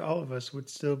afraid all of us would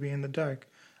still be in the dark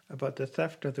about the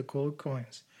theft of the gold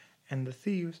coins, and the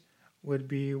thieves would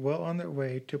be well on their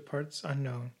way to parts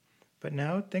unknown. But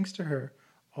now, thanks to her,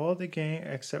 all the gang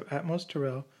except Atmos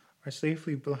Terrell are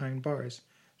safely behind bars.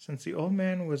 Since the old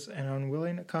man was an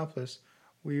unwilling accomplice,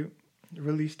 we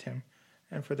released him,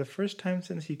 and for the first time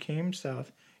since he came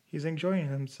south, he's enjoying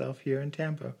himself here in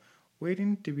Tampa,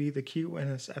 waiting to be the key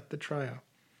witness at the trial.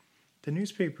 The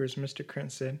newspapers, Mr.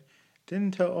 Krantz said,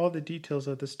 didn't tell all the details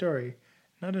of the story,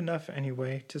 not enough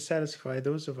anyway to satisfy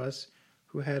those of us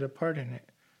who had a part in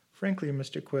it. Frankly,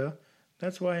 Mr. Quayle,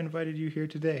 that's why I invited you here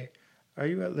today. Are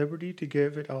you at liberty to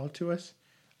give it all to us?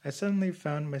 I suddenly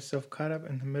found myself caught up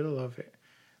in the middle of it.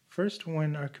 First,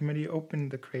 when our committee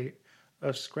opened the crate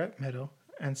of scrap metal,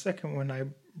 and second when I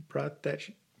brought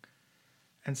that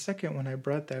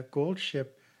gold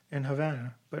ship in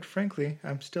Havana. But frankly,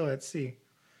 I'm still at sea.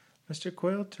 Mr.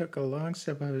 Quayle took a long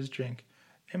sip of his drink.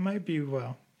 It might be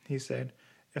well, he said,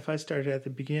 if I started at the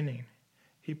beginning.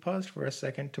 He paused for a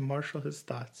second to marshal his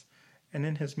thoughts, and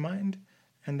in his mind,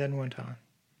 and then went on.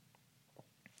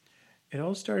 It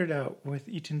all started out with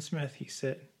Eaton Smith, he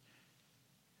said.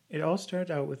 He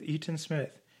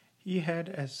had,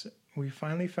 as we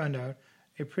finally found out,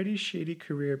 a pretty shady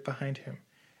career behind him.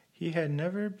 He had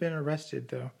never been arrested,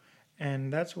 though,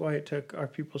 and that's why it took our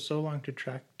people so long to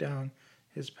track down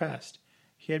his past.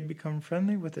 He had become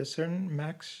friendly with a certain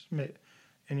Max Schmidt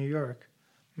in New York.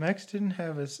 Max didn't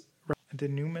have us at the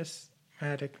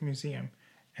Numismatic Museum,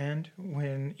 and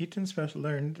when Eaton Smith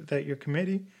learned that your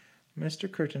committee,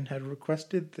 Mr. Curtin, had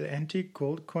requested the antique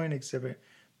gold coin exhibit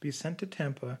be sent to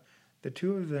Tampa, the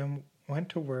two of them went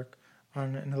to work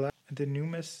on the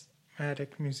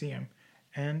Numismatic Museum.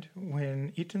 And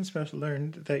when Eaton Smith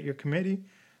learned that your committee,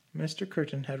 Mr.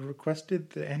 Curtin, had requested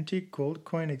the antique gold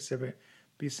coin exhibit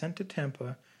be sent to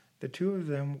Tampa, the two of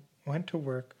them went to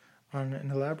work on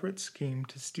an elaborate scheme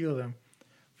to steal them.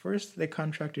 First, they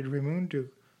contracted Raymond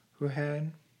Duke, who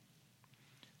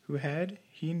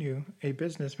he knew, a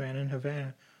businessman in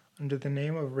Havana under the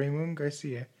name of Raymond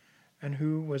Garcia, and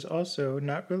who was also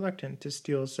not reluctant to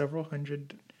steal several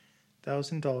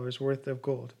 $100,000 worth of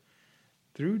gold.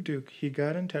 Through Duke, he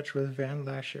got in touch with Van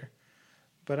Lasher.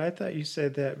 But I thought you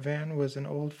said that Van was an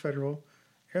old Federal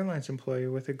Airlines employee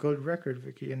with a good record,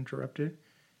 Vicki interrupted.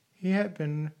 He had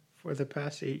been for the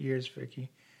past 8 years,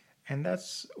 Vicki, and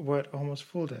that's what almost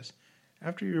fooled us.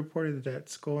 After you reported that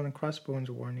skull and crossbones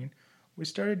warning, we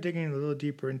started digging a little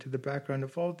deeper into the background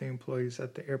of all the employees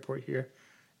at the airport here,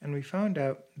 and we found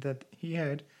out that he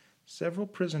had several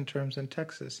prison terms in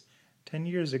Texas 10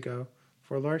 years ago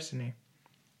for larceny.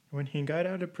 When he got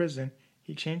out of prison,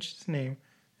 he changed his name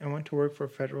and went to work for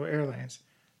Federal Airlines.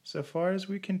 So far as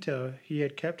we can tell, he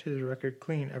had kept his record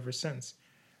clean ever since.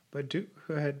 But Duke,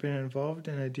 who had been involved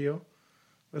in a deal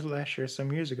with Lasher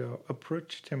some years ago,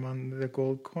 approached him on the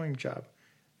gold coin job.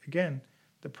 Again,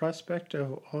 the prospect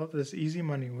of all this easy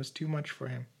money was too much for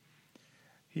him.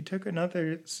 He took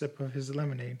another sip of his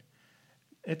lemonade.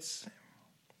 It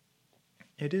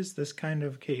is this kind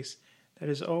of case that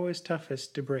is always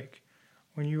toughest to break.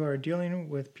 When you are dealing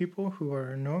with people who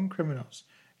are known criminals,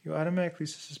 you automatically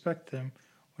suspect them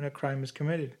when a crime is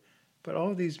committed. But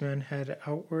all these men had an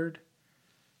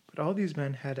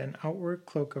outward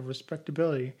cloak of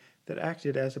respectability that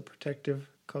acted as a protective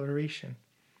coloration.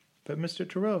 But Mr.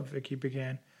 Terrell, Vicki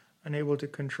began, unable to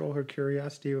control her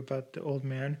curiosity about the old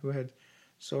man who had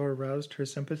so aroused her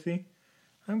sympathy.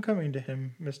 I'm coming to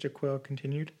him, Mr. Quayle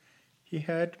continued. He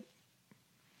had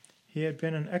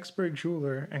been an expert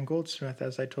jeweler and goldsmith,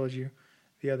 as I told you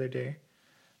the other day,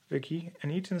 Vicki,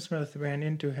 and Eaton Smith ran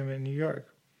into him in New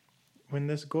York. When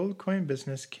this gold coin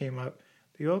business came up,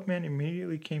 the old man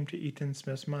immediately came to Eaton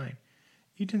Smith's mind.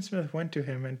 Eaton Smith went to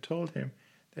him and told him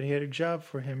that he had a job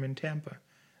for him in Tampa.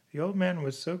 The old man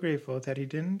was so grateful that he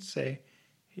didn't say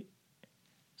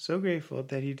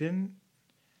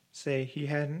he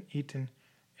hadn't eaten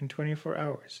in 24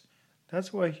 hours.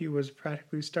 That's why he was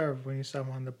practically starved when he saw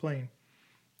him on the plane.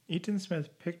 Eaton Smith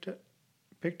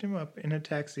picked him up in a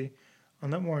taxi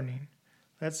on that morning,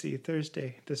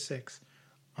 Thursday the 6th,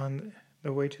 on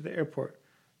the way to the airport.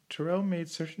 Terrell made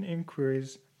certain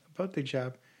inquiries about the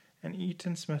job, and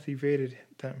Eaton Smith evaded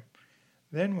them.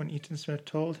 Then, when Eaton Smith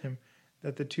told him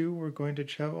that the two were going to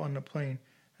travel on a plane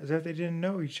as if they didn't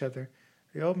know each other,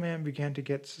 the old man began to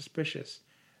get suspicious.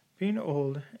 Being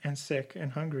old and sick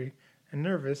and hungry and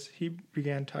nervous, he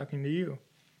began talking to you.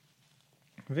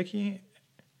 Vicki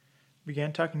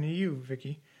began talking to you,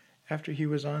 Vicki, after he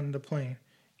was on the plane.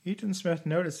 Eaton Smith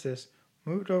noticed this,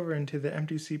 moved over into the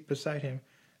empty seat beside him,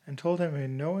 and told him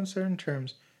in no uncertain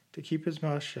terms to keep his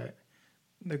mouth shut.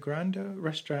 The Granda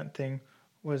restaurant thing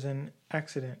was an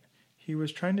accident. He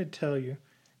was trying to tell you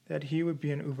that he would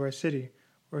be in Uvar City,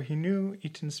 where he knew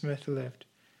Eaton Smith lived.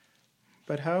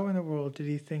 But how in the world did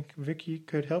he think Vicki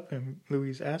could help him?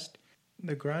 Louise asked.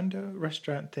 The Granda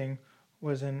restaurant thing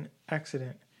was an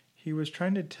accident. He was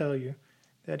trying to tell you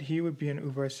that he would be in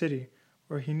Uvar City,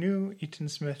 where he knew Eaton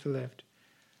Smith lived.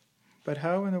 But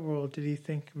how in the world did he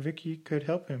think Vicki could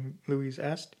help him? Louise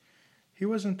asked. He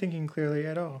wasn't thinking clearly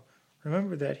at all.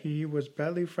 Remember that he was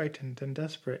badly frightened and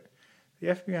desperate. The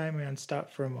FBI man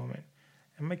stopped for a moment.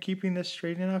 Am I keeping this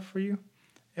straight enough for you?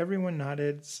 Everyone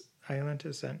nodded silent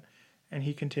assent, and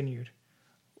he continued.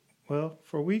 Well,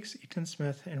 for weeks Eaton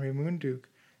Smith and Raymond Duke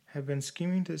had been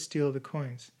scheming to steal the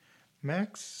coins.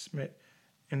 Max Smith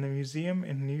in the museum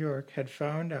in New York had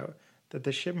found out that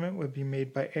the shipment would be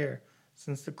made by air,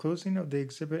 since the closing of the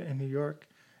exhibit in New York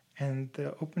and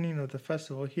the opening of the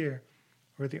festival here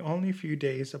were the only few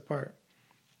days apart.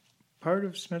 Part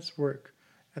of Smith's work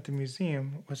at the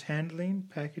museum was handling,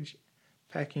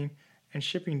 packing, and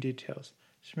shipping details.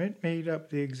 Smith made up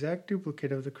the exact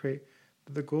duplicate of the crate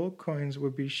that the gold coins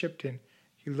would be shipped in.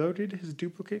 He loaded his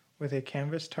duplicate with a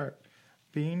canvas tarp.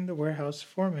 Being the warehouse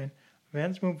foreman,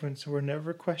 Van's movements were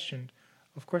never questioned.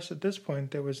 Of course, at this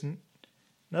point, there was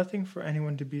nothing for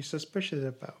anyone to be suspicious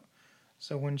about.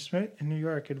 So when Smith in New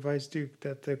York advised Duke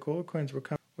that the gold coins were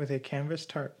coming with a canvas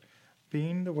tarp,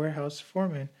 being the warehouse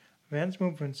foreman, Van's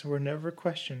movements were never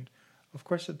questioned. Of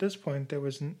course, at this point, there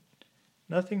was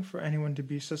nothing for anyone to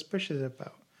be suspicious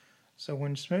about. So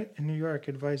when Smith in New York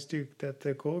advised Duke that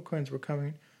the gold coins were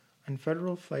coming on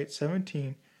Federal Flight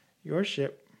 17, your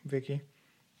ship, Vicki,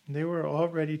 they were all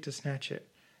ready to snatch it.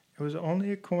 It was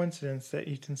only a coincidence that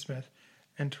Eaton Smith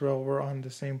and Terrell were on the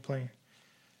same plane.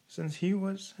 Since he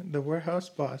was the warehouse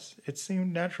boss, it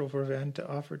seemed natural for Van to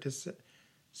offer to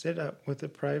sit up with a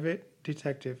private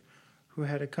detective who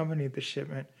had accompanied the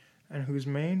shipment and whose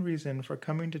main reason for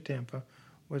coming to Tampa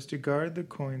was to guard the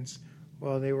coins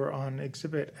while they were on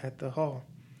exhibit at the hall.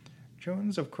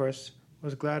 Jones, of course,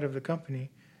 was glad of the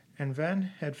company, and Van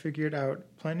had figured out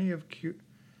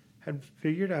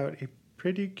a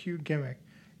pretty cute gimmick.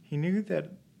 He knew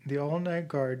that the all-night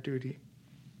guard duty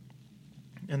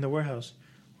in the warehouse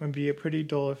would be a pretty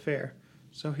dull affair,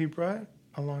 so he brought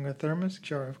along a thermos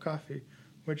jar of coffee,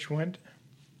 which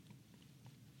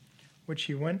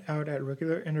he went out at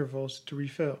regular intervals to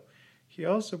refill. He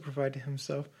also provided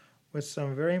himself with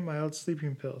some very mild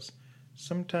sleeping pills.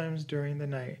 Sometimes during the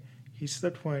night, he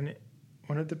slipped one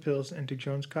of the pills into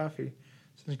Jones' coffee.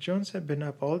 Since Jones had been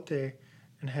up all day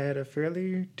and had a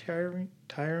fairly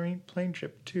tiring plane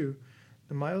trip too,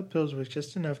 the mild pills was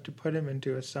just enough to put him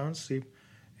into a sound sleep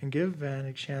and give Van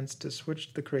a chance to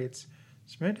switch the crates.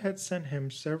 Smith had sent him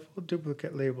several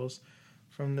duplicate labels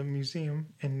from the museum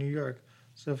in New York,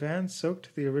 so Van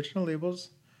soaked the original labels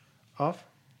off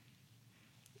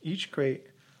each crate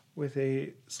with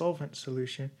a solvent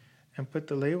solution and put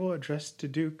the label addressed to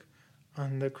Duke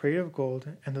on the crate of gold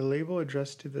and the label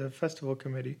addressed to the festival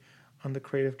committee on the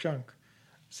crate of junk.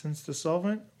 Since the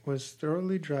solvent was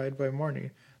thoroughly dried by morning,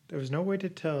 there was no way to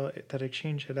tell that a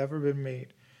change had ever been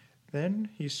made. Then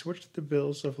he switched the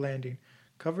bills of landing,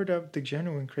 covered up the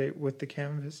genuine crate with the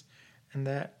canvas, and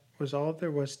that was all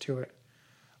there was to it.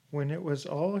 When it was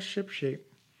all shipshape,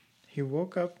 he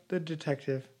woke the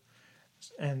detective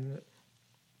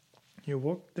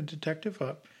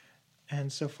up,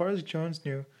 and so far as Jones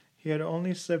knew, he had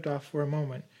only slipped off for a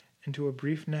moment into a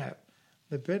brief nap.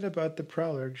 The bit about the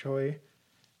prowler joy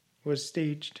was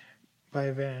staged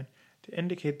by Van to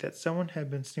indicate that someone had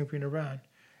been snooping around.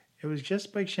 It was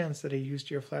just by chance that he used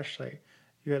your flashlight.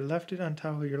 You had left it on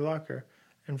top of your locker,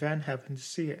 and Van happened to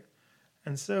see it.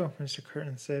 And so, Mr.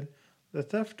 Curtin said, the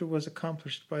theft was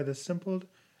accomplished by the simple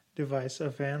device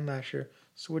of Van Lasher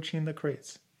switching the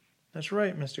crates. That's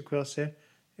right, Mr. Quill said.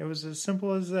 It was as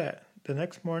simple as that. The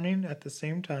next morning, at the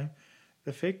same time,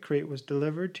 the fake crate was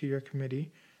delivered to your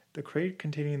committee. The crate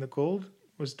containing the gold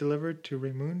was delivered to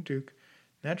Raymond Duke.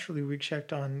 Naturally, we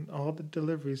checked on all the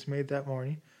deliveries made that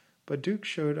morning, but Duke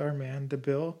showed our man the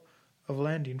bill of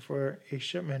landing for a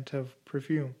shipment of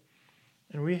perfume,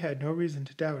 and we had no reason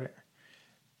to doubt it.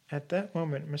 At that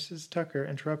moment, Mrs. Tucker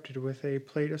interrupted with a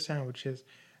plate of sandwiches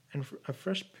and a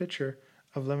fresh pitcher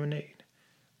of lemonade.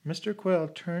 Mr. Quayle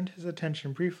turned his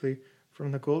attention briefly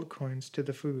from the gold coins to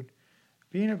the food.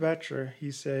 Being a bachelor,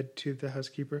 he said to the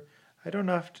housekeeper, I don't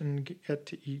often get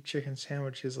to eat chicken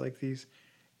sandwiches like these.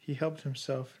 He helped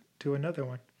himself to another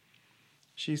one.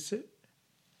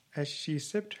 As she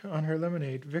sipped on her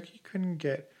lemonade, Vicki couldn't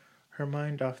get her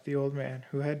mind off the old man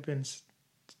who had been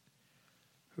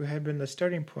the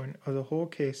starting point of the whole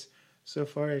case so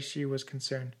far as she was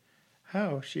concerned.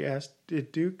 How, she asked,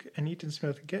 did Duke and Eaton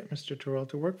Smith get Mr. Tyrrell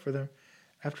to work for them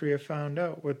after he had found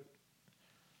out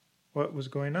what was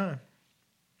going on?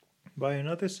 By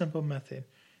another simple method,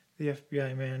 the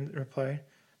FBI man replied.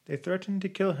 They threatened to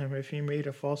kill him if he made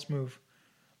a false move.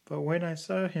 But when I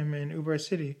saw him in Ubar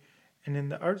City and in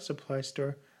the art supply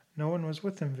store, no one was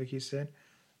with him, Vicki said.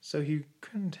 So he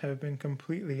couldn't have been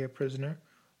completely a prisoner.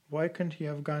 Why couldn't he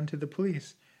have gone to the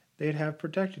police? They'd have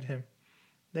protected him.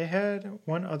 They had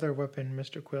one other weapon,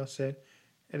 Mr. Quayle said.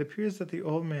 It appears that the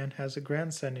old man has a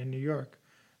grandson in New York.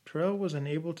 Tyrrell was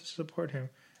unable to support him,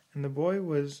 and the boy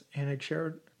was in a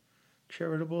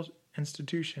charitable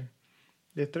institution.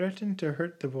 They threatened to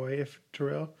hurt the boy if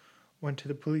Tyrrell went to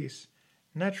the police.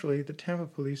 Naturally, the Tampa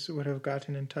police would have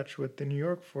gotten in touch with the New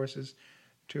York forces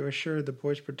to assure the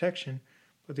boy's protection,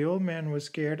 but the old man was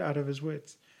scared out of his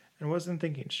wits and wasn't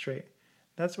thinking straight.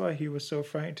 That's why he was so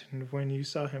frightened when you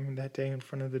saw him that day in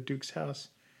front of the Duke's house.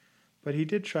 But he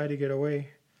did try to get away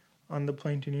on the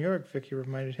plane to New York, Vicki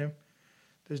reminded him.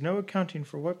 There's no accounting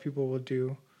for what people will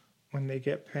do when they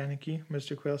get panicky,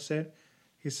 Mr. Quayle said.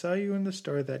 He saw you in the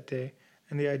store that day,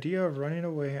 and the idea of running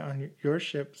away on your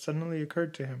ship suddenly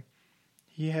occurred to him.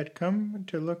 He had come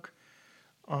to look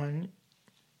on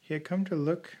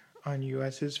you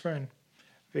as his friend,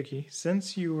 Vicki,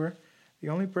 since you were the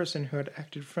only person who had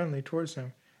acted friendly towards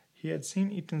him. He had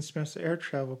seen Eaton Smith's air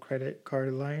travel credit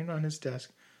card lying on his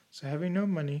desk, so having no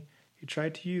money, he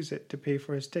tried to use it to pay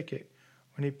for his ticket.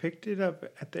 When he picked it up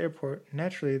at the airport,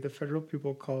 naturally the federal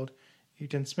people called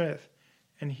Eaton Smith,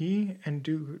 and he and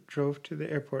Duke drove to the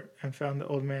airport and found the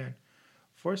old man,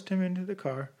 forced him into the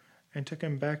car, and took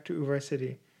him back to Uvar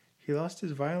City. He lost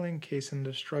his violin case in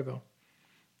the struggle.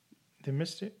 The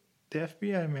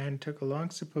FBI man took a long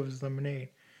sip of his lemonade.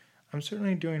 I'm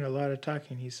certainly doing a lot of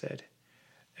talking, he said.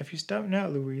 If you stop now,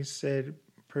 Louise said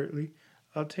pertly,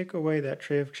 I'll take away that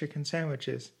tray of chicken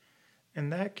sandwiches. In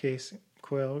that case,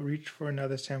 Quayle reached for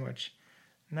another sandwich.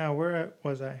 Now, where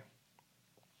was I?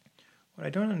 What I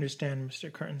don't understand,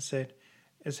 Mr. Curtin said,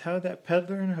 is how that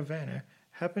peddler in Havana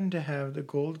happened to have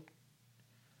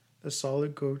the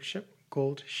solid gold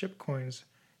ship coins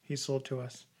he sold to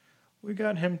us. We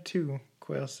got him too,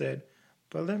 Quayle said,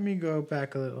 but let me go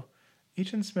back a little.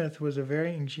 Eaton Smith had a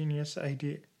very ingenious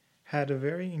idea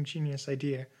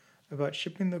about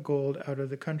shipping the gold out of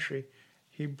the country.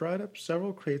 He brought up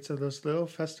several crates of those little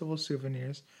festival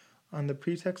souvenirs on the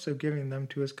pretext of giving them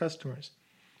to his customers.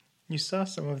 You saw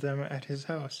some of them at his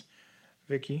house,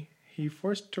 Vicki. He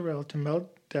forced Tyrrell to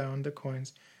melt down the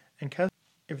coins and cast.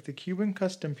 If the Cuban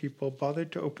custom people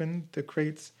bothered to open the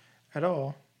crates at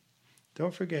all,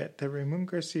 don't forget that Ramon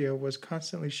Garcia was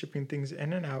constantly shipping things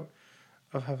in and out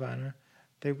of Havana.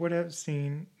 They would have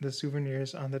seen the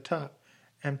souvenirs on the top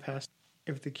and passed.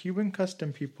 If the Cuban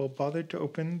custom people bothered to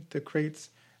open the crates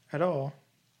at all,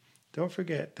 don't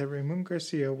forget that Ramon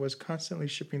Garcia was constantly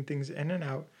shipping things in and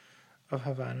out of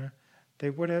Havana. They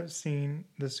would have seen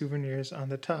the souvenirs on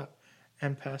the top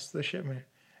and passed the shipment.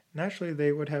 Naturally,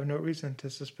 they would have no reason to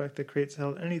suspect the crates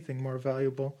held anything more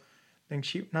valuable than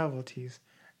cheap novelties,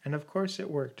 and of course it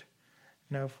worked.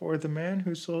 Now, for the man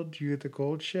who sold you the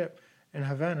gold ship in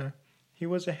Havana, he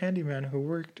was a handyman who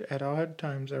worked at odd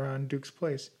times around Duke's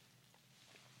place.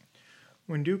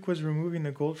 When Duke was removing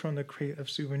the gold from the crate of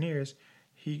souvenirs,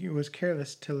 he was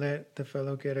careless to let the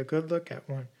fellow get a good look at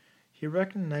one. He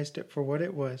recognized it for what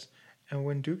it was, and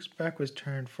when Duke's back was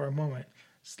turned for a moment,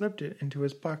 slipped it into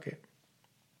his pocket.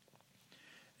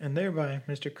 And thereby,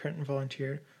 Mr. Curtin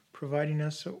volunteered, providing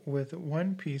us with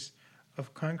one piece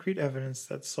of concrete evidence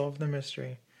that solved the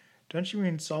mystery. Don't you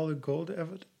mean solid gold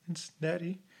evidence,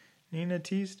 Daddy? Nina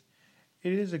teased.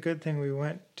 It is a good thing we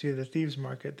went to the thieves'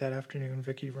 market that afternoon,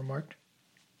 Vicki remarked.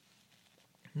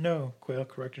 No, Quayle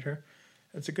corrected her.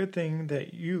 It's a good thing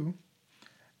that you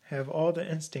have all the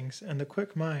instincts and the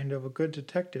quick mind of a good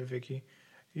detective, Vicki.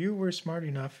 You were smart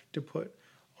enough to put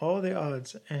all the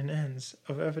odds and ends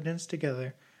of evidence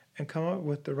together and come up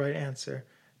with the right answer.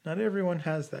 Not everyone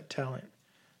has that talent.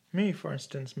 Me, for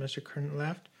instance, Mr. Curtin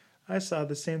laughed. I saw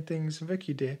the same things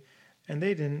Vicki did, and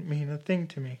they didn't mean a thing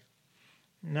to me.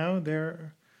 Now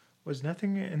there was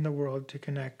nothing in the world to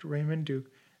connect Raymond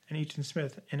Duke and Eaton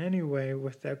Smith in any way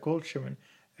with that gold shipment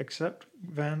except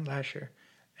Van Lasher,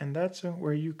 and that's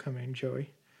where you come in,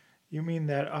 Joey. You mean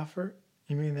that offer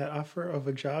of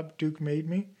a job Duke made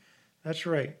me? That's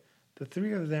right. The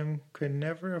three of them could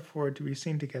never afford to be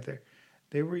seen together.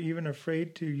 They were even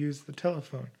afraid to use the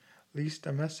telephone, lest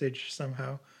a message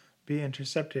somehow be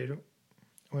intercepted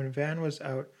when Van was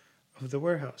out of the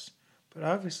warehouse. But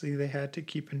obviously they had to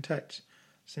keep in touch.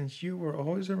 Since you were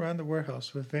always around the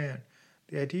warehouse with Van,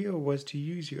 the idea was to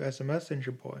use you as a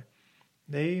messenger boy.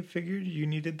 They figured you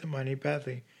needed the money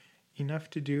badly, enough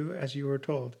to do as you were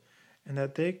told, and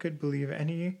that they could believe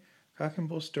any cock and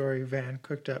bull story Van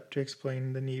cooked up to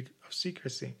explain the need of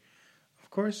secrecy.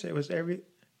 Of course,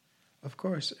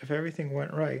 if everything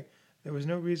went right, there was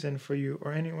no reason for you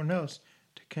or anyone else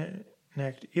to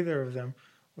connect either of them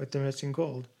with the missing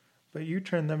gold. But you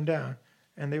turned them down,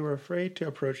 and they were afraid to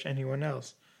approach anyone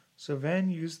else. So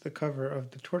Van used the cover of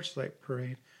the torchlight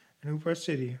parade in Ubar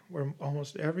City, where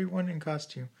almost everyone in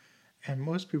costume and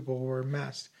most people were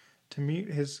masked, to meet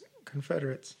his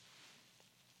Confederates.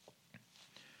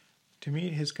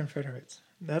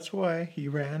 That's why he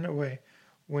ran away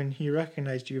when he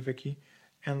recognized you, Vicki,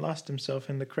 and lost himself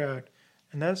in the crowd.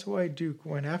 And that's why Duke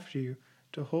went after you,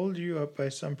 to hold you up by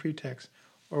some pretext,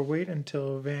 or wait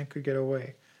until Van could get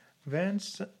away. Van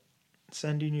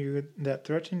sending you that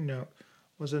threatening note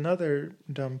was another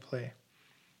dumb play.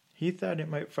 He thought it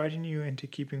might frighten you into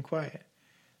keeping quiet.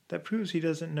 That proves he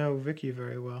doesn't know Vicki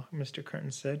very well, Mr.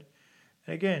 Curtin said.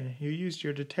 And again, you used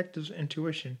your detective's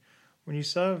intuition when you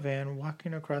saw Van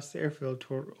walking across the airfield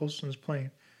toward Olson's plane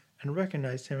and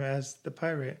recognized him as the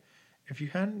pirate. If you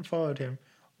hadn't followed him,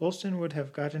 Olson would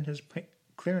have gotten his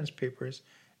clearance papers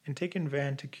and taken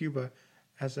Van to Cuba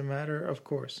as a matter of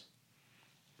course.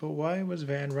 But why was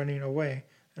Van running away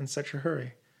in such a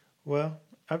hurry? Well,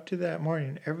 up to that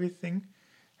morning, everything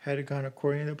had gone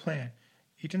according to plan.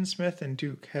 Eaton Smith and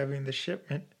Duke, having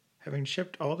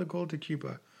shipped all the gold to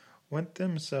Cuba, went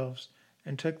themselves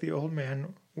and took the old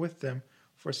man with them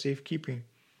for safekeeping.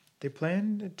 They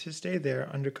planned to stay there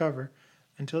under cover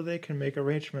until they could make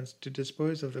arrangements to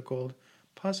dispose of the gold,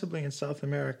 possibly in South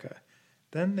America.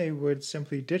 Then they would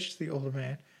simply ditch the old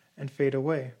man and fade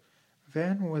away.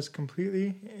 Van was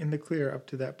completely in the clear up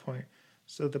to that point,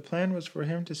 so the plan was for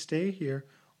him to stay here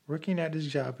working at his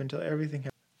job until everything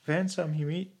happened. Van saw me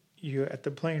meet you at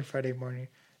the plane Friday morning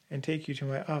and take you to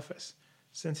my office.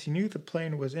 Since he knew the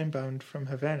plane was inbound from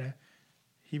Havana,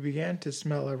 he began to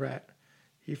smell a rat.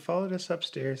 He followed us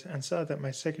upstairs and saw that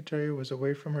my secretary was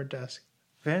away from her desk.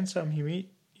 Van saw me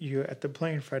meet you at the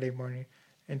plane Friday morning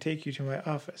and take you to my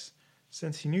office.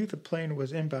 Since he knew the plane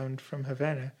was inbound from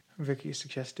Havana, Vicki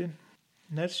suggested.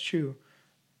 That's true,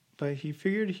 but he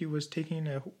figured he was taking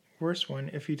a worse one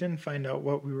if he didn't find out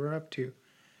what we were up to.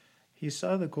 He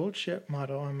saw the gold ship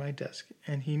model on my desk,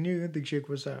 and he knew the jig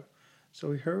was up,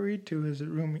 so he hurried to his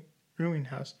rooming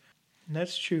house.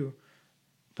 That's true,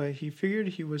 but he figured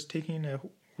he was taking a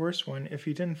worse one if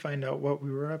he didn't find out what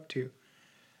we were up to.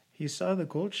 He saw the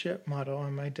gold ship model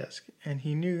on my desk, and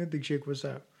he knew the jig was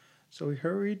up, so he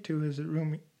hurried to his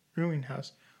rooming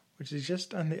house, which is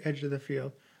just on the edge of the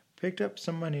field, picked up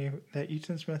some money that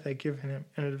Eaton Smith had given him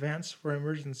in advance for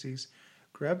emergencies,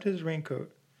 grabbed his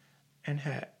raincoat and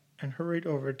hat, and hurried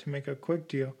over to make a quick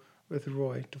deal with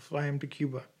Roy to fly him to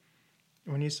Cuba.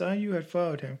 When he saw you had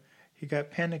followed him, he got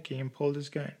panicky and pulled his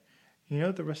gun. You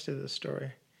know the rest of the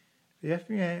story. The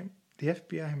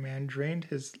FBI man drained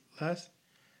the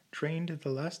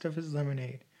last of his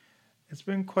lemonade. It's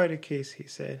been quite a case, he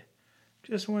said.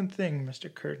 Just one thing,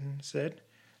 Mr. Curtin said.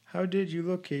 How did you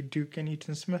locate Duke and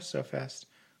Eaton Smith so fast?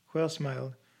 Quayle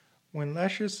smiled. When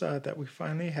Lasher saw that we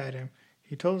finally had him,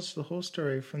 he told us the whole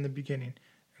story from the beginning,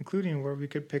 including where we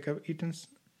could pick up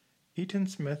Eaton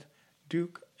Smith,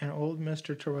 Duke, and old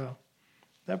Mr. Terrell.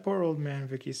 That poor old man,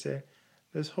 Vicki said.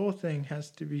 This whole thing has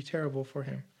to be terrible for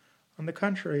him. On the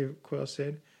contrary, Quayle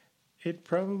said, it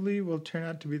probably will turn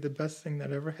out to be the best thing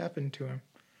that ever happened to him.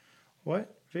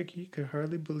 What? Vicki could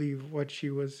hardly believe what she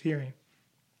was hearing.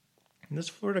 This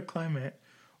Florida climate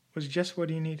was just what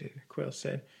he needed, Quayle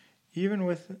said. Even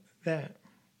with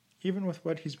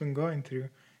what he's been going through,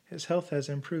 his health has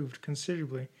improved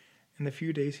considerably in the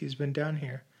few days he's been down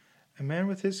here. A man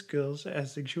with his skills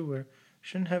as a jeweler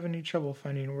shouldn't have any trouble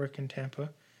finding work in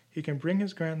Tampa. He can bring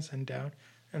his grandson down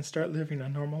and start living a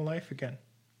normal life again.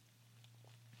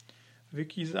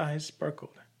 Vicki's eyes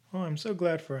sparkled. Oh, I'm so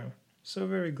glad for him. So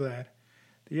very glad.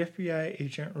 The FBI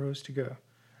agent rose to go.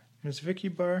 Miss Vicki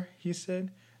Barr, he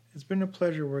said, it's been a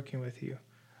pleasure working with you.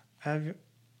 I've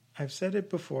said it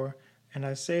before, and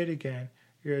I say it again.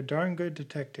 You're a darn good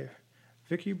detective.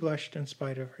 Vicki blushed in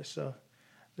spite of herself.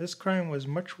 This crime was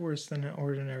much worse than an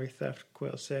ordinary theft,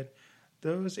 Quayle said.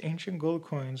 Those ancient gold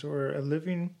coins were a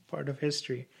living part of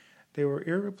history. They were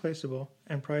irreplaceable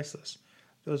and priceless.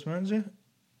 Those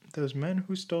men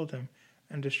who stole them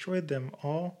and destroyed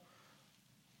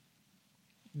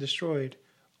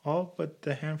all but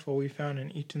the handful we found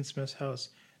in Eaton Smith's house,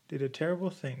 did a terrible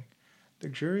thing. The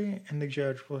jury and the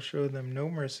judge will show them no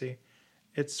mercy.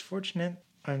 It's fortunate.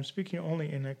 I'm speaking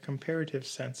only in a comparative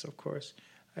sense, of course.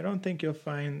 I don't think you'll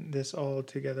find this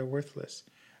altogether worthless,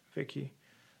 Vicki.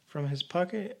 From his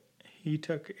pocket he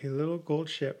took a little gold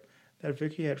ship that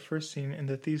Vicki had first seen in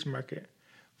the thieves' market.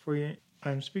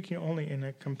 I'm speaking only in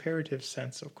a comparative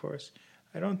sense, of course.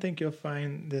 I don't think you'll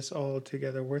find this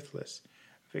altogether worthless,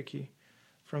 Vicki.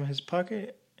 From his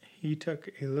pocket he took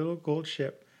a little gold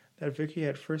ship that Vicki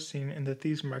had first seen in the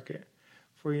thieves' market.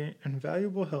 For your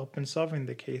invaluable help in solving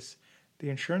the case, the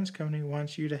insurance company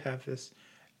wants you to have this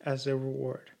as a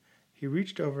reward. He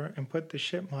reached over and put the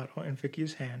ship model in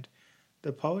Vicki's hand.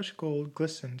 The polished gold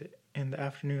glistened in the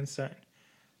afternoon sun.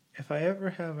 If I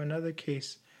ever have another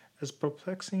case as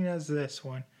perplexing as this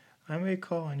one, I may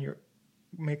call on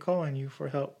you for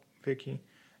help, Vicki.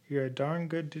 You're a darn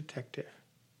good detective.